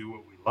guys who do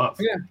what we love.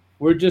 Yeah,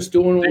 we're just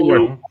doing what we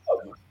love.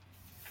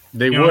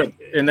 They would.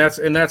 And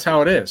that's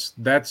how it is.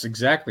 That's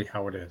exactly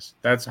how it is.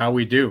 That's how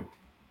we do.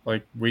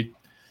 Like, we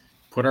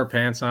put our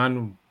pants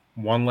on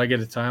one leg at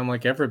a time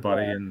like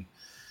everybody. And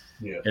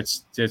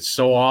it's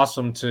so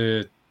awesome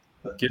to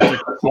get to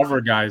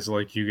cover guys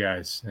like you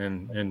guys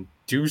and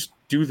do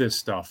this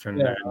stuff.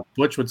 And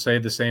Butch would say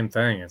the same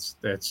thing. It's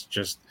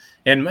just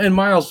and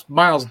Miles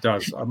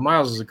does.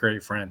 Miles is a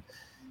great friend.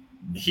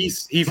 He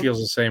feels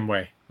the same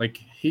way. Like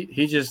he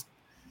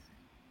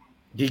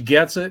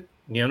gets it.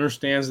 He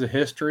understands the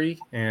history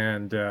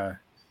and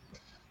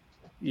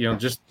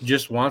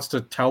just wants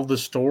to tell the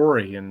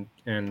story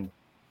and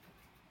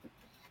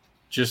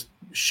just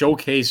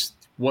showcase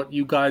what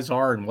you guys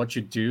are and what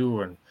you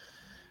do, and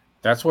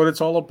that's what it's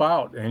all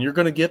about. And you're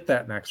going to get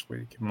that next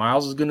week.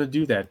 Miles is going to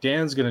do that.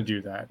 Dan's going to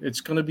do that.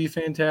 It's going to be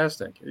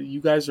fantastic. You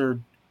guys are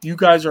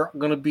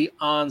going to be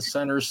on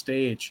center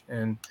stage,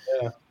 and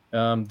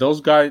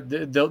those guys,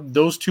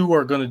 those two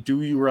are going to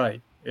do you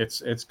right.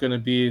 It's going to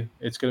be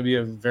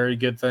a very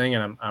good thing,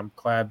 and I'm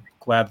glad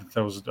that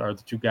those are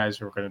the two guys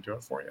who are going to do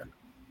it for you.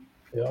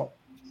 Yeah,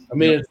 I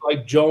mean it's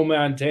like Joe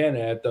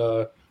Montana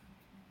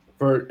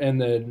in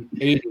the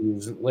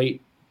 80s,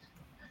 late.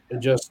 It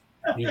just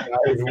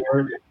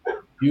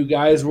you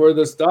guys were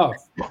the stuff.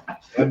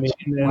 I mean,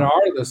 and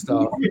are the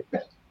stuff.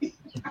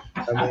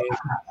 I mean,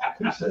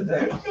 who said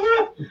that?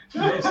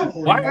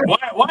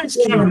 Why is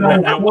Kevin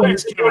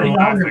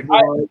laughing?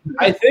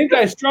 I think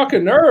I struck a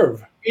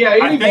nerve. Yeah,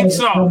 I think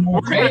so.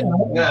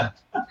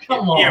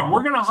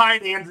 We're gonna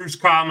hide Andrew's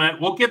comment.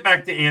 We'll get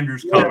back to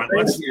Andrew's comment.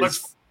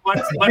 Let's kind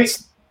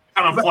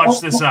of flush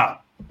this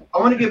out. I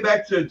want to get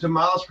back to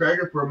Miles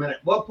Krager for a minute.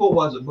 What pool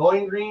was it?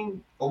 Bowling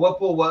Green? Or what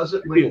pool was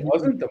it? It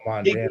wasn't the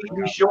Montana.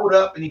 He showed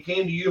up and he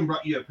came to you and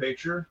brought you a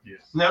picture.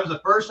 Yes. And that was the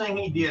first thing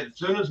he did. As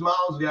soon as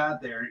Miles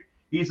got there,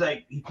 he's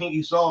like,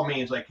 he saw me.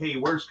 He's like, hey,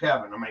 where's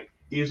Kevin? I'm like,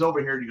 he's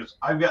over here. He goes,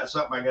 I've got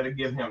something I got to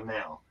give him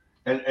now.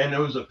 And it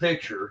was a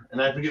picture,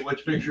 and I forget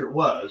which picture it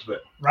was,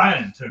 but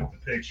Ryan took the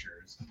picture.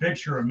 It's the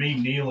picture of me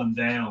kneeling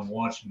down,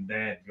 watching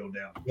Dad go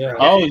down. Yeah.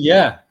 Oh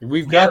yeah,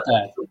 we've got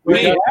that.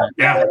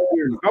 Yeah,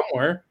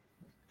 somewhere.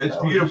 It's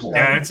beautiful.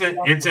 Yeah,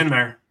 it's in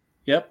there.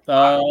 Yep. Hang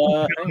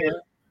on.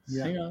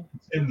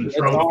 In the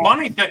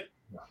trunk.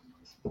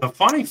 The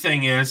funny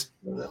thing is,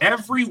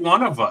 every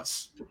one of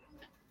us,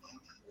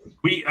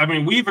 we have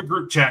a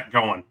group chat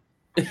going.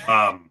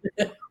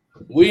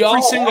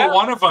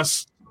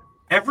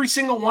 Every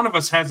single one of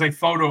us has a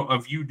photo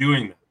of you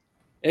doing that.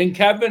 And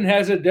Kevin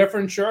has a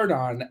different shirt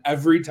on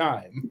every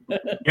time.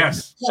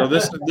 Yes. So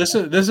this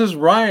is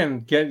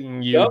Ryan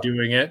getting you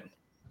doing it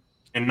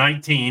in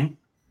 19.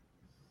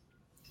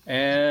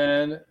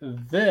 And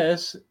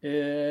this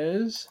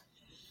is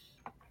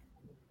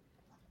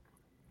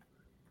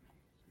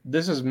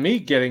me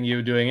getting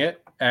you doing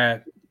it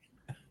at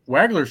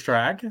Wagler's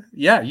track.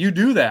 Yeah, you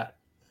do that.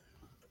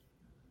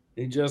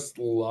 He just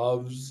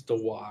loves to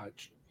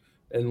watch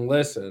and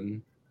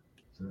listen.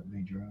 Is that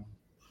me drum?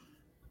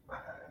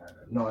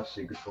 No, that's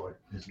Secret Toy.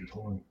 Is it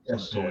toy?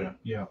 That's Toy.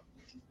 Yeah.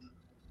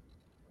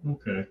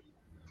 Okay.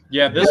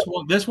 Yeah,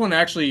 this one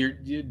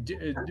actually,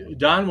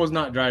 Don was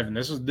not driving.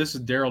 This is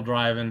Daryl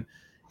driving,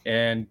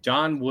 and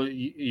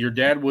your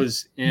dad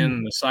was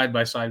in the side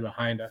by side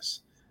behind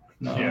us.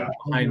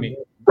 Behind me.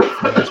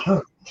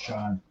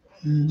 Sean.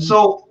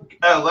 So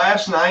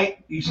last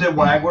night you said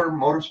Wagler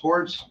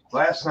Motorsports.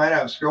 Last night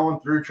I was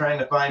scrolling through trying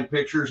to find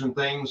pictures and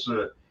things,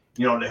 to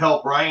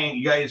help Ryan,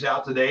 you guys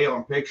out today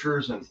on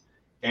pictures,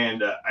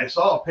 and I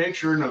saw a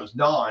picture and it was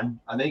Don.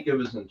 I think it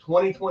was in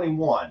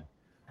 2021.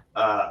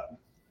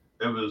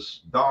 It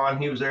was Don.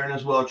 He was there in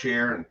his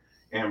wheelchair,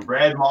 and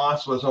Brad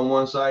Moss was on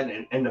one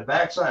side, and the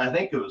back side, I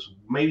think it was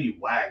maybe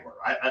Wagler.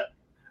 It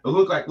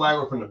looked like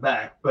Wagler from the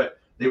back,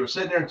 but they were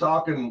sitting there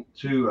talking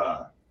to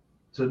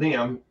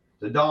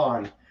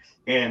Don,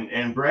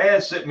 and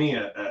Brad sent me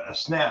a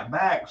snap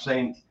back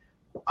saying,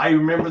 I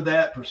remember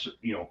that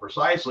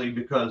precisely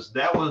because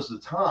that was the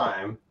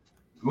time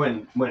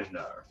when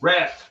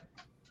Rat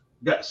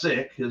got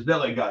sick, his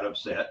belly got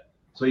upset,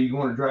 so you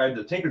want to drive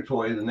the Tinker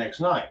Toy the next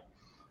night.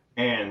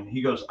 And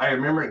he goes, I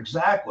remember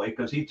exactly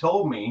because he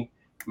told me,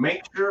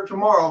 make sure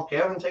tomorrow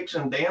Kevin takes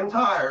some damn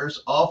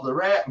tires off the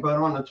Rat and put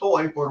on the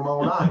toy for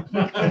tomorrow night.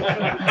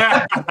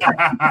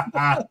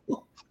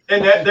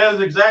 And that was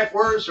exact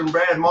words from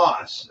Brad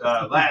Moss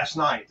last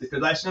night,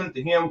 because I sent it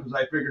to him because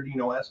I figured,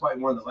 that's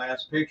probably one of the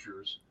last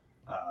pictures,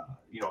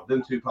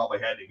 them two probably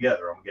had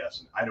together, I'm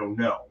guessing. I don't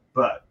know.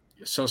 But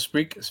so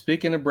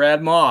speaking of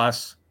Brad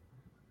Moss,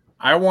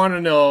 I want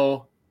to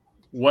know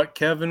what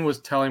Kevin was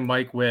telling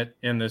Mike Witt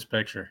in this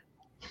picture.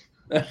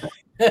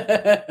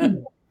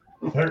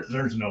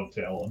 There's no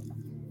telling.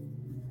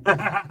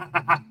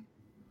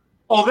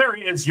 Oh, there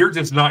he is. You're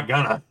just not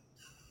gonna.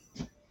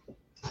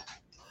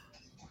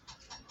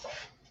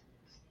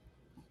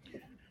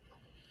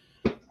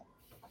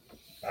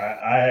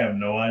 I have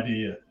no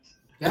idea.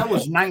 That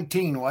was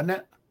 19, wasn't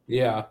it?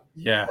 Yeah.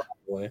 Yeah.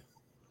 Probably.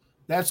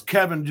 That's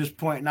Kevin just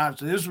pointing out.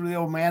 So this is where the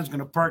old man's going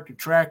to park the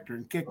tractor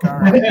and kick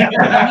our.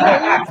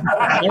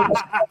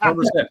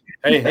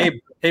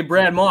 Hey,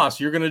 Brad Moss,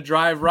 you're going to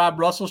drive Rob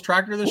Russell's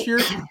tractor this year?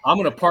 I'm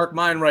going to park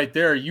mine right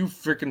there. You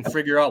freaking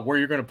figure out where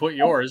you're going to put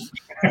yours.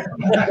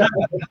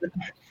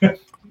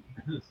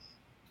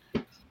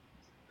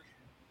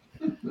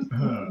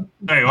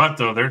 Hey, what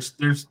though? There's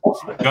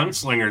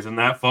gunslingers in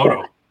that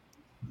photo.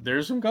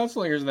 There's some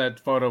gunslingers in that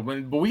photo,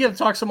 but we got to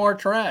talk some more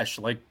trash.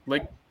 Like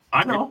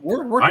I know.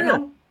 We're I here.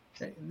 know.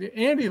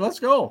 Andy, let's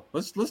go.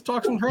 Let's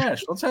talk some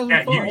trash. Let's have some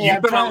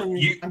fun.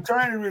 I'm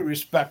trying to be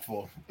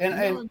respectful,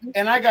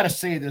 and I got to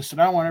say this,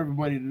 and I want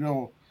everybody to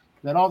know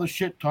that all the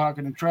shit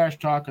talking and trash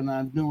talking that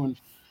I'm doing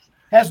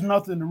has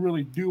nothing to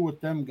really do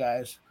with them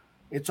guys.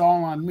 It's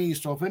all on me.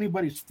 So if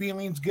anybody's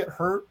feelings get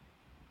hurt,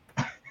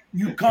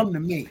 you come to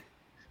me.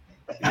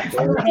 It's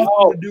nothing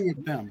to do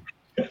with them.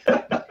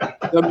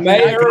 The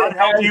mayor God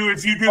help you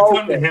if you do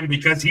come to him,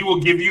 because he will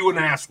give you an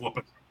ass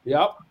whooping.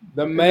 Yep.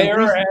 The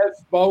mayor has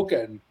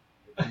spoken.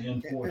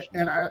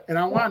 And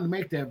I wanted to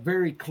make that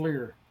very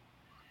clear.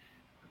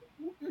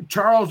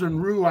 Charles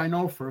and Rue, I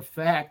know for a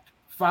fact,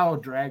 follow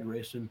drag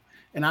racing,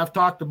 and I've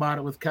talked about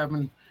it with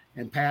Kevin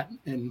and Pat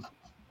and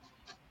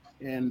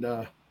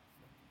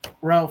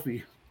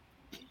Ralphie.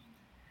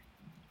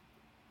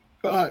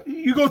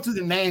 You go through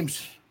the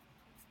names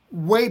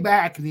way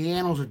back in the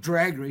annals of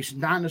drag racing,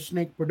 Don the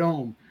Snake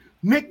Perdome.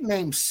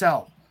 Nicknames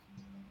sell.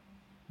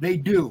 They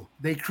do.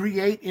 They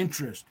create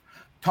interest.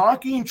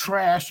 Talking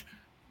trash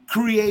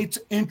creates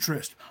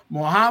interest.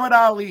 Muhammad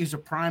Ali is a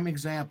prime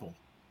example.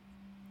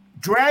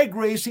 Drag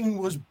racing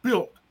was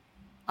built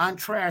on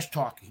trash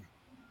talking.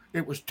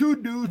 It was two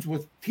dudes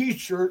with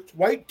t-shirts,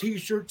 white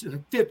t-shirts in the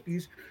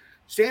 50s,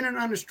 standing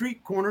on the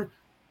street corner,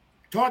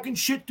 talking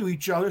shit to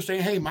each other,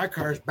 saying, hey, my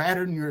car's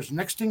better than yours.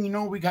 Next thing you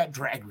know, we got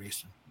drag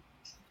racing.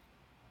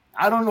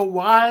 I don't know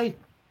why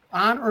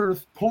on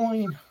earth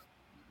Pauline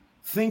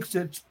thinks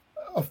it's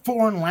a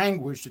foreign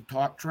language to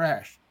talk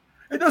trash.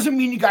 It doesn't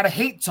mean you got to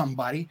hate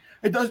somebody.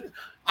 It doesn't.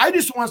 I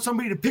just want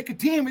somebody to pick a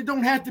team. It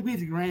don't have to be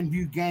the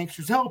Grandview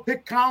Gangsters. Hell,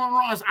 pick Colin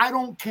Ross. I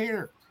don't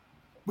care.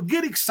 But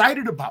get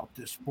excited about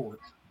this sport,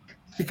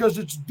 because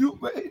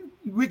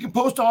we can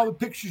post all the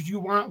pictures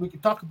you want. We can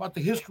talk about the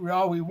history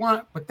all we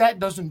want, but that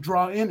doesn't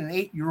draw in an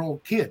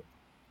 8-year-old kid.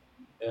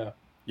 Yeah.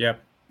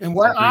 Yep. And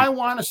what I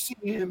want to see,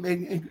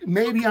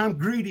 maybe I'm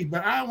greedy,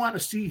 but I want to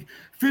see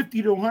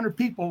 50 to 100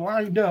 people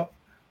lined up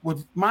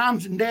with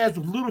moms and dads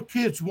with little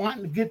kids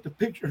wanting to get the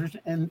pictures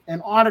and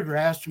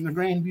autographs from the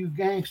Grandview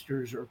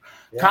Gangsters or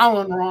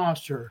Colin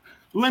Ross or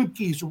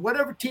Limkeys or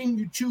whatever team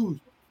you choose.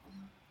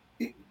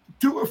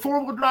 A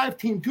four-wheel drive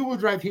team, two-wheel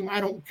drive team, I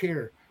don't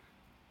care.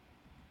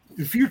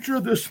 The future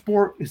of this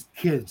sport is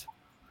kids.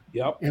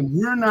 Yep. And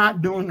we're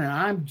not doing that.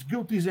 I'm as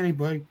guilty as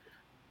anybody.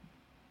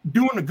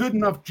 Doing a good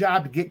enough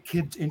job to get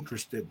kids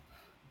interested.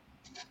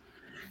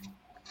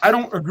 I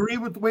don't agree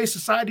with the way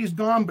society's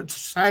gone, but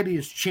society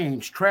has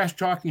changed. Trash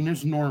talking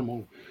is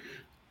normal.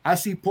 I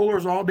see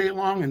pullers all day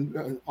long,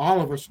 and all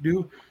of us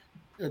do.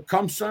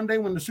 Come Sunday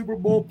when the Super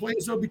Bowl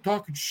plays, they'll be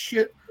talking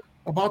shit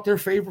about their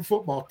favorite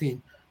football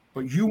team.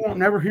 But you won't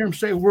never hear them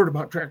say a word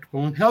about tractor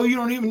pulling. Hell, you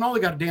don't even know they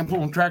got a damn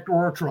pulling tractor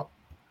or a truck.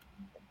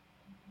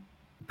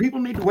 People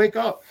need to wake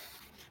up,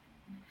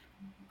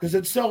 because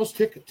it sells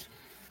tickets.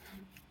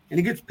 And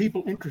it gets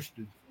people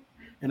interested.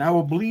 And I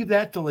will believe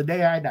that till the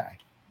day I die.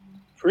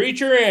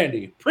 Preacher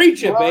Andy.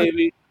 Preach it,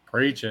 baby.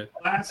 Preach it.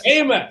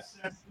 Amen.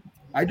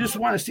 I just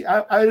want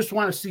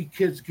to see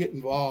kids get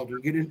involved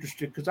and get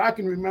interested, because I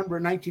can remember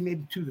in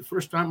 1982, the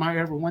first time I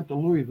ever went to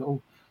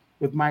Louisville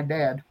with my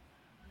dad.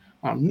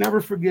 I'll never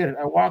forget it.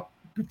 I walked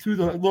through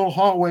the little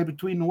hallway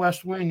between the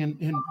West Wing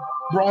and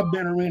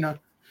Broadbent Arena.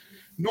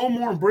 No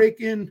more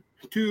break in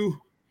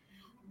to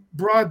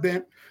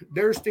Broadbent.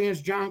 There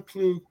stands John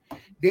Klug,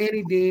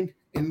 Danny Dean,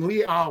 and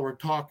Lee Allward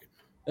talking.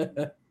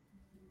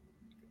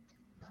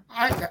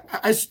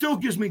 I still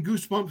gives me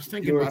goosebumps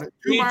thinking about it.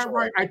 To my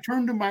right, I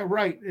turned to my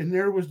right, and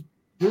there was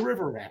the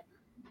river rat.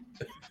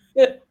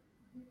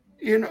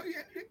 You know,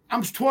 I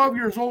was 12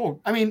 years old.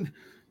 I mean,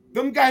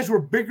 them guys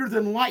were bigger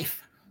than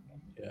life.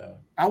 Yeah.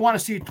 I want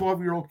to see a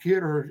 12-year-old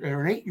kid or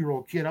an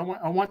 8-year-old kid. I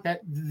want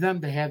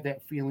them to have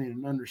that feeling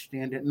and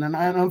understand it. And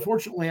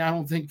unfortunately, I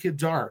don't think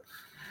kids are.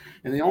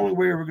 And the only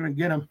way we're going to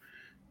get them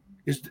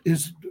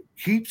is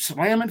keep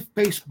slamming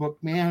Facebook,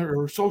 man,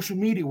 or social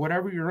media,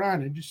 whatever you're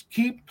on, and just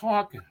keep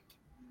talking.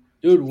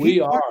 Dude, we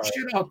are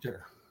shit out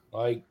there.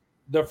 Like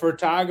the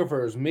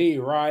photographers, me,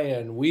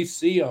 Ryan, we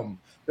see them.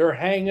 They're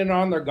hanging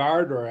on their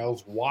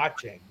guardrails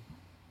watching.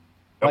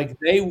 Like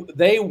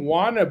they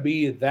want to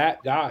be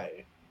that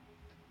guy.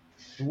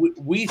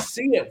 We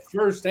see it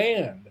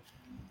firsthand.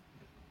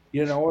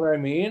 You know what I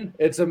mean?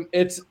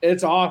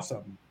 It's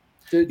awesome.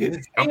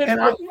 And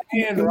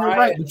you're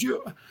right,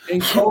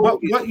 but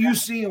what you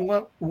see and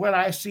what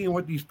I see and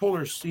what these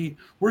pullers see,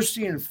 we're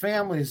seeing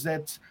families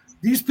that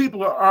these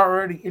people are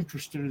already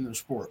interested in the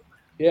sport.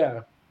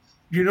 Yeah.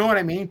 You know what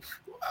I mean?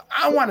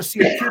 I want to see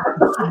a kid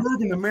from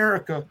suburban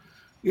America,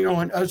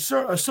 in a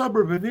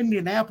suburb of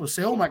Indianapolis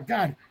say, oh my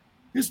God,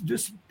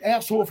 this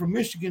asshole from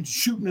Michigan's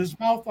shooting his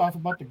mouth off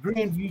about the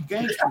Grandview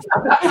gangsters.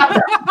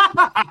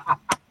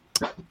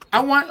 I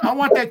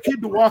want that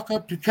kid to walk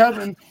up to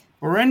Kevin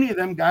or any of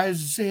them guys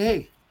and say,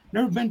 hey,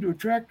 never been to a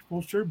tractor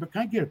pull, sir, but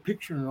can I get a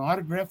picture and an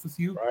autograph with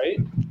you? Right.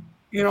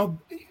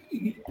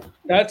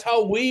 That's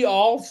how we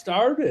all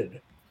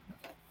started.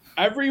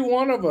 Every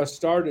one of us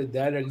started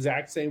that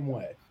exact same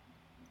way.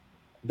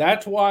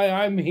 That's why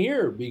I'm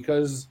here,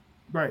 because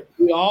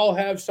we all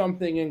have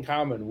something in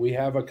common. We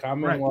have a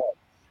common love.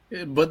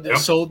 But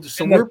so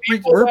we're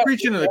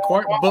preaching to the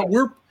choir, but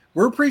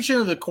we're preaching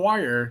to the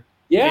choir.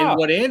 Yeah. And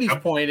what Andy's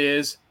point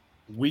is,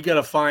 we got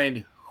to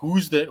find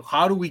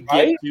how do we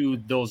get to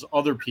those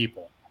other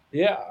people?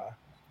 Yeah.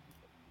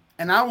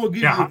 And I will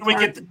give how do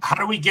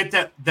we get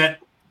that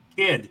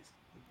kid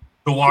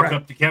to walk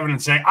up to Kevin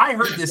and say, I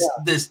heard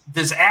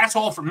this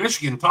asshole from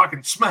Michigan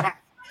talking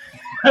smack.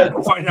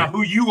 Find out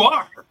who you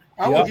are.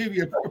 I will give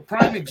you a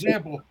prime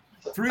example.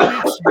 3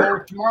 weeks ago,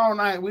 tomorrow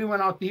night, we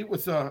went out to eat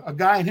with a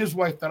guy and his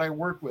wife that I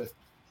work with.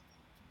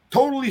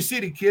 Totally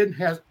city kid,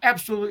 has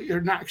absolutely,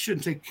 or not, I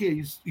shouldn't say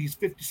kid, he's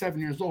 57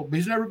 years old, but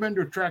he's never been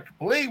to a tractor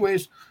pull.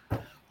 Anyways,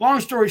 long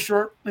story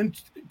short, in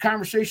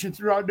conversation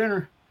throughout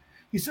dinner,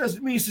 he says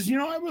to me,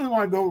 I really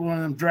want to go to one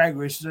of them drag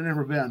races. I've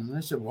never been. And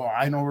I said, well,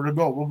 I know where to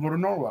go. We'll go to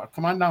Norwalk.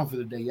 Come on down for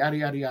the day, yada,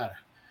 yada, yada.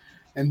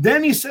 And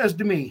then he says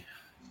to me,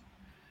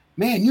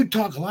 man, you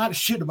talk a lot of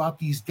shit about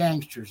these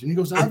gangsters. And he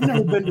goes, I've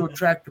never been to a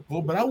tractor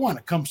pull, but I want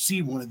to come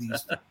see one of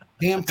these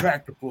damn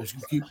tractor pulls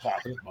you keep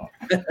talking about.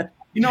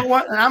 You know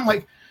what? And I'm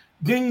like,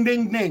 ding,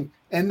 ding, ding.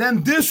 And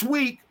then this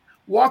week,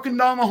 walking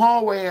down the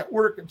hallway at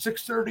work at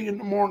 6:30 in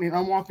the morning,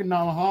 I'm walking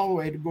down the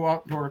hallway to go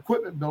out to our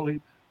equipment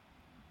building.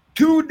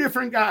 2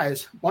 different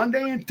guys,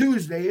 Monday and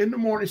Tuesday in the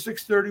morning,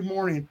 6:30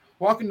 morning,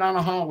 walking down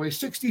the hallway,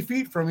 60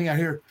 feet from me, I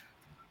hear,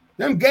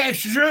 them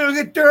gangsters are going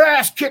to get their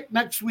ass kicked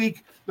next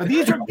week. But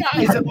these are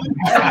guys that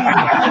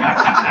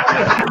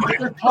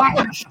they're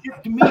talking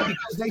shit to me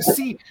because they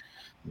see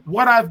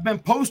what I've been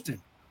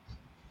posting.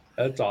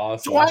 That's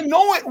awesome. So I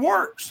know it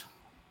works.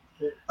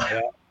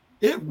 Yeah.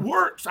 It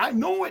works. I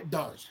know it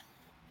does.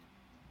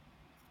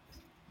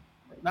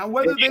 Now,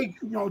 whether they,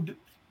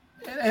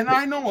 and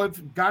I know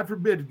if, God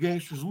forbid,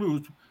 gangsters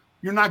lose,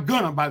 you're not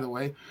gonna, by the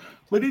way.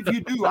 But if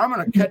you do, I'm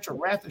gonna catch a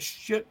wrath of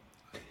shit.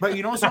 But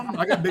you know something?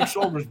 I got big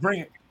shoulders.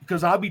 Bring it,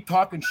 because I'll be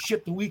talking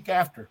shit the week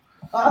after.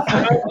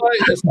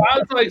 It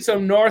sounds like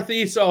some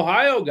Northeast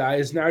Ohio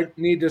guys now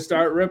need to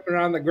start ripping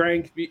on the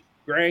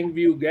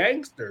Grandview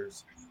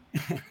gangsters.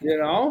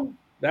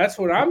 That's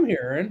what I'm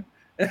hearing.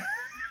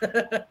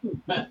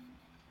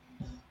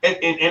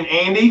 And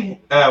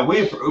Andy,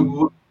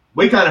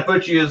 we kind of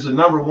put you as the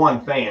number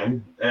one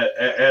fan,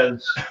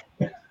 as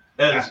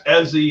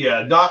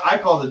the Don, I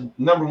call the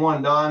number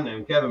one Don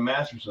and Kevin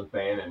Masterson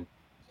fan,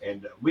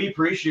 and we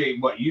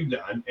appreciate what you've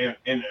done,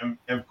 and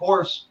of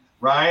course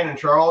Ryan and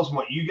Charles,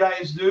 what you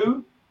guys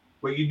do,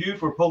 what you do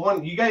for pull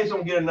one, you guys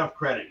don't get enough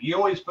credit. You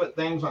always put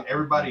things on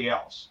everybody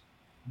else,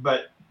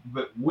 but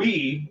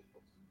we,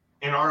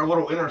 in our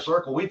little inner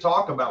circle, we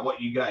talk about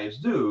what you guys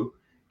do,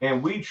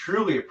 and we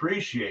truly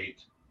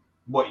appreciate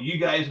what you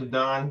guys have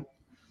done,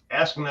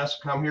 asking us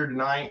to come here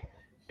tonight.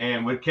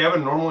 And would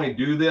Kevin normally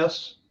do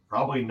this?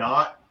 Probably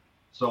not.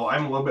 So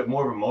I'm a little bit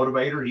more of a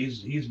motivator.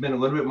 He's been a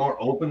little bit more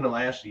open the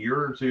last year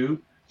or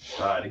two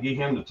to get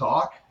him to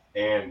talk.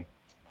 And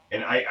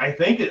I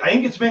think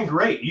it's been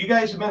great. You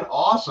guys have been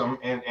awesome,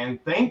 and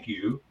thank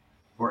you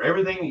for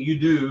everything that you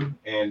do,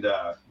 and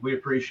we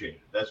appreciate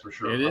it. That's for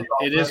sure.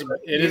 It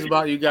is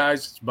about you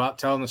guys. It's about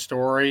telling the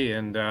story,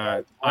 and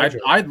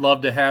I'd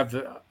love to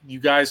have you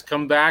guys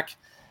come back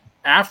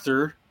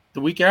after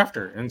the week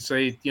after and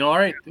say, all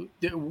right,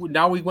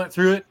 now we went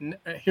through it, and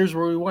here's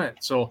where we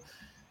went. So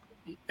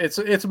it's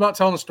about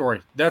telling the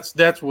story. That's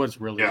what it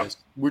really is.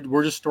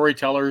 We're just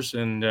storytellers,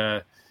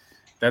 and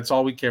that's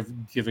all we give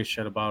a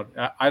shit about.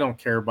 I don't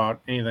care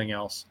about anything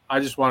else. I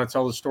just want to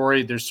tell the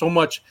story. There's so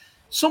much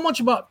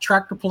about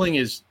tractor pulling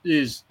is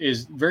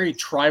very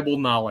tribal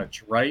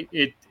knowledge, right?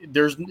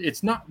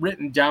 It's not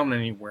written down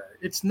anywhere.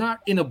 It's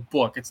not in a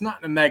book. It's not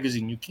in a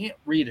magazine. You can't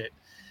read it.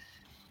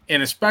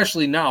 And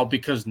especially now,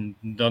 because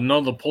none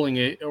of the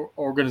pulling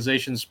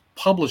organizations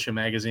publish a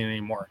magazine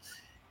anymore.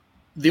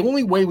 The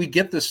only way we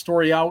get this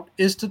story out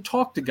is to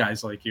talk to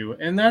guys like you.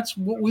 And that's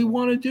what we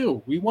want to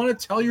do. We want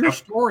to tell your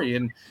story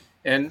and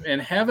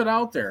have it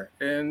out there.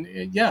 And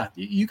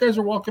you guys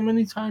are welcome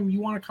anytime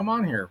you want to come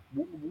on here.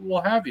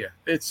 We'll have you.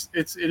 It's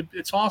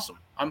awesome.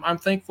 I'm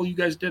thankful you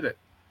guys did it.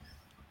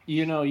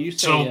 You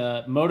say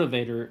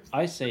motivator.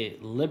 I say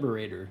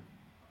liberator.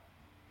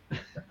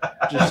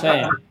 Just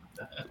saying.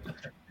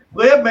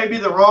 Lib may be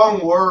the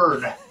wrong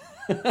word.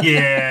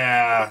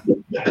 Yeah.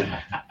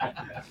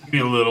 Be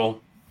a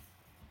little.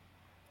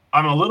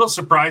 I'm a little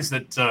surprised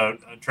that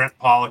Trent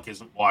Pollock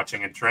isn't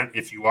watching. And Trent,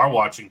 if you are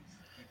watching, you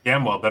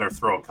damn well better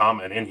throw a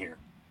comment in here.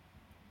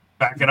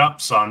 Back it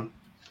up, son.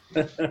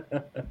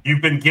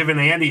 You've been giving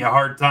Andy a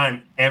hard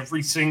time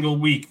every single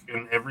week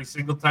and every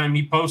single time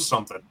he posts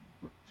something.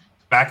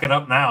 Back it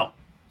up now.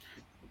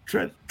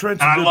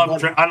 Trent's I love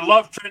Trent. I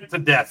love Trent to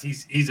death.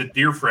 He's a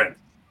dear friend.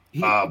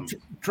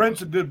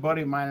 Trent's a good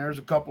buddy of mine. There's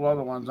a couple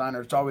other ones on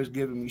there. It's always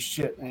giving me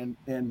shit, and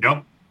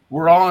yep.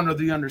 We're all under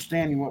the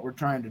understanding what we're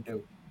trying to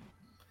do.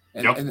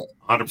 And, yep,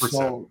 100%.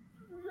 So,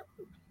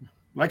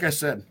 like I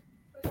said,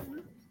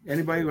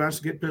 anybody who wants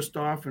to get pissed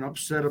off and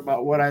upset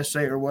about what I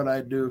say or what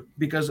I do,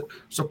 because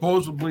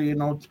supposedly,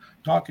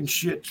 talking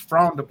shit's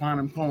frowned upon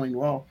and pulling.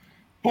 Well,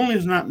 pulling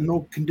is not in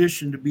no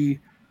condition to be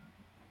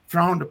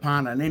frowned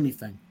upon on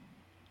anything.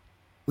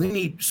 We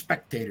need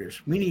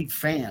spectators. We need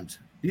fans.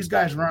 These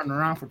guys running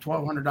around for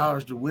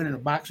 $1,200 to win in a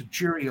box of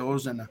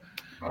Cheerios and a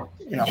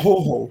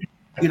ho-ho.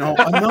 Enough.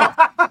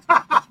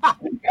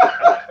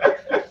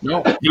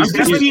 No,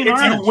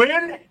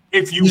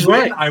 if you win,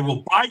 right. I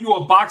will buy you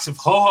a box of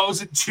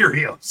ho-hos and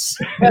Cheerios.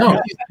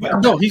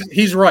 No,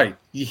 he's right.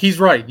 He's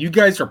right. You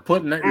guys are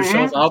putting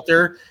yourself out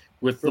there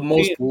with the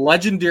most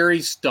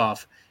legendary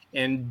stuff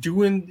and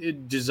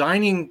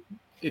designing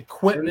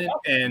equipment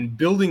and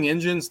building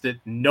engines that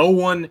no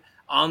one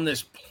on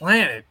this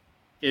planet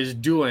is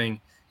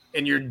doing,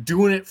 and you're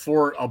doing it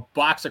for a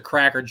box of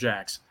Cracker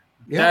Jacks.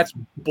 Yeah. That's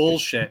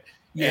bullshit.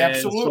 Yeah, and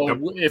absolutely.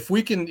 So if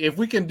we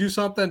can do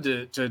something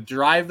to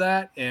drive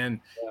that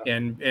and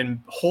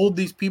hold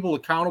these people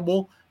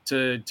accountable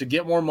to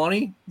get more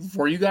money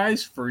for you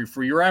guys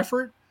for your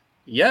effort,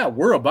 yeah,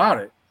 we're about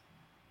it.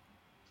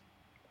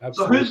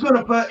 Absolutely. So who's going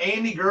to put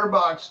Andy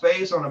Gerbach's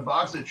face on a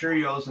box of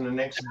Cheerios in the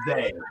next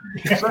day?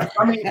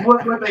 I mean,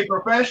 with a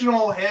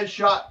professional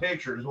headshot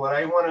picture is what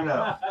I want to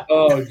know.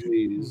 Oh,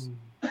 jeez.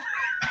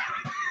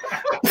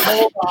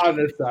 Hold on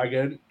a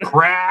second.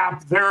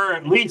 Crap. There are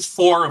at least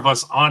 4 of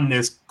us on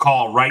this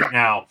call right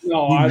now who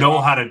know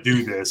how to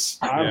do this.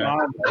 I'm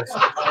on this.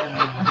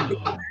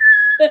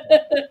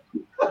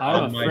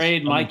 I'm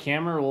afraid my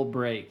camera will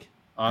break.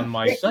 On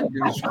my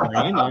second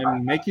screen,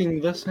 I'm making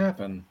this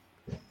happen.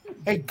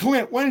 Hey,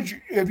 Clint,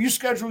 have you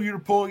scheduled your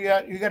pull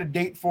yet? You got a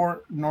date for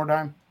it,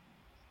 Nordheim?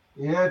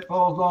 Yeah, it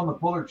falls on the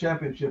Puller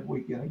Championship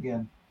weekend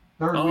again.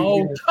 Third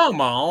weekend. Come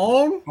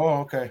on. Oh,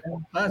 okay.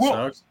 That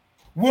sucks.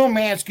 Will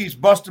Mansky's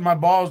busting my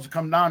balls to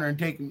come down there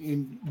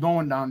and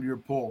going down to your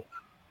pull.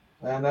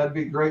 And that'd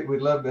be great.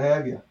 We'd love to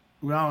have you.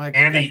 Well,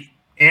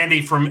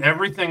 Andy, from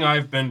everything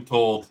I've been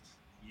told,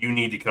 you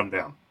need to come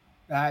down.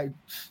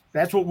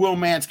 That's what Will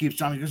Mans keeps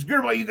telling me. He goes,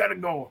 Gerbo, you got to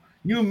go.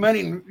 You and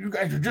Metting, you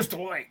guys are just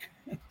alike.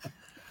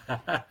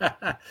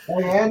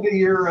 Hey, Andy,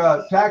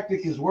 your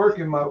tactic is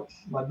working. My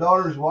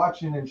daughter's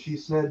watching, and she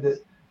said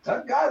that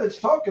guy that's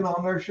talking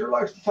on there sure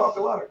likes to talk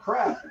a lot of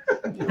crap.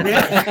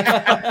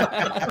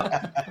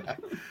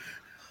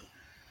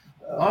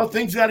 Well,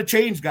 things got to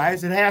change,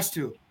 guys. It has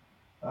to.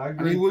 I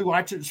agree. I mean, we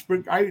watch it.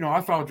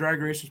 I follow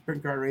drag racing,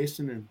 sprint car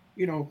racing, and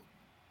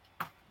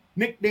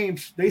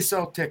nicknames. They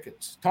sell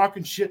tickets.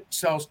 Talking shit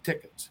sells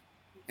tickets.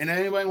 And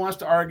anybody wants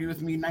to argue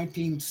with me,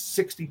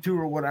 1962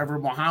 or whatever,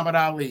 Muhammad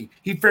Ali,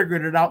 he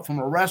figured it out from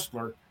a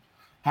wrestler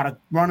how to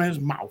run his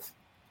mouth.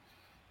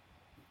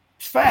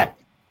 It's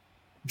fact.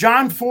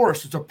 John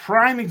Force is a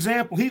prime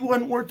example. He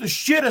wasn't worth a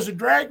shit as a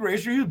drag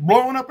racer. He was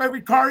blowing up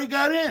every car he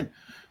got in,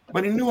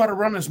 but he knew how to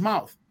run his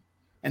mouth.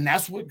 And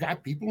that's what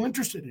got people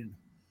interested in him.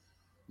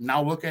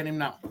 Now look at him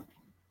now.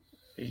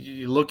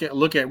 You look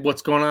at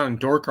what's going on in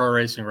door car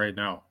racing right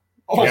now.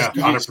 Oh,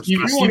 yeah,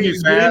 Stevie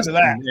Fast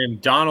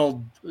and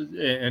Donald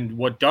and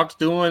what Duck's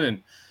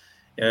doing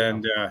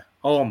and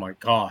oh my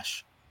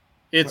gosh,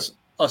 it's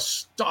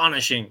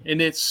astonishing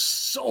and it's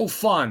so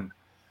fun.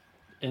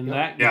 And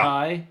that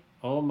guy,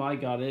 oh my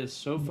God, it is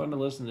so fun to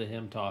listen to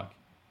him talk.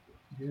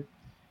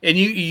 And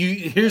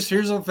here's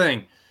the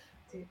thing.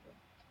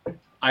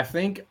 I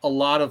think a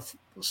lot of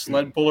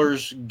sled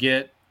pullers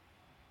get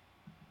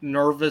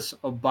nervous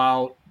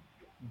about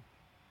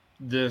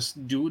this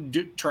do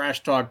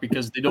trash talk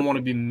because they don't want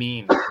to be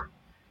mean.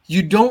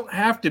 You don't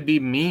have to be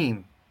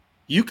mean.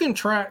 You can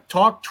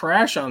talk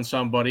trash on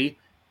somebody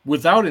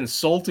without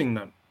insulting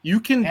them. You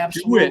can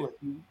do it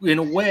in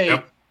a way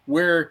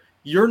where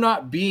you're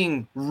not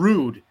being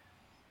rude.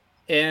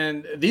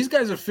 And these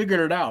guys have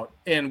figured it out,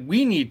 and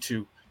we need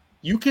to.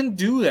 You can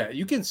do that.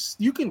 You can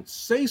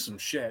say some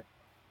shit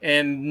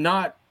and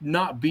not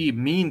be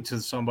mean to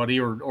somebody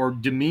or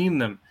demean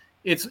them.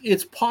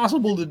 It's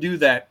possible to do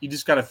that. You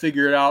just got to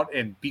figure it out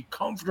and be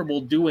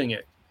comfortable doing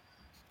it.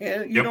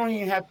 And you don't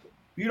even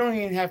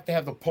have to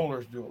have the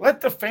pullers do it. Let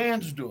the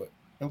fans do it.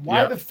 And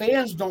why the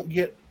fans don't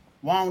get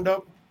wound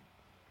up,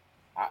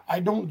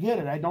 I don't get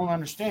it. I don't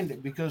understand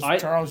it because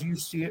Charles, you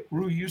see it,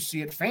 Rue, you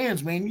see it.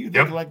 Fans, man, you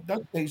think like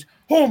duck days.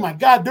 Oh my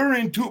God, they're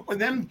into it with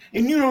them,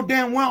 and you know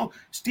damn well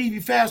Stevie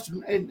Fast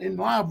and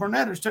Lyle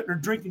Burnett are sitting there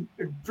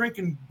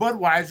drinking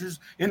Budweisers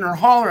in their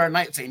hauler at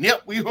night, saying,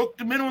 "Yep, we hooked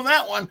them in with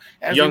that one."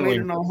 As we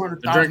made another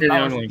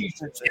 $100,000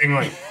 t-shirts.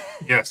 Yingling,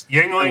 yes,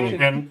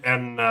 Yingling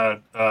and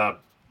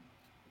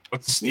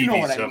What's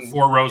Stevie's?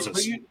 Four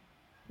Roses.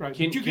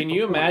 Can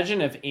you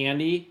imagine if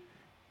Andy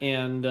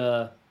and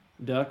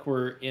Duck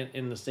were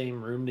in the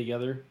same room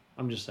together?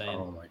 I'm just saying.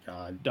 Oh my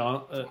God!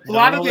 A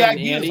lot of the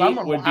ideas, I'm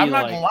not like,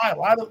 gonna lie.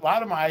 A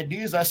lot of my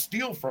ideas I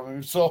steal from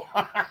him. So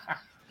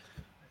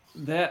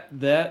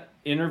that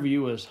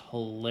interview was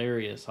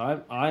hilarious.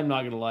 I'm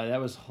not gonna lie, that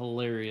was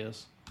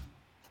hilarious.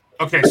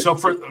 Okay, so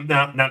for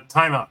now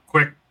time out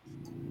quick.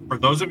 For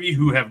those of you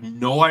who have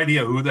no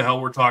idea who the hell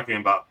we're talking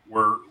about,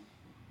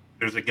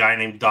 there's a guy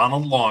named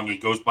Donald Long. He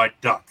goes by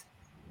Duck.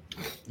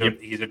 Yep.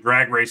 He's a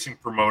drag racing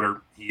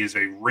promoter. He is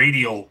a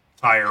radial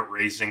tire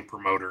racing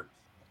promoter.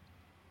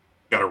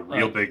 Got a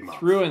real big mouth.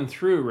 Through and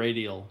through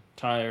radial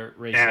tire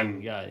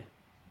racing guy.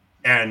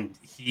 And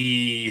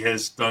he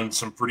has done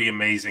some pretty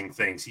amazing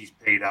things. He's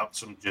paid out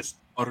some just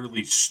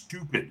utterly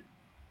stupid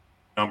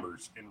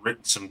numbers and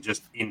written some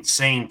just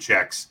insane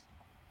checks.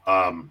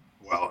 And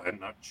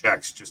not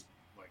checks, just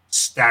like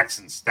stacks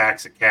and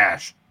stacks of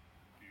cash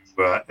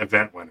to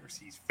event winners.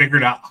 He's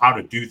figured out how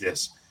to do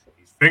this.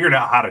 He's figured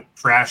out how to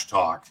trash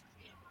talk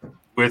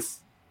with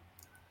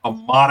a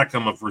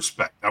modicum of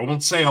respect. I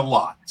won't say a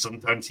lot.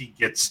 Sometimes he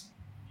gets,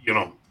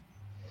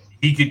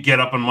 he could get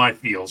up on my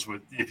feels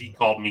if he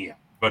called me out.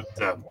 But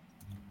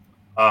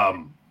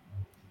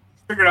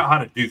figured out how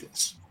to do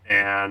this.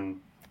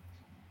 And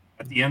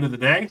at the end of the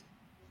day,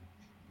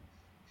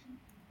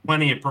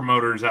 plenty of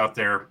promoters out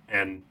there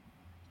and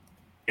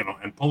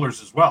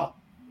pullers as well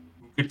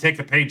who could take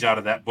a page out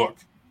of that book.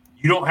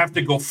 You don't have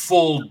to go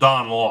full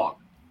Don Long.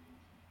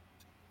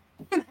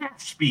 Even half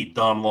speed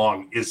Don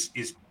Long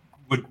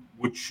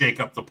would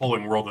shake up the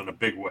pulling world in a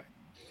big way.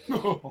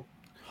 People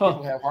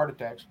have heart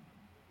attacks.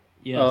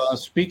 Yeah.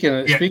 Speaking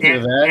of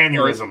that,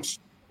 aneurysms.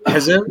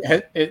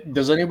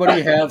 Does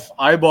anybody have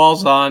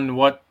eyeballs on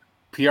what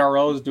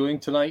PRO is doing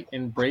tonight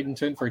in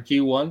Bradenton for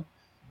Q1?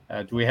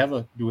 Do we have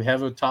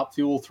a Top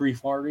Fuel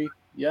 340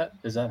 yet?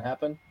 Does that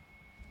happen?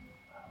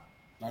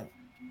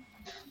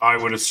 I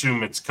would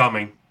assume it's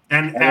coming.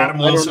 And Adam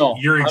Wilson,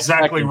 you're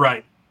exactly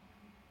right.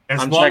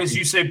 As long as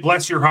you say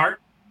 "bless your heart"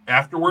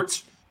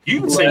 afterwards, you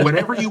can say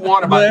whatever you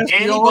want about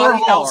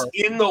anybody else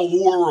in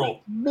the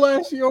world.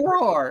 Bless your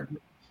heart.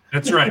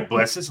 That's right.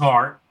 Bless his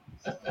heart.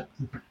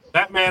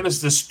 That man is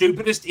the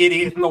stupidest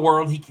idiot in the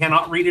world. He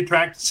cannot read a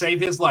track to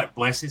save his life.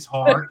 Bless his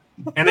heart.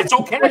 And it's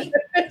okay.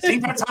 See,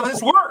 that's how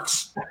this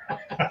works.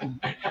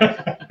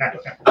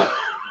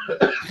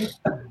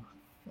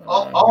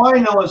 All I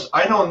know is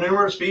I know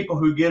numerous people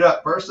who get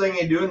up. First thing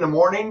they do in the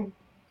morning,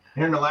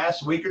 here in the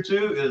last week or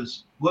two,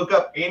 is look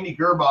up Andy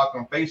Gerbach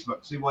on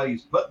Facebook, see what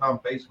he's putting on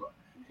Facebook.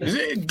 Is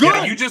it good?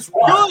 Yeah, you just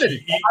good.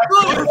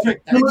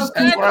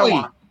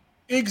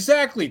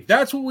 Exactly.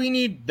 That's what we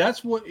need.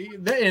 That's what.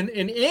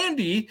 And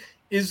Andy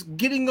is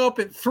getting up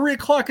at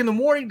 3:00 in the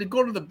morning to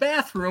go to the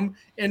bathroom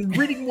and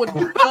reading what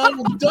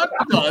Donald Duck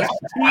does.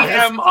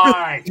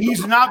 TMI.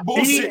 He's not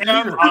bullshit.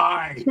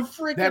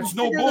 TMI. That's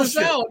no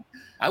bullshit.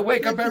 I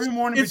wake up every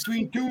morning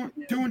between 2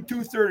 and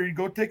 2:30 to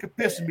go take a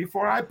piss, and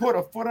before I put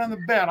a foot on the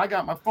bed, I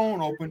got my phone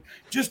open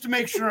just to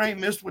make sure I ain't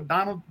missed what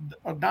Donald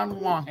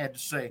Long had to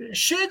say.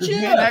 Shit,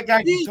 Man, that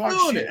guy can talk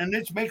shit, and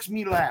it makes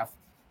me laugh.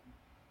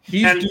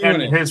 And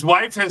his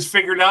wife has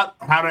figured out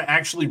how to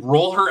actually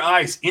roll her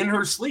eyes in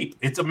her sleep.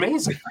 It's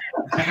amazing.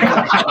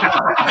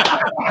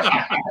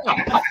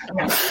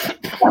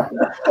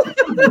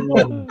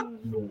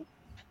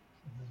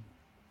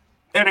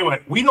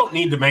 Anyway, we don't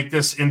need to make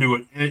this into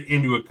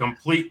a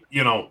complete,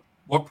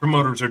 what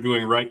promoters are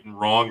doing right and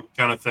wrong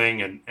kind of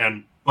thing.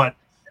 But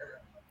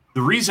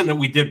the reason that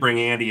we did bring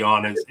Andy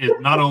on is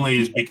not only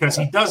is because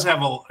he does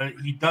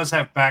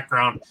have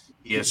background,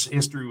 he has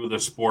history with the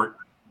sport,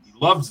 he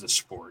loves the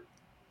sport,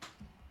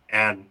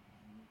 and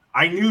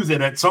I knew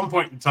that at some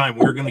point in time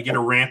we were going to get a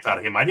rant out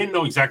of him. I didn't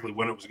know exactly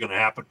when it was going to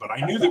happen, but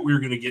I knew that we were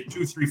going to get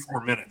 2, 3,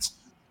 4 minutes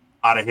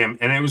out of him,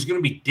 and it was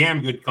going to be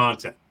damn good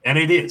content, and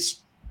it is.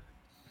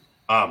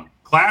 I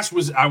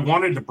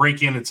wanted to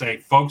break in and say,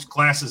 folks,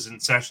 class is in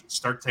session.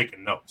 Start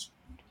taking notes.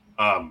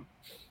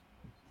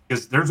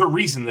 Because there's a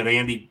reason that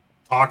Andy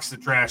talks the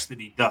trash that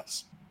he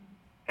does.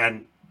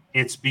 And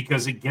it's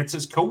because it gets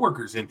his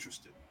coworkers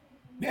interested.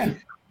 Yeah.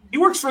 He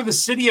works for the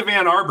city of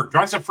Ann Arbor,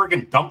 drives a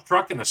friggin' dump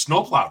truck and a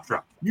snowplow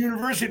truck.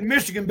 University of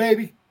Michigan,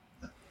 baby.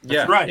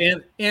 That's right.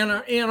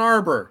 And Ann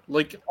Arbor.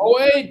 Like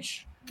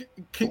OH.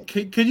 Can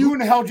you? Who in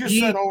the hell just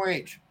said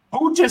OH?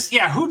 Who just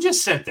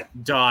said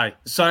that? Die.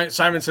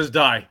 Simon says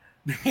die.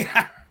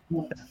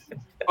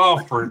 Oh,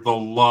 for the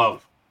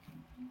love.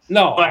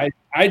 No,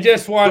 I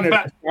just wanted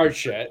to start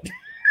shit.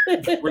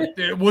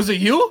 Was it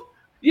you?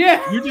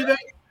 Yeah. You did that?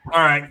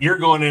 All right, you're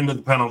going into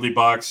the penalty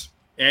box.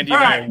 Andy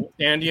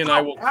and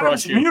I will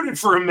crush you. Muted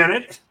for a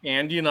minute.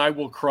 Andy and I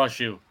will crush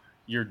you.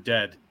 You're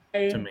dead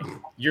to me.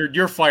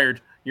 You're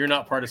fired. You're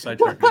not part of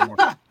Sidetracked anymore.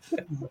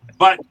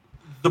 But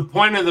the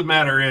point of the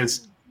matter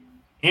is,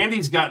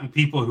 Andy's gotten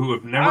people who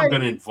have never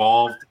been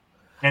involved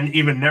and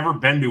even never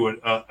been to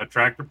a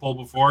tractor pull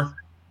before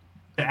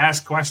to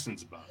ask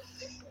questions about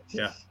it.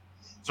 Yeah.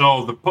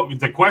 So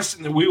the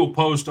question that we will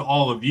pose to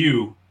all of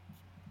you,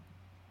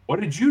 What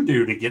did you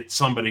do to get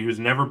somebody who's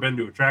never been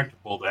to a tractor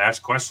pull to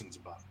ask questions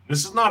about it?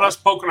 This is not us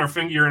poking our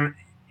finger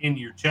in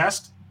your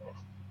chest,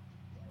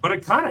 but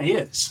it kind of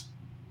is.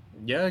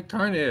 Yeah, it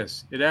kind of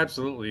is. It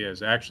absolutely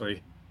is,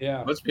 actually.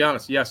 Yeah. Let's be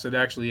honest. Yes, it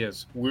actually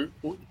is.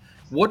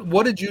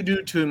 What did you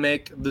do to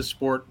make the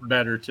sport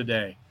better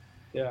today?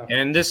 Yeah.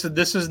 And this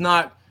is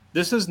not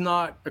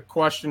a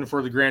question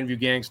for the Grandview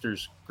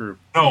Gangsters group.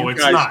 No, it's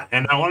not.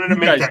 And I wanted to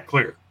make that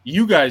clear.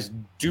 You guys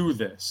do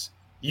this.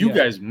 You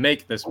guys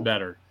make this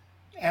better.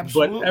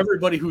 Absolutely. But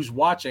everybody who's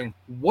watching,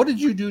 what did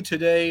you do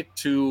today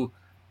to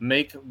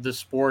make the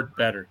sport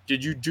better?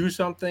 Did you do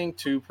something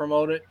to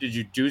promote it? Did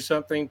you do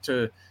something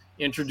to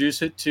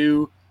introduce it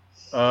to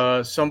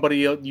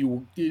somebody,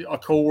 a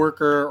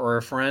coworker or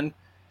a friend?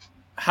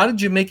 How did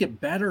you make it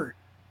better?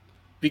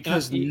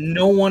 Because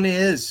no one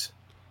is.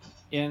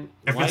 And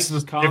if likes,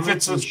 it's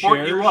comments, a and sport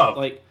shares, you love,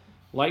 like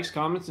likes,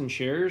 comments, and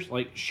shares,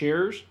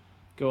 shares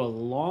go a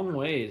long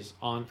ways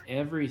on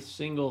every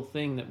single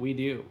thing that we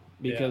do,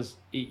 because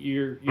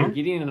you're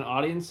getting an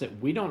audience that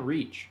we don't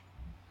reach.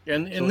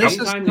 And so this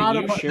is not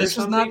about to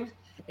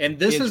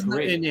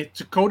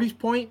Cody's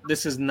point,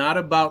 this is not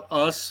about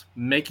us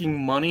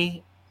making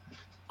money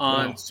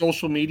on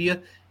social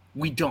media.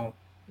 We don't.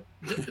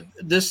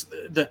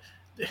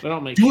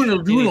 Doing a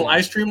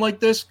live stream like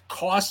this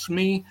costs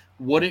me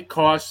what it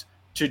costs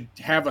to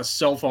have a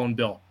cell phone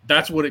bill.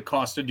 That's what it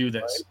costs to do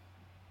this. Right.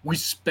 We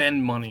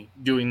spend money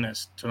doing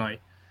this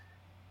tonight.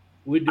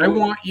 I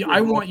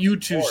want you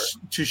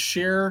to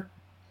share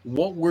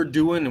what we're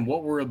doing and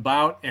what we're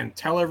about, and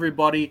tell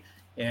everybody,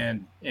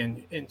 and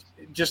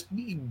just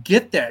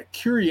get that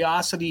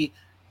curiosity,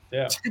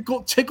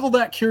 tickle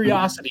that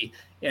curiosity,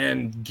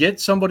 and get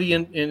somebody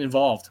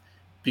involved,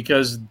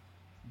 because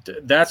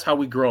that's how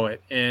we grow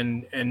it,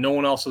 and no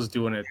one else is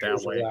doing it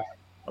that way.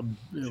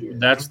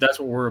 That's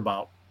what we're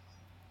about.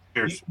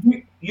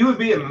 You would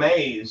be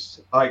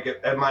amazed, like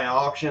at my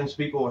auctions,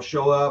 people will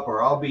show up,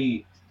 or I'll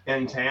be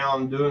in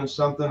town doing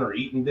something or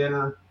eating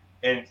dinner,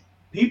 and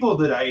people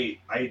that I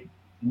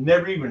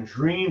never even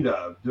dreamed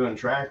of doing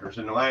tractors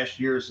in the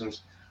last year,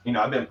 since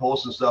I've been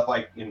posting stuff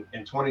like in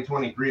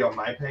 2023 on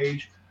my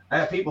page. I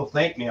have people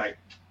thank me like,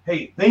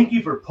 hey, thank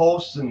you for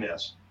posting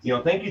this.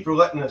 Thank you for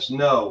letting us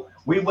know.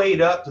 We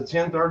wait up to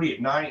 10:30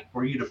 at night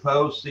for you to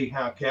post, see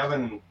how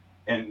Kevin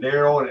and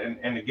Daryl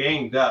and the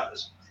gang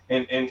does.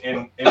 And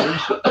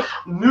there's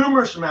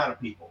numerous amount of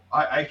people.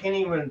 I can't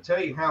even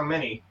tell you how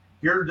many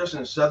here just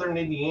in southern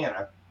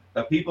Indiana,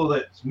 people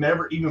that's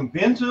never even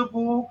been to a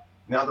pool,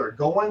 now they're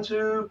going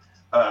to,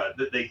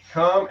 that they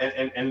come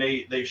and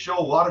they show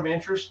a lot of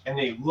interest, and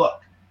they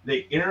look.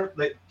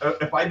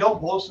 If I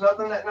don't post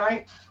nothing that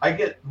night, I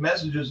get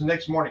messages the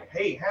next morning.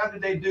 Hey, how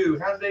did they do?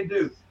 How did they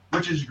do?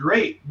 Which is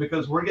great,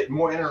 because we're getting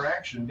more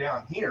interaction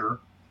down here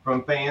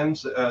from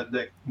fans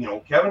that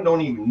Kevin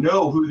don't even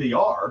know who they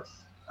are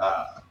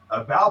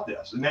about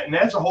this, and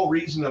that's the whole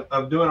reason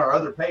of doing our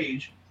other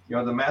page,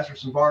 the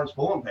Masterson Barnes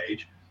pulling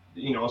page,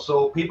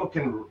 so people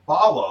can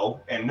follow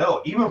and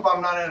know. Even if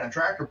I'm not at a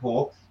tractor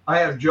pull, I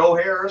have Joe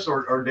Harris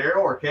or Daryl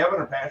or Kevin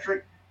or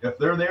Patrick. If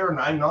they're there and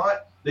I'm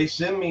not, they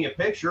send me a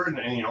picture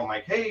and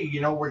like, hey,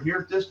 we're here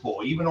at this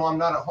pull, even though I'm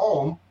not at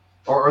home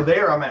or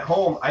there, I'm at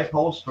home. I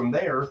post from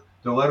there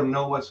to let them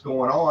know what's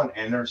going on,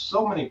 and there's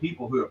so many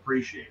people who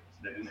appreciate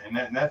it,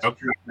 and that's a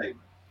true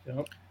statement.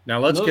 Yep. Now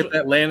let's get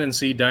that land and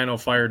sea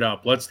dyno fired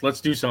up.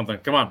 Let's do something.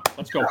 Come on,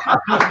 let's go.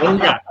 What do we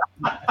got?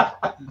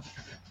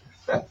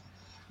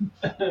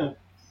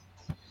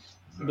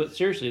 But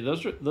seriously,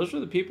 those are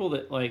the people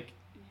that like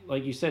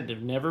you said,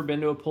 they've never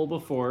been to a pull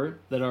before,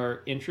 that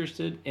are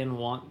interested and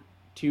want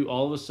to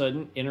all of a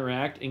sudden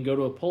interact and go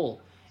to a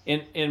pull.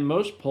 And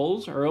most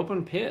pulls are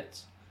open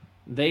pits.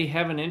 They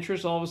have an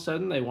interest all of a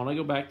sudden. They want to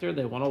go back there.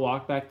 They want to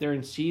walk back there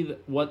and see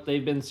what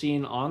they've been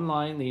seeing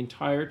online the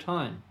entire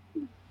time.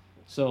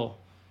 So,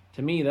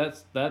 to me,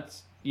 that's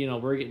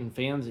we're getting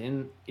fans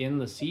in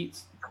the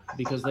seats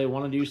because they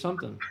want to do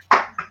something.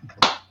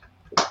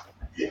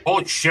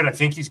 Holy shit! I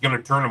think he's going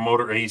to turn a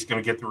motor. He's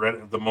going to get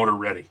the motor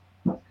ready.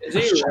 Is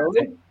he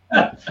really?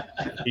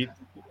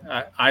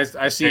 I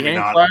see Maybe hand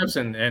not. claps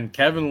and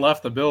Kevin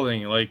left the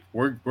building. Like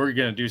we're going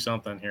to do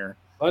something here.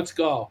 Let's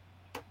go.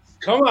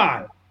 Come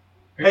on.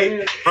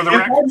 Hey, for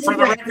the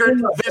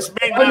record, this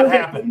may not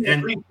happen.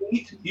 And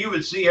you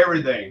would see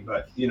everything,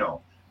 but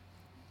No,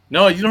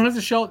 you don't have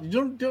to show.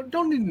 You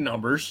don't need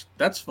numbers.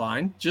 That's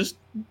fine. Just.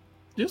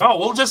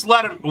 We'll just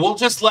let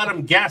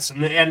them guess,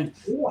 and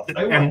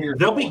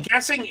they'll be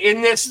guessing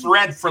in this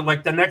thread for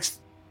like the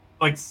next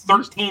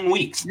 13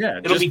 weeks. Yeah,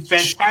 it'll be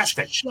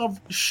fantastic.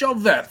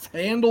 Shove that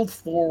handle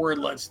forward.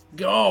 Let's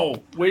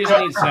go. We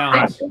just need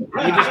sounds.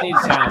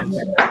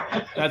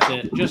 That's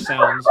it. Just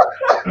sounds.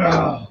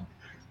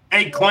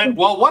 Hey, Clint.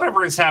 Well,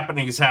 whatever is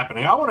happening is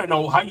happening. I want to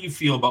know how you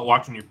feel about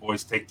watching your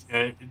boys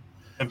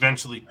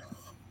eventually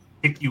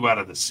kick you out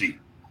of the seat.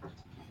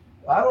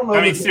 I don't know.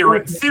 I mean,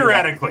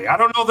 theoretically, I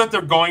don't know that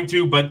they're going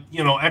to, but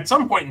at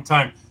some point in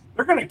time,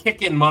 they're going to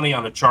kick in money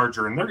on the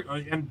Charger,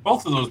 and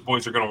both of those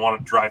boys are going to want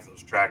to drive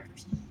those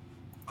tractors.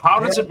 How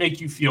does it make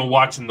you feel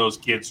watching those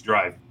kids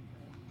drive?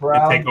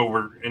 take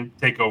over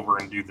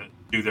and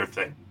do their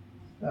thing.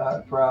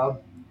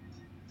 Proud.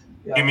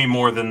 Yeah. Give me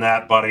more than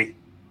that, buddy.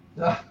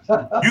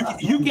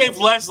 you gave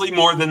Leslie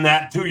more than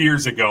that 2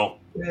 years ago.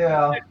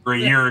 Yeah. Or a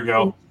year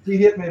ago. He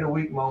hit me at a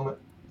weak moment.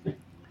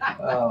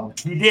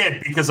 He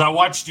did, because I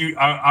watched you.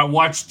 I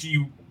watched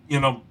you. You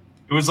know,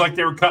 it was like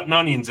they were cutting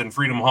onions in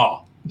Freedom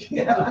Hall.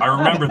 Yeah. I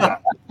remember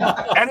that.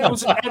 And it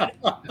was. I got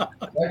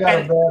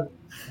a bad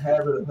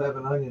habit of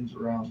having onions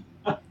around.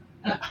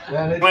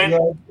 And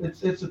Clint,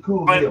 it's a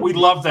cool Clint, deal. we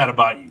love that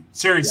about you.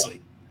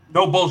 Seriously,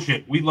 no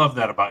bullshit. We love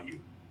that about you.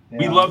 Yeah.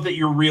 We love that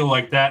you're real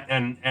like that,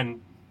 and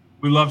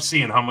we love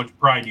seeing how much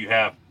pride you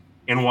have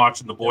in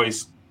watching the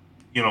boys,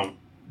 you know,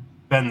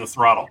 bend the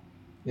throttle.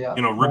 Yeah.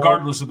 You know,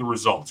 regardless of the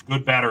results,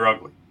 good, bad, or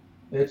ugly.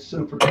 It's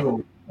super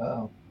cool.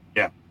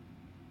 Yeah.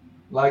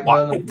 Like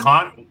why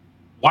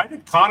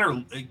did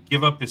Connor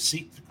give up his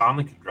seat so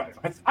Conley could drive?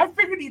 I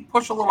figured he'd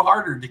push a little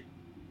harder to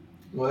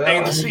stay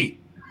in the seat.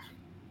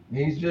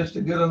 He's just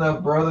a good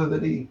enough brother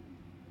that he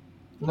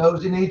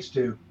knows he needs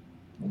to.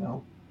 You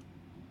know.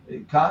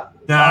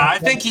 I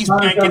think he's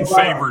banking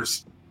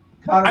favors.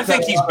 I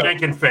think he's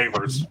banking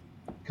favors.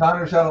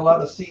 Connor's had a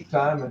lot of seat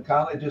time, and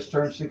Conley just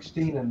turned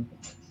 16 in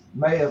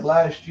May of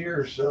last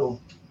year, so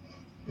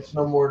it's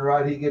no more than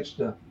right he gets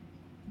to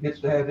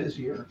have his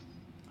year.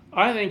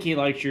 I think he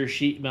likes your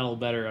sheet metal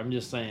better. I'm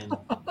just saying.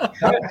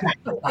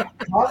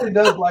 Conley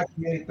does like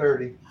the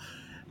 830.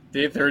 The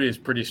 830 is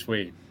pretty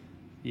sweet.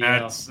 Yeah,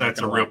 that's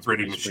a real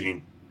pretty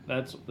machine.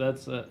 That's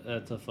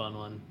a fun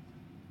one.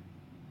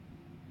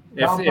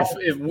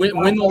 If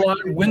win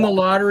the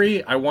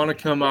lottery, I want to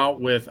come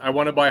out with. I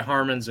want to buy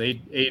Harmon's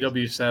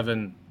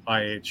AW7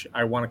 IH.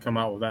 I want to come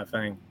out with that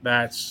thing.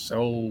 That's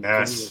so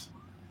yes.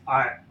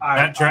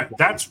 cool.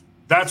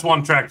 That's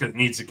one track that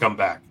needs to come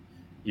back.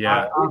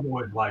 Yeah, I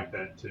would like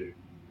that too.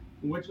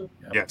 Which one?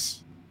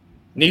 Yes.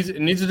 Needs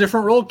a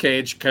different roll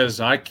cage because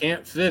I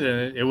can't fit in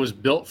it. It was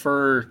built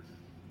for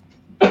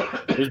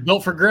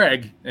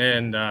Greg,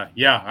 and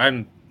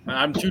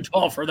I'm too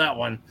tall for that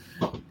one.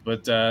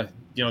 But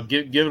you know,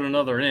 give it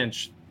another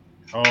inch.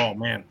 Oh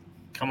man,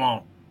 come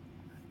on.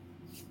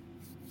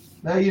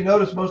 Now you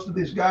notice most of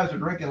these guys are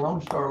drinking Lone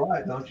Star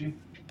Light, don't you?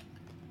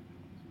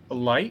 A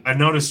light? I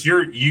noticed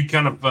you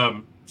kind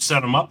of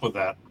set them up with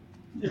that.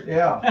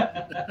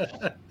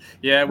 Yeah.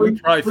 Yeah, we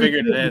probably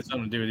figured it had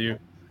something to do with you.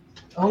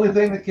 Only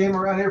thing that came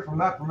around here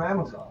not from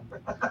Amazon.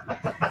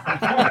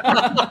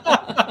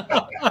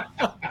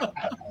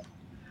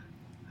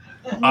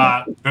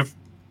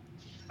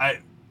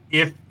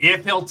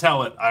 If he'll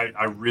tell it,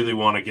 I really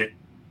want to get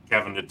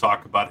Kevin to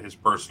talk about his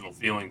personal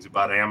feelings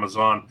about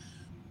Amazon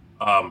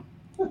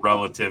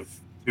relative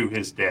to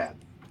his dad.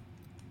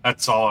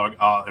 That's all I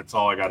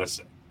got to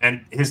say.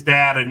 And his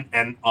dad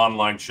and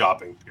online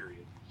shopping, period.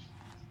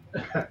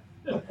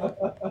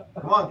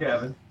 Come on,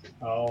 Kevin.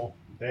 Oh,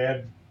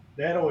 Dad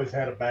always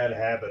had a bad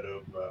habit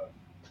of,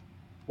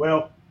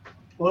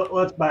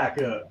 let's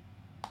back up.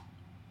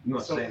 You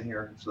want to stand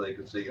here so they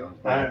can see you?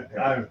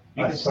 You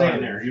can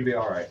stand there. You'll be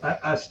all right.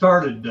 I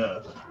started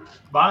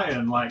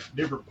buying like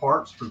different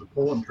parts for the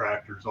pulling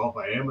tractors off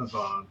of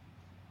Amazon.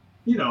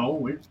 You know,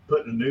 we're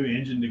putting a new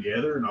engine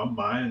together, and I'm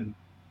buying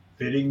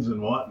fittings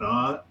and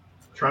whatnot,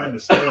 trying to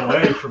stay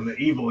away from the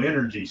evil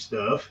energy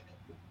stuff.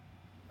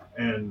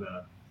 And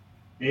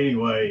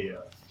anyway,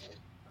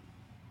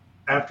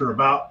 after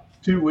about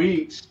 2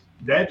 weeks,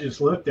 Dad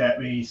just looked at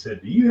me. He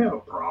said, "Do you have a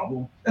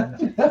problem?"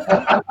 And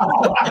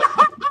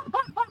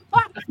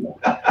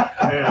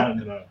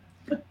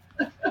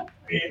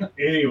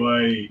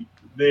anyway,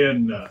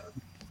 then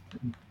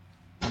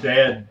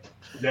Dad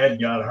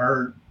got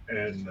hurt,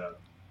 and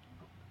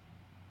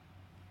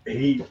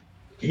he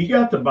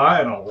got to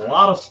buying a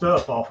lot of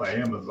stuff off of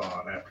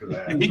Amazon after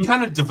that. He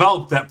kind of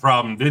developed that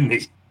problem, didn't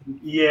he?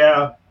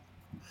 Yeah.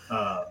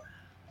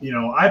 You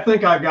know, I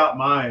think I got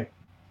my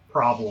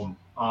problem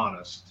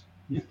honest.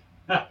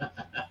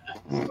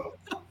 So.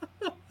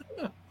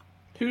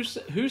 Who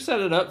set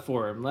it up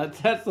for him?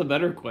 That's the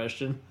better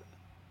question.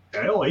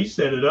 Hell, he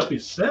set it up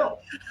himself.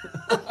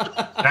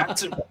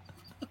 That's it.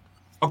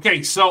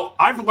 Okay, so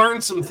I've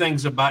learned some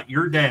things about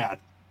your dad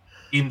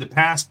in the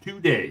past 2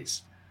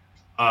 days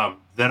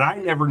that I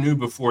never knew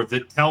before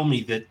that tell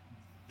me that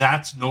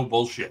that's no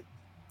bullshit.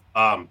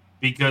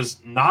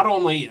 Because not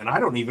only, and I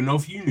don't even know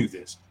if you knew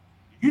this,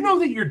 did you know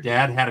that your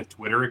dad had a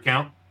Twitter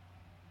account?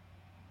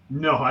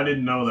 No, I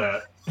didn't know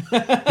that.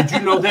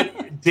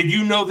 Did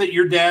you know that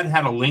your dad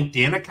had a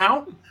LinkedIn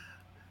account?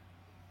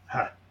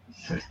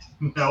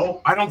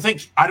 No. I don't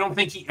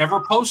think he ever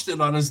posted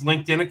on his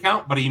LinkedIn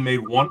account, but he made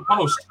one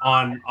post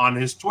on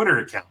his Twitter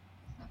account.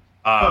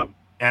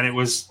 And it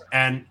was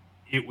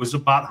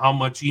about how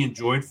much he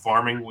enjoyed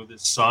farming with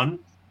his son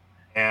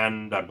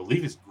and I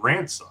believe his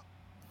grandson.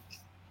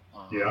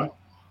 Yeah.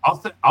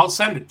 I'll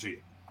send it to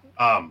you.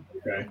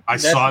 Okay. I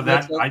saw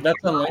that.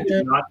 That's on LinkedIn? I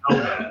did not know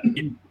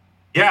that.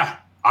 Yeah,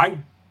 I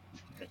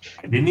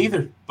didn't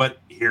either. But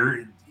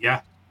here,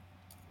 yeah,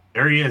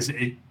 there he is.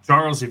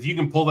 Charles, if you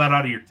can pull that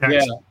out of your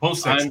text,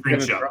 post that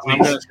screenshot,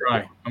 please.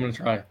 I'm gonna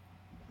try.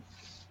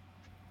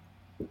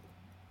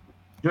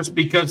 Just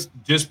because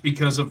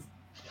of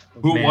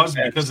who it was,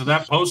 because of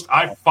that post,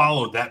 I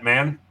followed that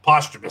man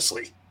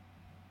posthumously.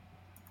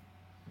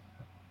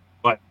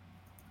 But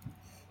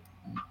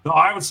no,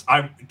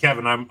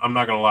 Kevin, I'm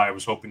not gonna lie, I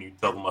was hoping you'd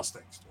tell the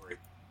Mustang story.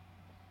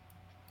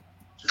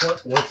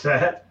 What's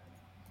that?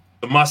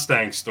 The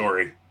Mustang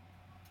story.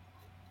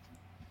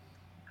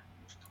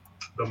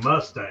 The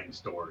Mustang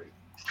story.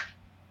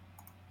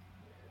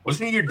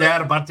 Wasn't your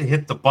dad about to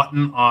hit the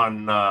button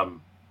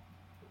on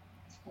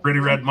Pretty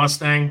Red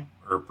Mustang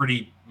or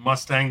Pretty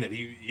Mustang that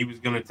he was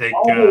going to take?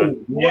 Yeah,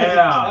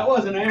 that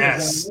wasn't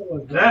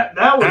Amazon. Yes.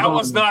 That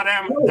was not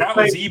Amazon. That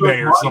was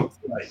eBay or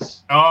something.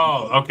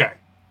 Oh, okay.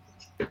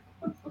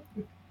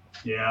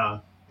 Yeah,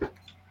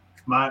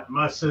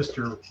 my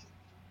sister,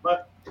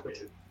 but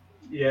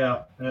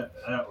yeah,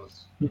 that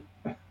was.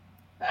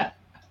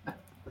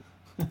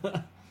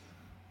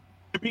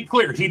 To be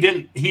clear, he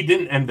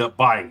didn't end up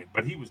buying it,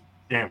 but he was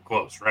damn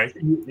close, right?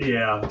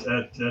 Yeah,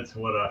 that's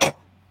what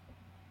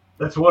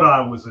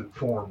I was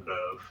informed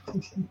of.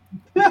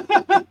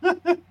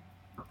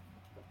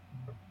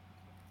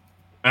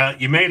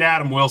 You made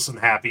Adam Wilson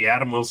happy.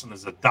 Adam Wilson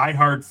is a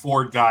diehard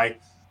Ford guy.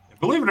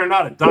 Believe it or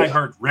not, a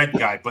diehard Red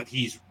guy, but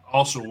he's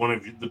also one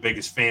of the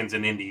biggest fans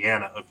in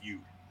Indiana of you.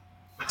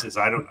 He says,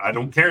 I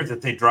don't care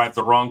that they drive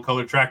the wrong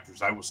color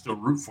tractors. I will still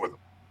root for them.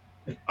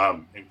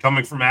 And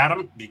coming from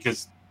Adam,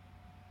 because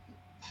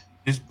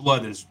his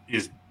blood is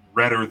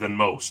redder than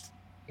most.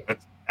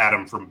 That's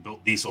Adam from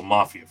Built Diesel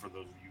Mafia, for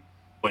those of you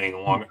playing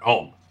along at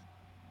home.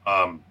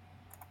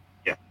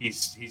 Yeah,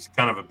 he's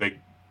kind of a big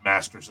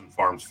Masterson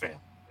Farms fan.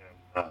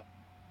 And,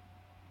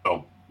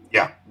 so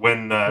yeah,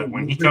 when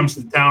he comes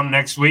to town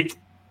next week,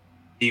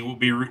 he will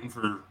be rooting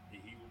for the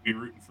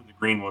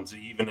green ones,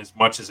 even as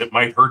much as it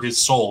might hurt his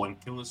soul and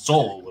kill his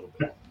soul a little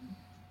bit.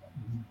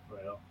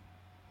 Well,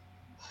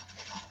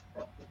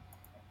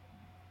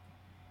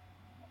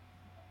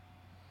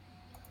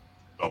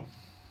 so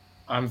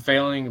I'm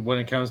failing when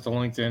it comes to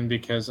LinkedIn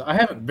because I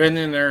haven't been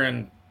in there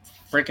in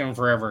freaking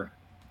forever.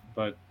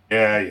 But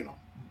yeah,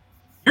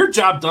 your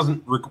job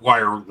doesn't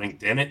require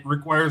LinkedIn; it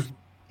requires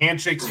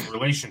handshakes and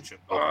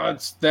relationship.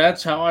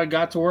 That's how I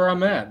got to where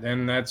I'm at,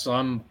 and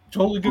I'm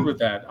totally good with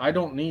that. I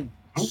don't need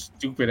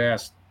stupid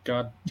ass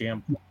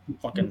goddamn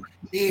fucking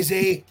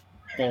easy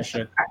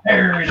bullshit.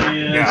 There it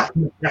is. Yeah.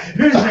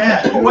 Who's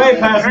that? Way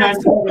past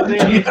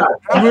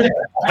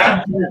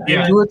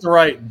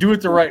 9:17. Do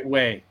it the right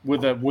way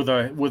with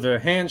a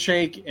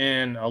handshake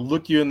and a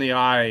look you in the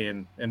eye,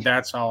 and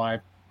that's how I've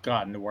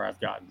gotten to where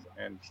I've gotten.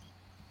 And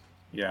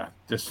yeah,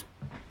 this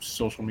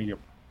social media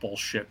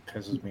bullshit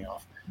pisses me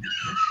off.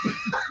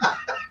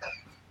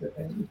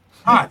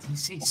 God,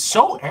 he's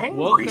so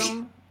angry.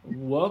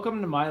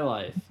 Welcome to my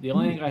life. The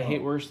only thing I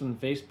hate worse than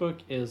Facebook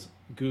is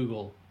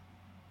Google.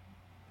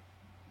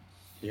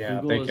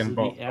 Yeah, Google they is can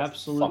both the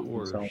absolute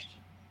worst. All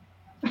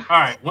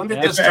right, when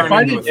did this If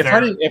turn into a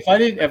therapy? if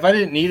I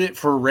didn't need it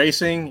for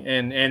racing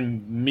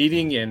and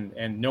meeting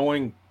and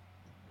knowing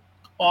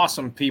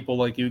awesome people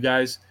like you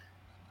guys,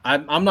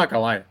 I'm not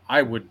gonna lie,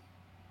 I would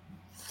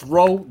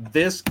throw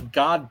this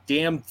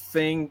goddamn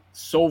thing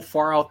so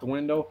far out the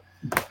window.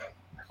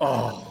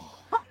 Oh,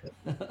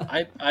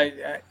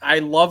 I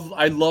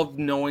love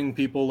knowing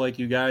people like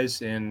you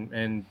guys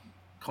and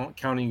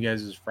counting you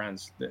guys as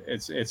friends.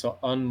 It's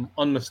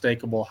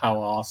unmistakable how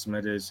awesome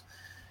it is.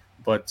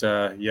 But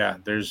yeah,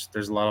 there's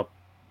a lot of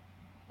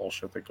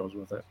bullshit that goes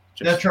with it.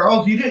 Now,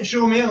 Charles, you didn't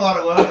show me a lot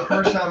of love the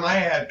first time I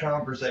had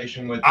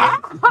conversation with you.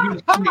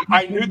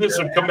 I knew this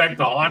would come back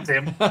to haunt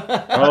him.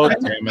 Oh,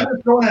 damn it. I'm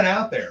just throwing it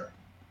out there.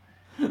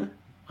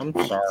 I'm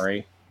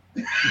sorry.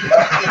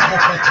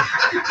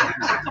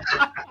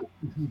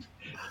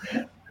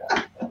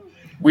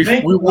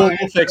 We'll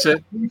fix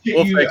it.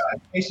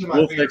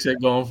 We'll fix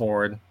it going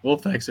forward.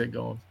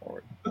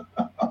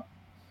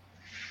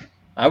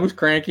 I was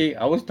cranky.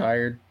 I was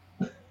tired.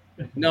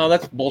 No,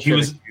 that's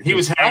bullshit. He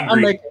was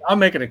hangry. I'm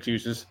making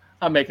excuses.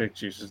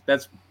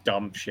 That's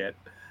dumb shit.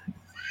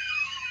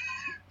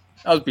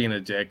 I was being a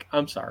dick.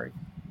 I'm sorry.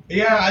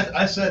 Yeah,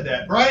 I said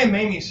that. Brian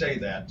made me say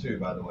that too,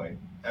 by the way,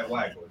 at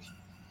Wagler's.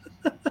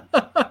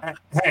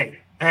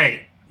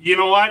 Hey, you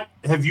know what?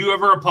 Have you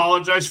ever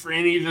apologized for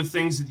any of the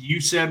things that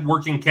you said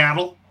working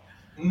cattle?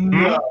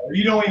 No,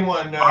 you don't even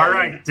want to know. All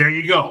right, there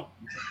you go.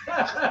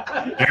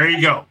 There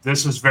you go.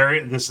 This is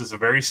a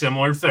very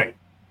similar thing.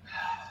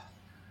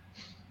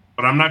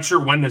 But I'm not sure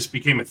when this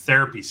became a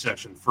therapy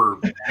session for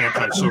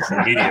anti-social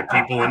media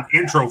people and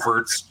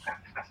introverts.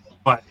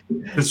 But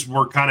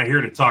we're kind of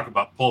here to talk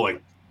about pulling.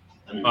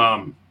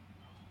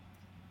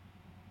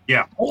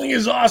 Yeah. Pulling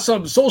is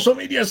awesome. Social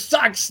media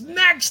sucks.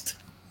 Next.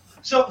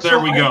 So there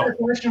we go. I have a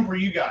question for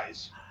you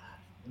guys.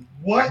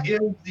 What is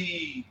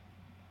the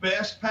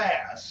best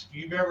pass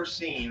you've ever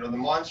seen, or the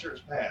monstrous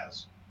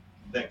pass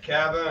that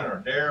Kevin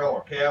or Daryl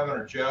or Kevin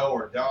or Joe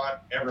or Don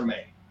ever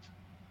made?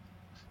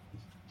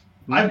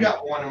 I've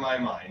got one in my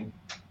mind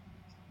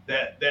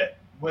that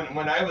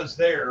when I was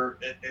there,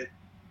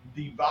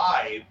 the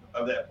vibe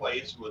of that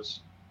place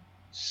was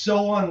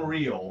so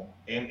unreal,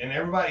 and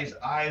everybody's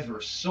eyes were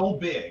so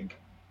big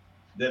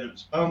that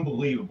it's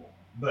unbelievable.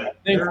 But I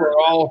think we're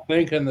all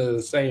thinking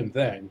the same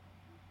thing.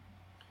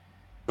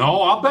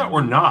 No, I'll bet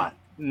we're not.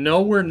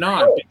 No, we're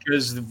not,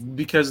 because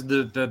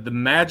the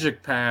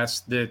magic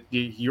pass that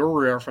you're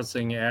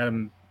referencing,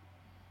 Adam,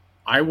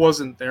 I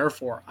wasn't there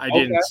for. I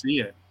didn't see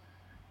it.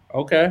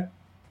 Okay.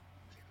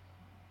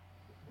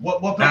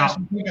 What pass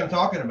do you think I'm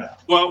talking about?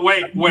 Well,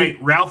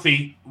 wait,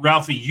 Ralphie,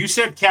 you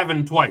said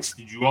Kevin twice.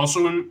 Did you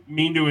also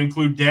mean to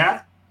include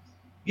Dad?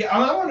 Yeah,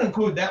 I want to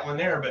include that one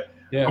there, but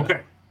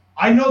Okay.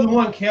 I know the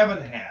one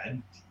Kevin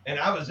had, and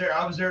I was there.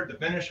 I was there at the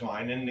finish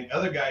line, and the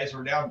other guys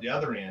were down at the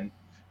other end,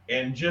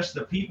 and just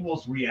the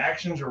people's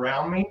reactions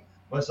around me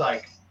was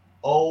like,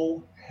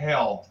 "Oh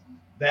hell,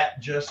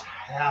 that just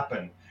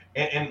happened!"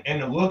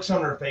 And the looks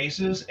on their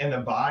faces and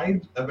the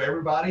vibe of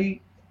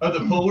everybody, of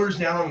the pullers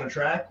down on the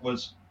track,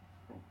 was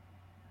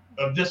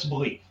of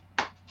disbelief.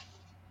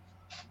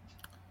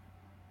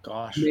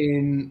 Gosh. I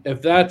mean,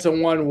 if that's a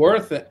one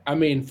worth it, I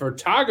mean,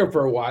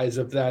 photographer wise,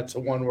 if that's a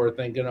one we're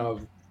thinking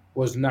of,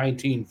 was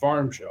 19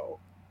 Farm Show.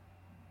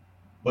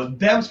 But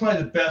that was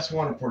probably the best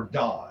one for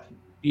Don.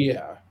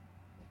 Yeah.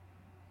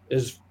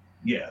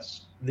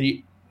 Yes.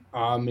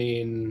 I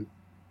mean,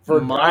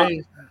 for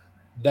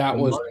that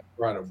was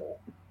incredible.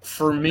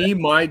 For me,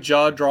 my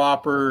jaw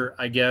dropper,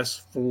 I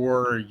guess,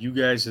 for you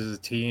guys as a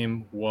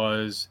team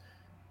was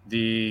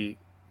the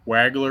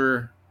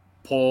Wagler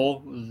pull,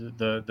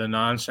 the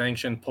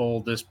non-sanctioned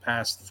pull this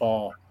past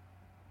fall.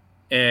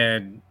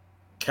 And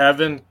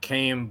Kevin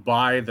came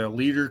by the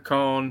leader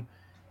cone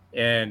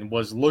and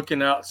was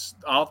looking out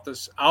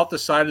the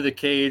side of the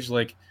cage,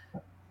 like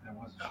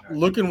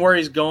looking where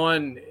he's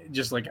going,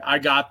 just like, I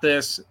got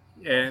this.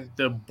 And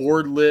the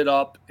board lit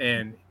up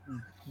and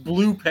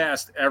blew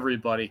past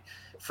everybody.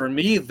 For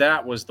me,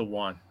 that was the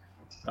one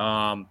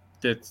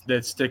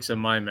that sticks in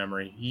my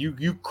memory.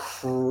 You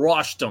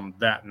crushed them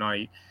that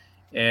night,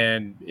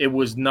 and it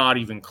was not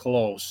even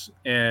close.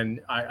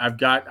 And I've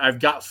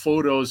got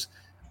photos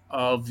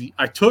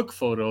I took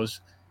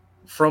photos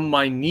from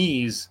my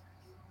knees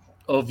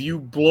of you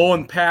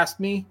blowing past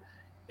me,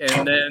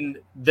 and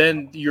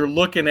then you're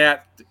looking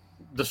at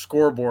the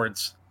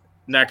scoreboards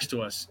next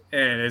to us,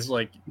 and it's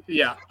like,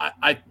 yeah,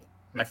 I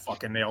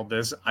fucking nailed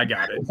this. I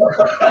got it.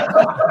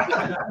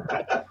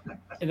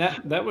 And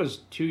that was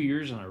 2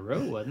 years in a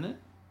row, wasn't it?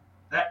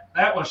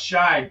 That was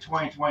Shy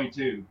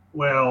 2022.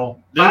 Well,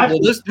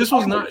 this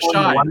was not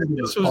Shy.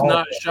 This was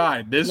not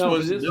Shy. This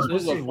was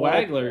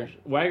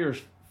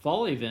Wagler's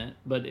fall event,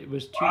 but it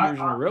was 2 years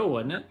in a row,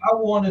 wasn't it? I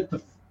won it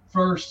the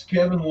first.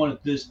 Kevin won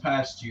it this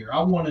past year.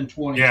 I won in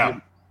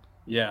 22.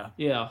 Yeah.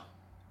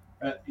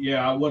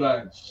 Yeah,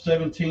 what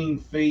 17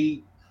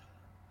 feet.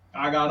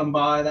 I got him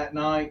by that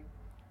night.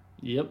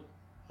 Yep.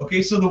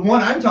 Okay, so the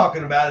one I'm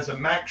talking about is a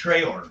Mack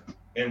trailer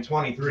in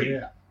 23.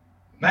 Yeah.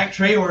 Mack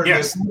trailer,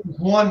 the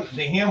one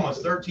to him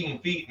was 13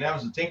 feet, and that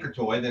was a Tinker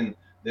Toy. Then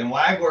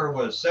Wagler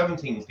was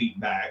 17 feet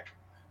back.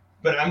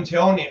 But I'm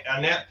telling you,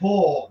 on that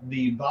pull,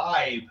 the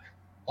vibe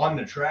on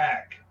the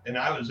track, and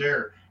I was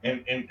there,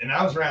 and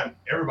I was around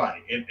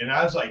everybody, and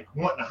I was like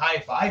wanting to high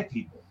five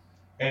people,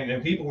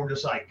 and people were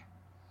just like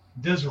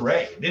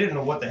disarray. They didn't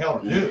know what the hell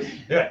to do.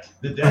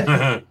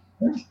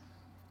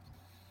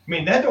 I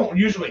mean, that don't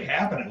usually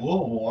happen at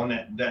Louisville on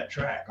that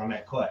track, on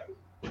that clay.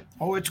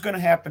 Oh, it's going to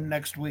happen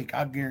next week.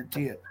 I'll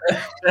guarantee it.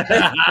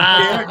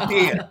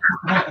 Guarantee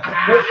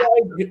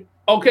it.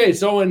 Okay,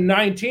 so in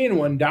 19,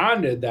 when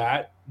Don did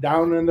that,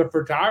 down in the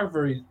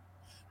photography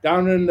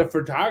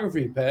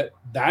pit,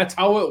 that's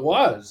how it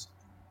was.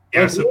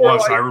 Yes, it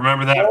was. Like, I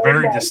remember that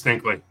very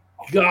distinctly.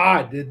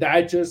 God, did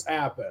that just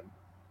happen?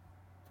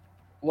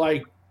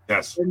 Like,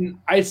 yes. And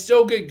I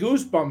still get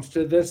goosebumps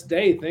to this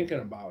day thinking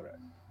about it,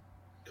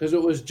 because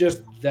it was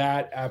just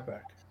that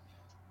epic.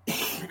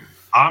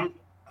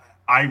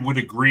 I would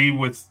agree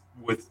with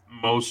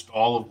most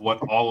all of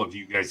what all of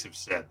you guys have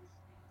said.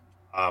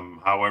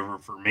 However,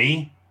 for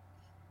me,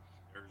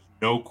 there's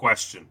no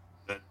question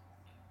that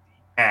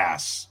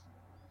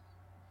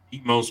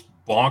the most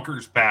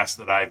bonkers pass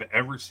that I've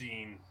ever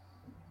seen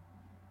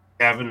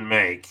Kevin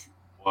make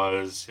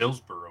was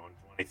Hillsborough in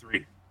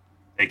 23,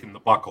 taking the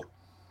buckle.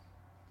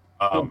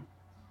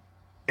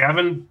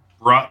 Kevin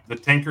brought the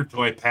Tinker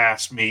Toy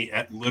past me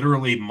at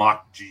literally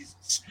mock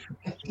Jesus.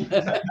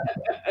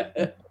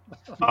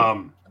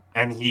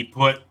 And he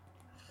put,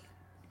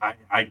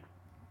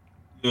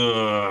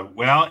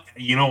 well,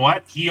 you know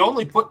what? He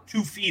only put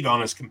 2 feet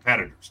on his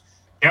competitors.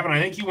 Kevin, I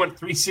think he went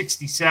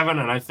 367,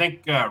 and I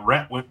think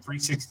Rhett went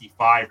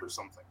 365 or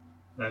something.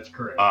 That's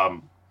correct.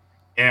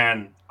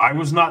 And I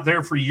was not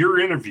there for your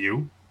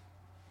interview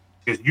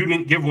because you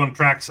didn't give one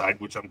trackside,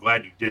 which I'm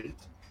glad you didn't.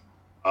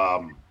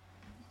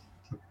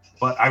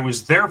 But I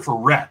was there for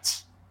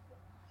Rhett's.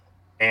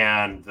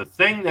 And the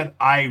thing that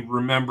I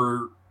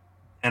remember,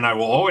 and I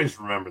will always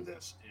remember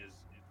this, is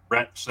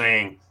Rhett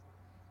saying,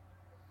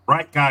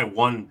 "Right guy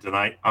won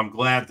tonight. I'm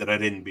glad that I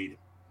didn't beat him."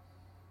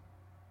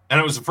 And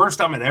it was the first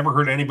time I'd ever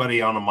heard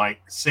anybody on a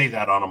mic say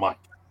that on a mic.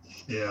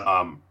 Yeah.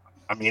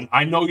 I mean,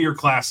 I know your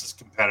class is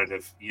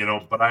competitive,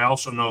 but I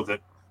also know that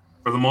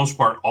for the most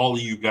part, all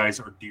of you guys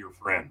are dear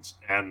friends.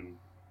 And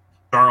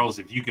Charles,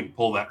 if you can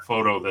pull that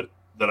photo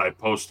that I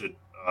posted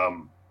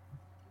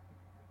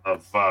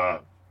of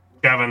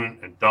Kevin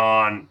and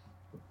Don,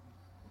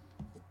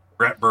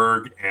 Brett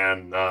Berg,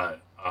 and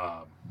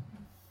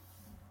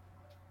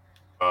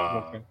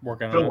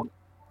working on it.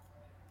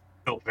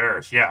 Phil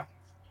Parrish, yeah.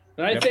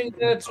 And I think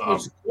that's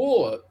what's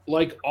cool.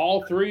 Like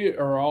all three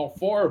or all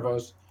four of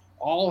us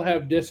all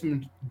have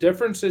different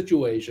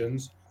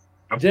situations,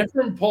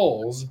 different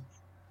pulls,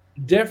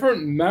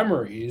 different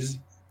memories,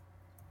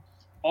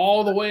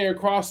 all the way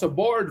across the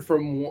board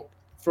from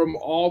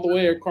all the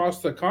way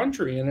across the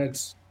country, and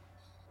it's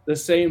the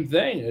same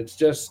thing. It's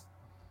just,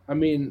 I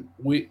mean,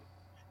 we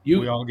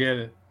all get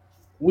it.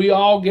 We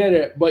all get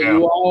it, but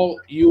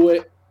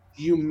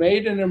you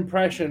made an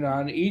impression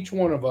on each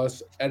one of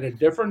us at a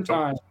different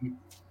time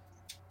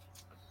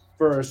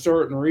for a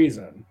certain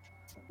reason,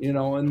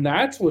 and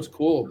that's what's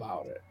cool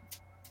about it.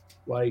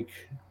 Like,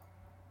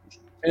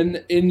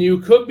 and you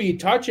could be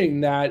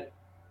touching that,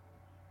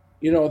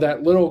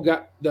 that little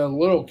guy, the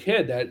little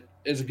kid that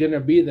is going to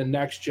be the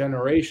next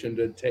generation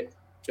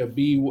to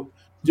be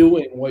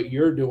doing what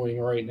you're doing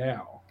right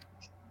now.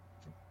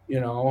 Be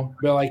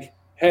like,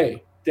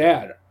 hey,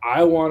 Dad,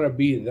 I want to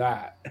be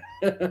that.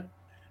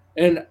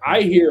 And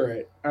I hear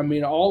it. I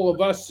mean, all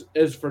of us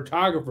as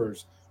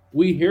photographers,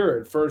 we hear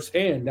it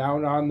firsthand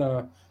down on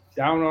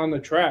the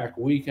track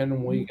week in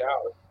and week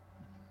out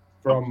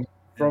from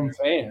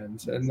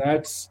fans, and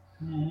that's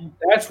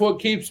what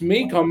keeps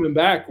me coming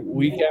back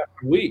week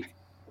after week.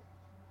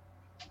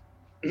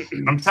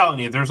 I'm telling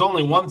you, there's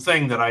only one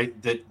thing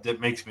that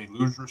makes me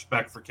lose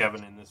respect for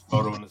Kevin in this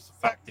photo, and it's the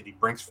fact that he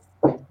drinks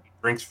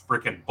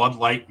freaking Bud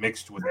Light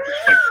mixed with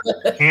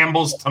like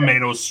Campbell's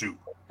tomato soup.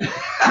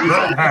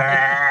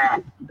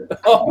 Cannot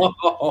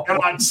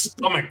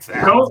stomach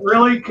that. Don't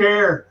really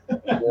care.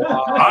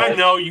 I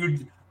know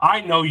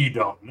you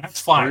don't. And that's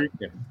fine.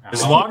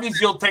 As long as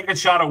you'll take a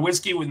shot of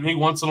whiskey with me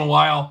once in a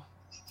while,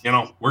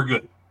 we're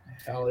good.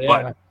 Hell yeah.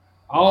 But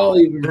I'll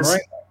even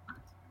drink.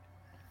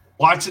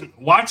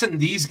 Watching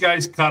these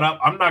guys cut up,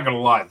 I'm not gonna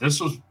lie. This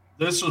was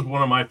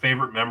one of my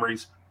favorite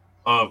memories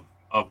of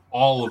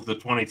all of the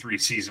 23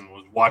 season,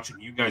 was watching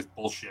you guys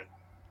bullshit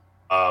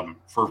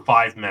for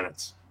 5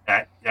 minutes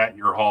at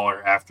your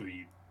hauler after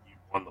you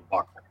won the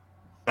buckle.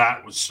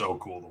 That was so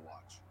cool to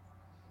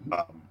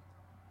watch.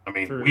 I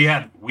mean, True.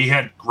 we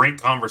had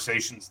great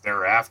conversations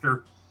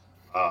thereafter.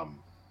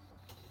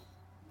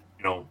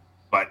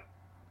 But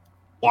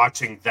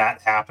watching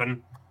that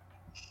happen,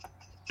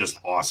 just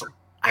awesome.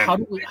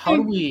 And How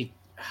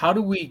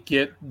do we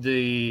get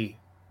the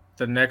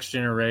next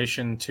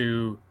generation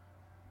to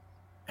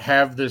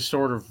have this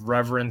sort of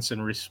reverence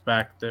and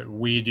respect that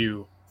we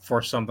do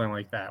for something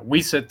like that?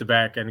 We sit the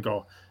back and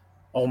go,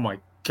 "Oh my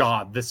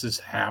God, this is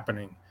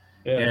happening,"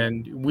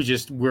 and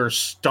we're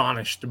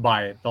astonished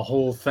by it, the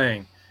whole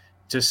thing,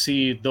 to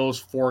see those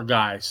four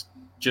guys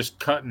just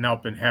cutting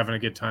up and having a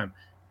good time.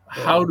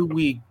 How do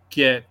we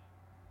get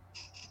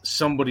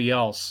somebody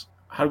else?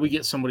 How do we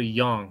get somebody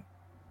young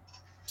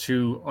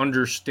to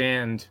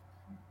understand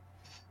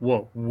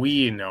what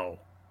we know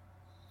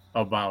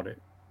about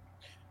it?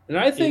 And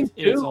I think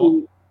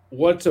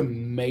what's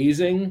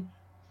amazing.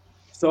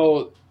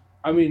 So,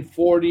 I mean,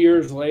 40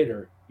 years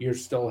later, you're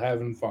still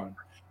having fun.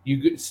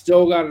 You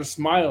still got a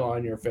smile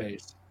on your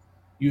face.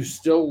 You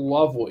still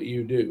love what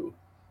you do.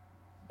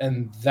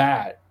 And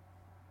that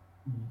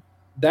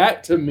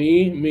to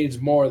me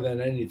means more than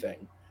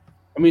anything.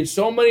 I mean,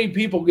 so many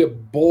people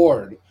get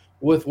bored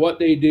with what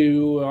they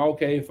do.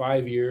 Okay,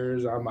 5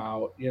 years, I'm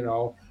out.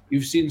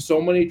 You've seen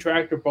so many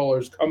tractor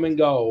pullers come and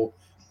go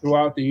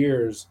throughout the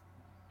years,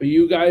 but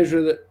you guys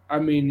are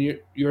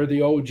you're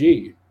the OG.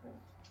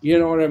 You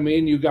know what I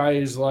mean? You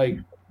guys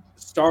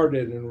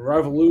started and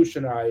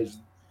revolutionized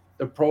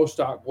the pro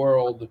stock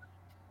world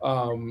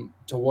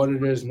to what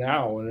it is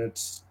now, and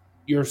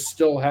you're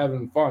still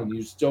having fun.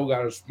 You still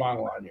got a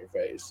smile on your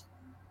face.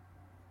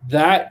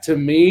 That to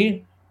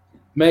me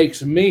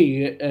makes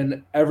me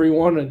and every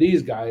one of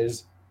these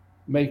guys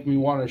make me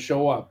want to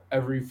show up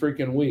every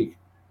freaking week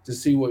to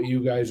see what you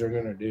guys are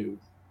going to do.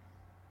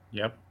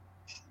 Yep.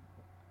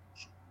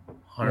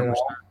 100%.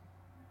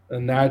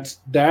 And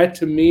that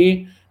to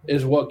me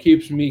is what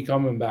keeps me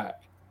coming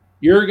back.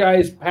 Your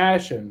guys'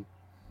 passion,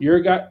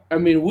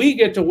 we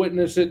get to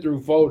witness it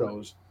through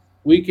photos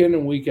week in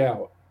and week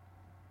out,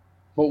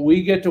 but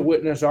we get to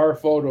witness our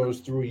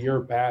photos through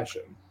your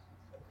passion.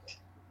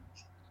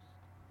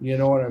 You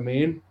know what I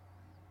mean?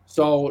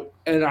 So,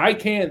 and I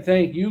can't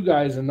thank you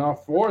guys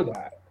enough for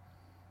that,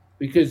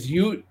 because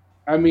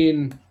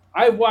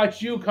I've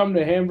watched you come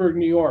to Hamburg,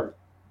 New York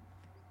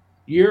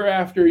year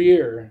after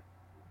year,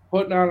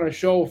 putting on a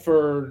show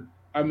for,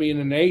 an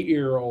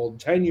 8-year-old,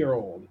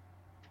 10-year-old.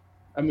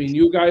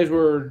 You guys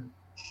were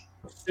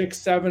 6,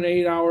 7,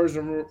 8 hours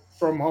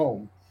from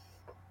home.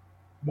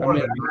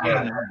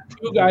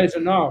 You guys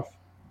enough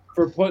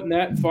for putting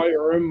that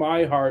fire in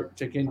my heart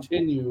to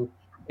continue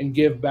and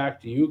give back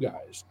to you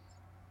guys.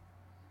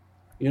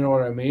 You know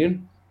what I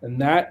mean? And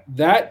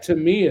that to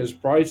me is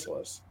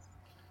priceless.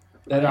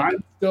 that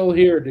I'm still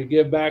here to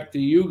give back to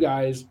you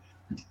guys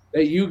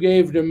that you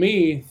gave to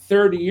me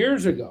 30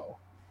 years ago.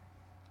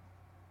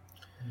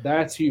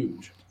 That's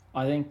huge.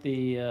 I think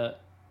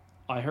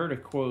I heard a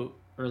quote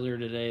earlier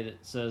today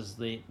that says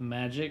the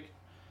magic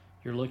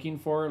you're looking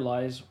for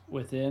lies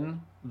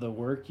within the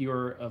work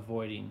you're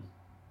avoiding.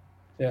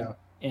 Yeah.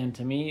 And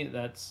to me,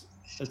 it's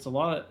a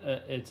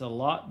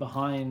lot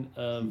behind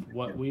of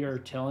what we are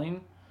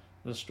telling,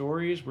 the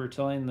stories we're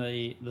telling,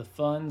 the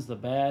funs, the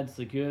bads,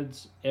 the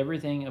goods,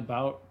 everything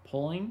about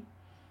pulling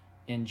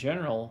in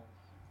general,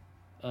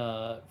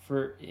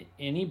 for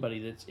anybody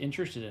that's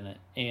interested in it,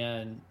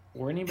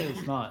 or anybody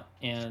that's not.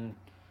 And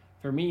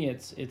for me,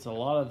 it's a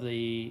lot of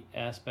the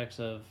aspects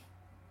of,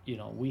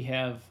 we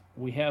have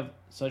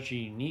such a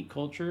unique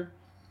culture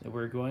that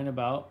we're going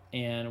about,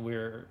 and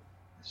we're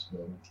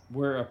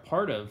a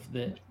part of,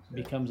 that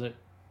becomes a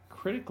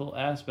critical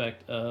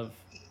aspect of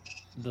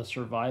the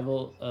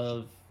survival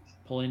of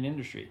pulling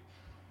industry.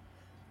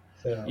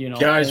 Yeah.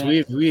 Guys,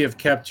 we have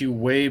kept you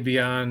way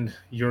beyond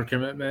your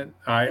commitment.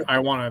 I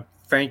want to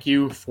thank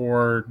you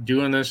for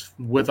doing this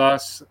with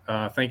us.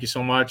 Thank you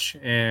so much.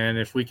 And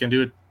if we can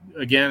do it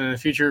again in the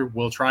future,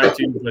 we'll try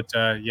to.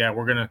 But yeah,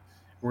 we're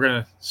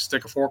gonna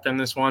stick a fork in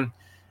this one.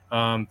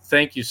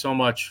 Thank you so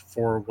much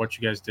for what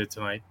you guys did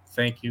tonight.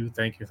 Thank you.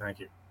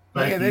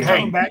 Hey, they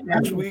coming back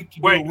next week to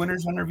do a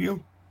winner's interview?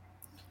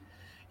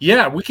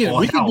 Yeah, we can.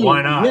 Well, we can do.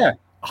 why not? Yeah,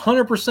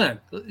 100%.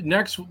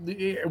 Next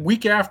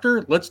week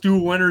after, let's do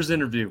a winner's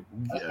interview.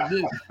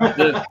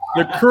 The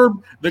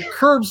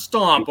curb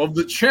stomp of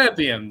the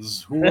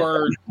champions, who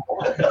are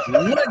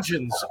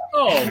legends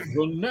of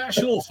the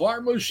National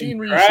Farm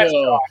Machinery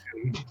Show.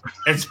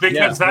 It's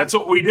because that's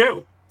what we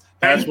do.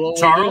 That's Hey, what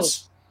we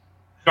Charles.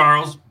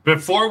 Charles,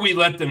 before we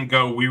let them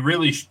go, you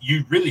really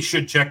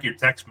should check your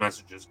text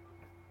messages.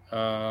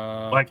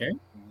 Okay.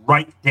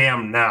 Right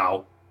damn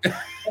now.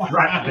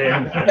 Right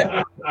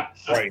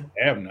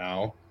damn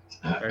now.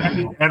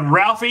 And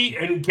Ralphie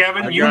and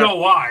Kevin, you know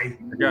why.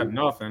 I got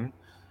nothing.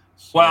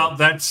 So. Well,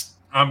 that's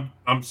I'm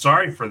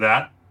sorry for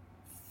that.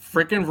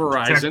 Freaking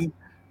Verizon.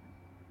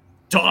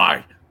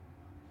 Die.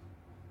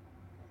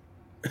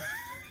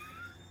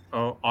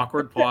 Oh,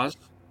 awkward pause.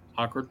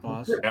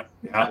 Yep.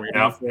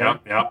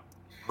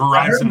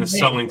 Verizon is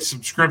selling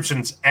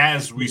subscriptions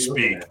as we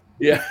speak.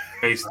 Yeah.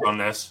 Based on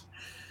this.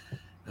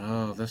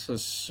 Oh, this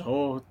is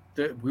so.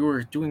 We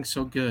were doing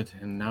so good,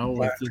 and now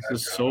this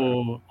is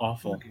so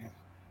awful.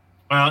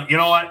 Well, you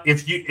know what?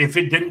 If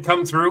it didn't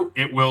come through,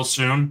 it will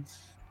soon.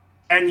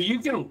 And you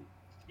can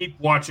keep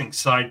watching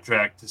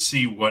Sidetracked to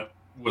see what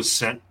was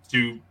sent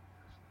to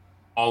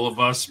all of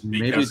us. You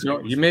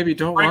maybe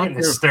don't want to.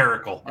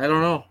 Hysterical. I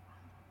don't know.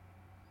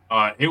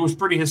 It was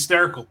pretty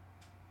hysterical.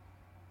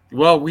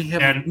 Well, we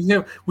have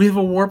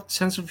a warped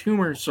sense of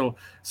humor, so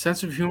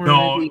sense of humor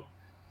may be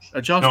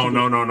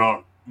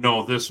adjustable.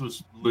 No, this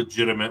was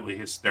legitimately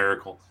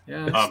hysterical.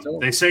 Yeah,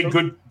 they say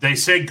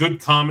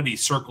good comedy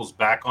circles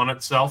back on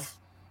itself.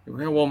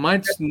 Yeah, well,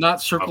 mine's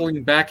not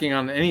circling backing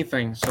on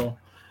anything, so.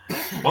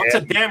 Well, it's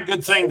a damn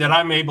good thing that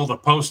I'm able to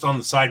post on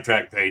the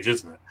Sidetrack page,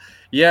 isn't it?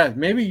 Yeah,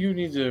 maybe you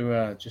need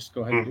to just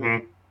go ahead and do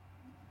it.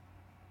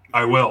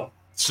 I will.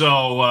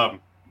 So,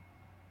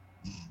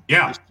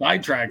 yeah.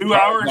 Sidetracked. 2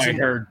 hours. I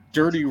heard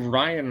Dirty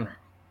Ryan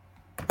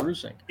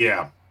cruising.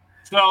 Yeah.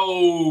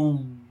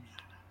 So,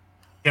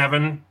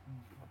 Kevin,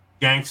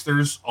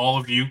 Gangsters, all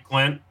of you,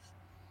 Clint,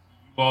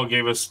 you all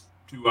gave us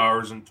 2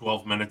 hours and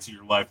 12 minutes of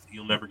your life that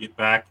you'll never get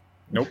back.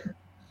 Nope.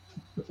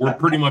 We're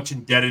pretty much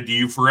indebted to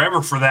you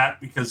forever for that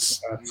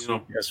because,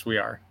 yes, we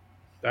are.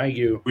 Thank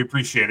you. We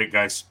appreciate it,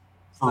 guys.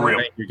 For real.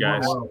 Thank you,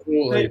 guys.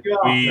 Thank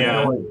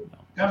you.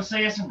 Come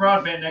see us in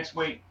Broadbent next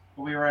week.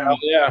 We'll be around. Oh,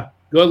 yeah.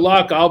 Good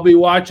luck. I'll be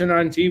watching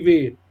on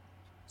TV.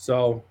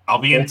 So I'll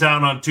be in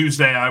town on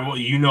Tuesday. I will.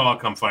 I'll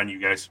come find you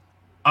guys.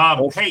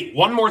 Hey,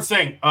 one more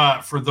thing.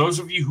 For those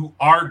of you who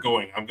are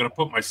going, I'm going to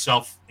put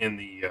myself in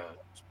the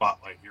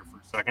spotlight here for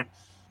a second.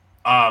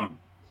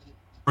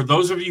 For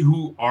those of you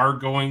who are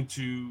going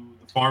to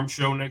the farm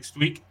show next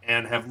week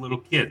and have little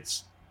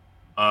kids,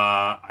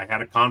 I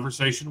had a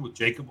conversation with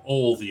Jacob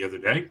Ohl the other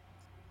day.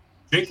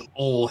 Jacob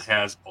Ohl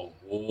has a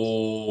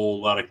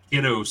whole lot of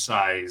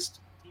kiddo-sized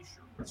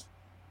T-shirts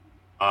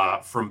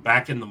from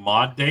back in the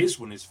mod days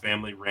when his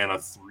family ran a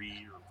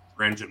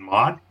 3-engine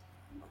mod.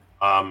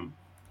 Want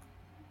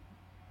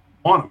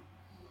them,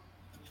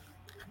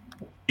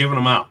 giving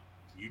them out.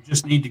 You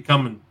just need to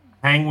come and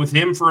hang with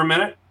him for a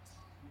minute.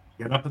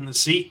 Get up in the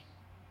seat.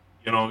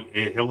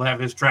 He'll have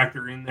his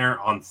tractor in there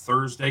on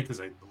Thursday because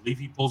I believe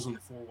he pulls in the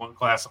 4-1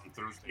 class on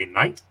Thursday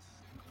night.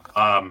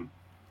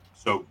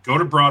 So go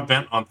to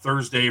Broadbent on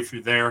Thursday if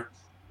you're there.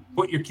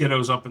 Put your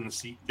kiddos up in the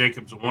seat.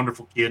 Jacob's a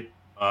wonderful kid,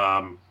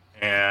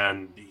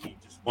 and he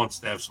just wants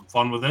to have some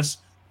fun with this.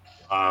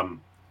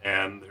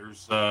 And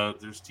there's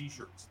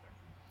T-shirts there.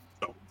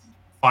 So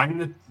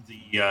find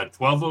the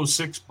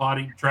 1206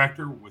 body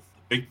tractor with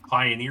the big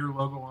Pioneer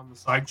logo on the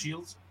side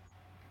shields,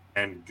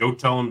 and go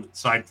tell him that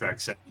Sidetrack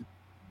sent you.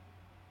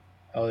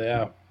 Oh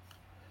yeah.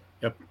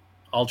 Yep.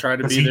 I'll try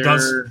to be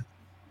there.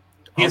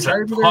 He has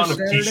a ton of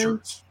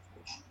T-shirts.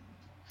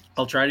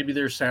 I'll try to be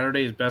there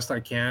Saturday as best I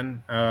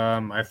can.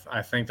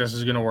 I think this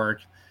is going to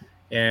work.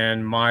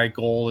 And my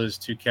goal is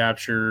to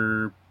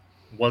capture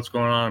what's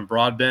going on in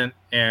Broadbent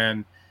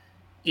and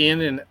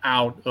in and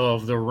out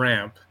of the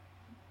ramp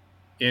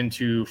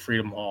into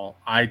Freedom Hall.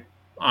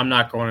 I'm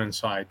not going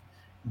inside.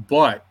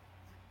 But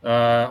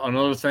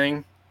another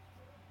thing,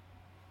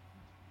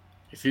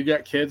 if you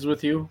got kids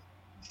with you,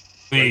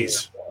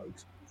 please.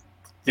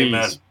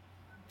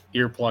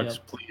 Earplugs,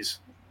 please.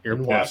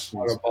 Earplugs.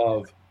 Not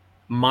above.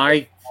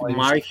 My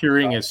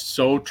hearing is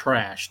so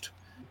trashed,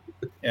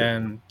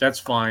 and that's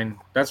fine.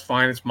 That's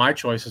fine. It's my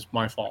choice. It's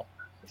my fault.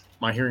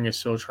 My hearing is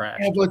so trashed.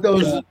 Yeah, but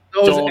those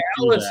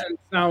Allison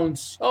sound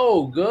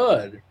so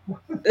good.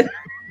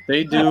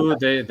 They do.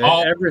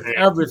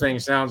 Everything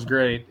sounds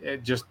great.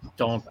 It just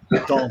don't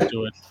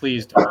do it.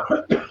 Please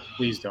don't.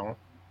 Please don't.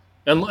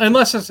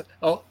 Unless it's,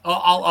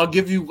 I'll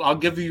give you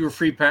your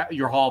free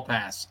your hall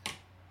pass,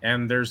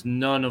 and there's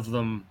none of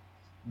them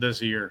this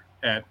year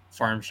at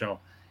Farm Show.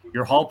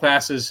 Your hall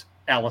pass is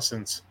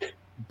Allison's,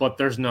 but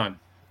there's none.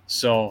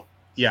 So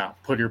yeah,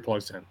 put your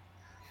plugs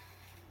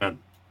in.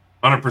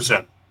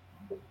 100%.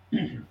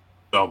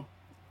 So,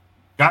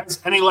 guys,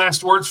 any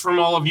last words from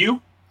all of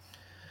you?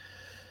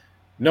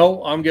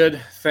 No, I'm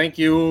good. Thank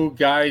you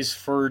guys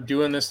for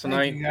doing this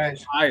tonight. Thank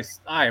you,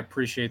 guys. I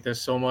appreciate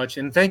this so much,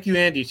 and thank you,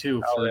 Andy,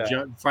 too, for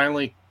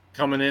finally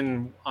coming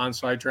in on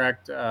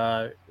Sidetracked.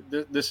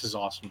 This is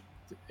awesome,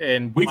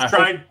 and we've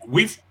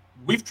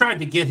tried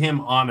to get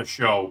him on a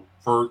show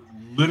for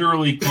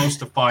literally close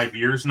to 5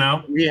 years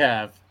now. We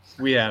have.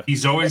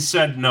 He's always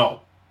said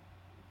no.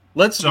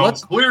 Let's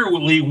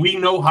clearly we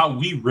know how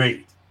we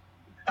rate.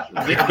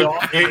 It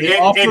took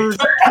Kevin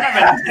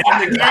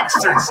and the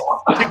Gangsters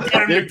to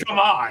get him to come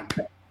on.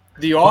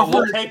 The offer,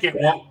 we'll take it.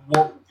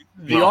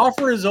 The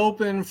offer is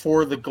open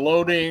for the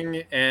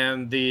gloating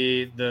and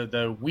the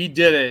we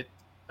did it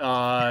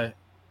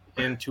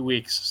in 2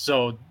 weeks.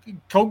 So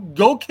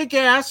go kick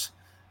ass,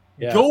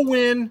 go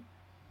win,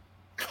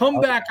 come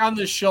back on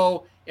the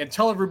show and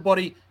tell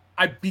everybody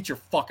I beat your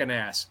fucking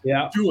ass.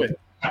 Yeah, do it.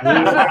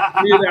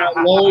 That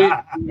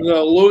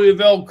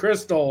Louisville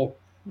Crystal.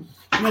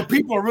 You know,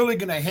 people are really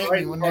going to hate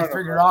me when they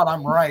figure out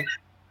I'm right.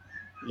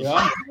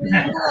 Yeah,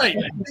 right.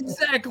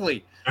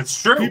 Exactly.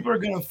 That's true. People are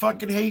going to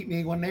fucking hate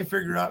me when they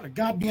figure out the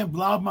goddamn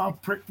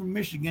loudmouth prick from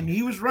Michigan.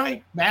 He was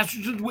right.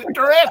 Masterson's whipped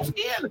their ass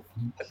again.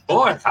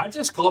 Boy, I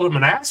just called him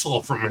an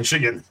asshole from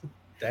Michigan.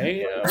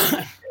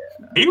 Damn.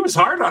 He was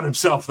hard on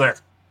himself there.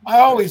 I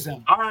always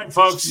am. All right,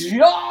 folks.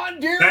 John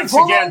Deere Thanks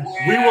again.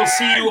 We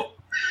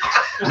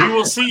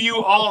will see you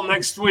all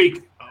next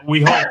week.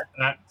 We hope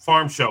at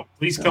Farm Show.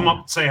 Please come up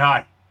and say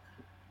hi.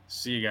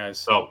 See you guys.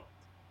 So,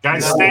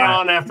 guys, stay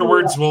on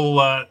afterwards.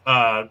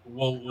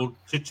 We'll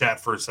chit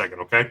chat for a second,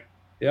 okay?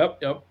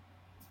 Yep. All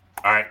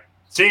right.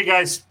 See you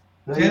guys.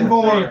 10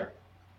 more.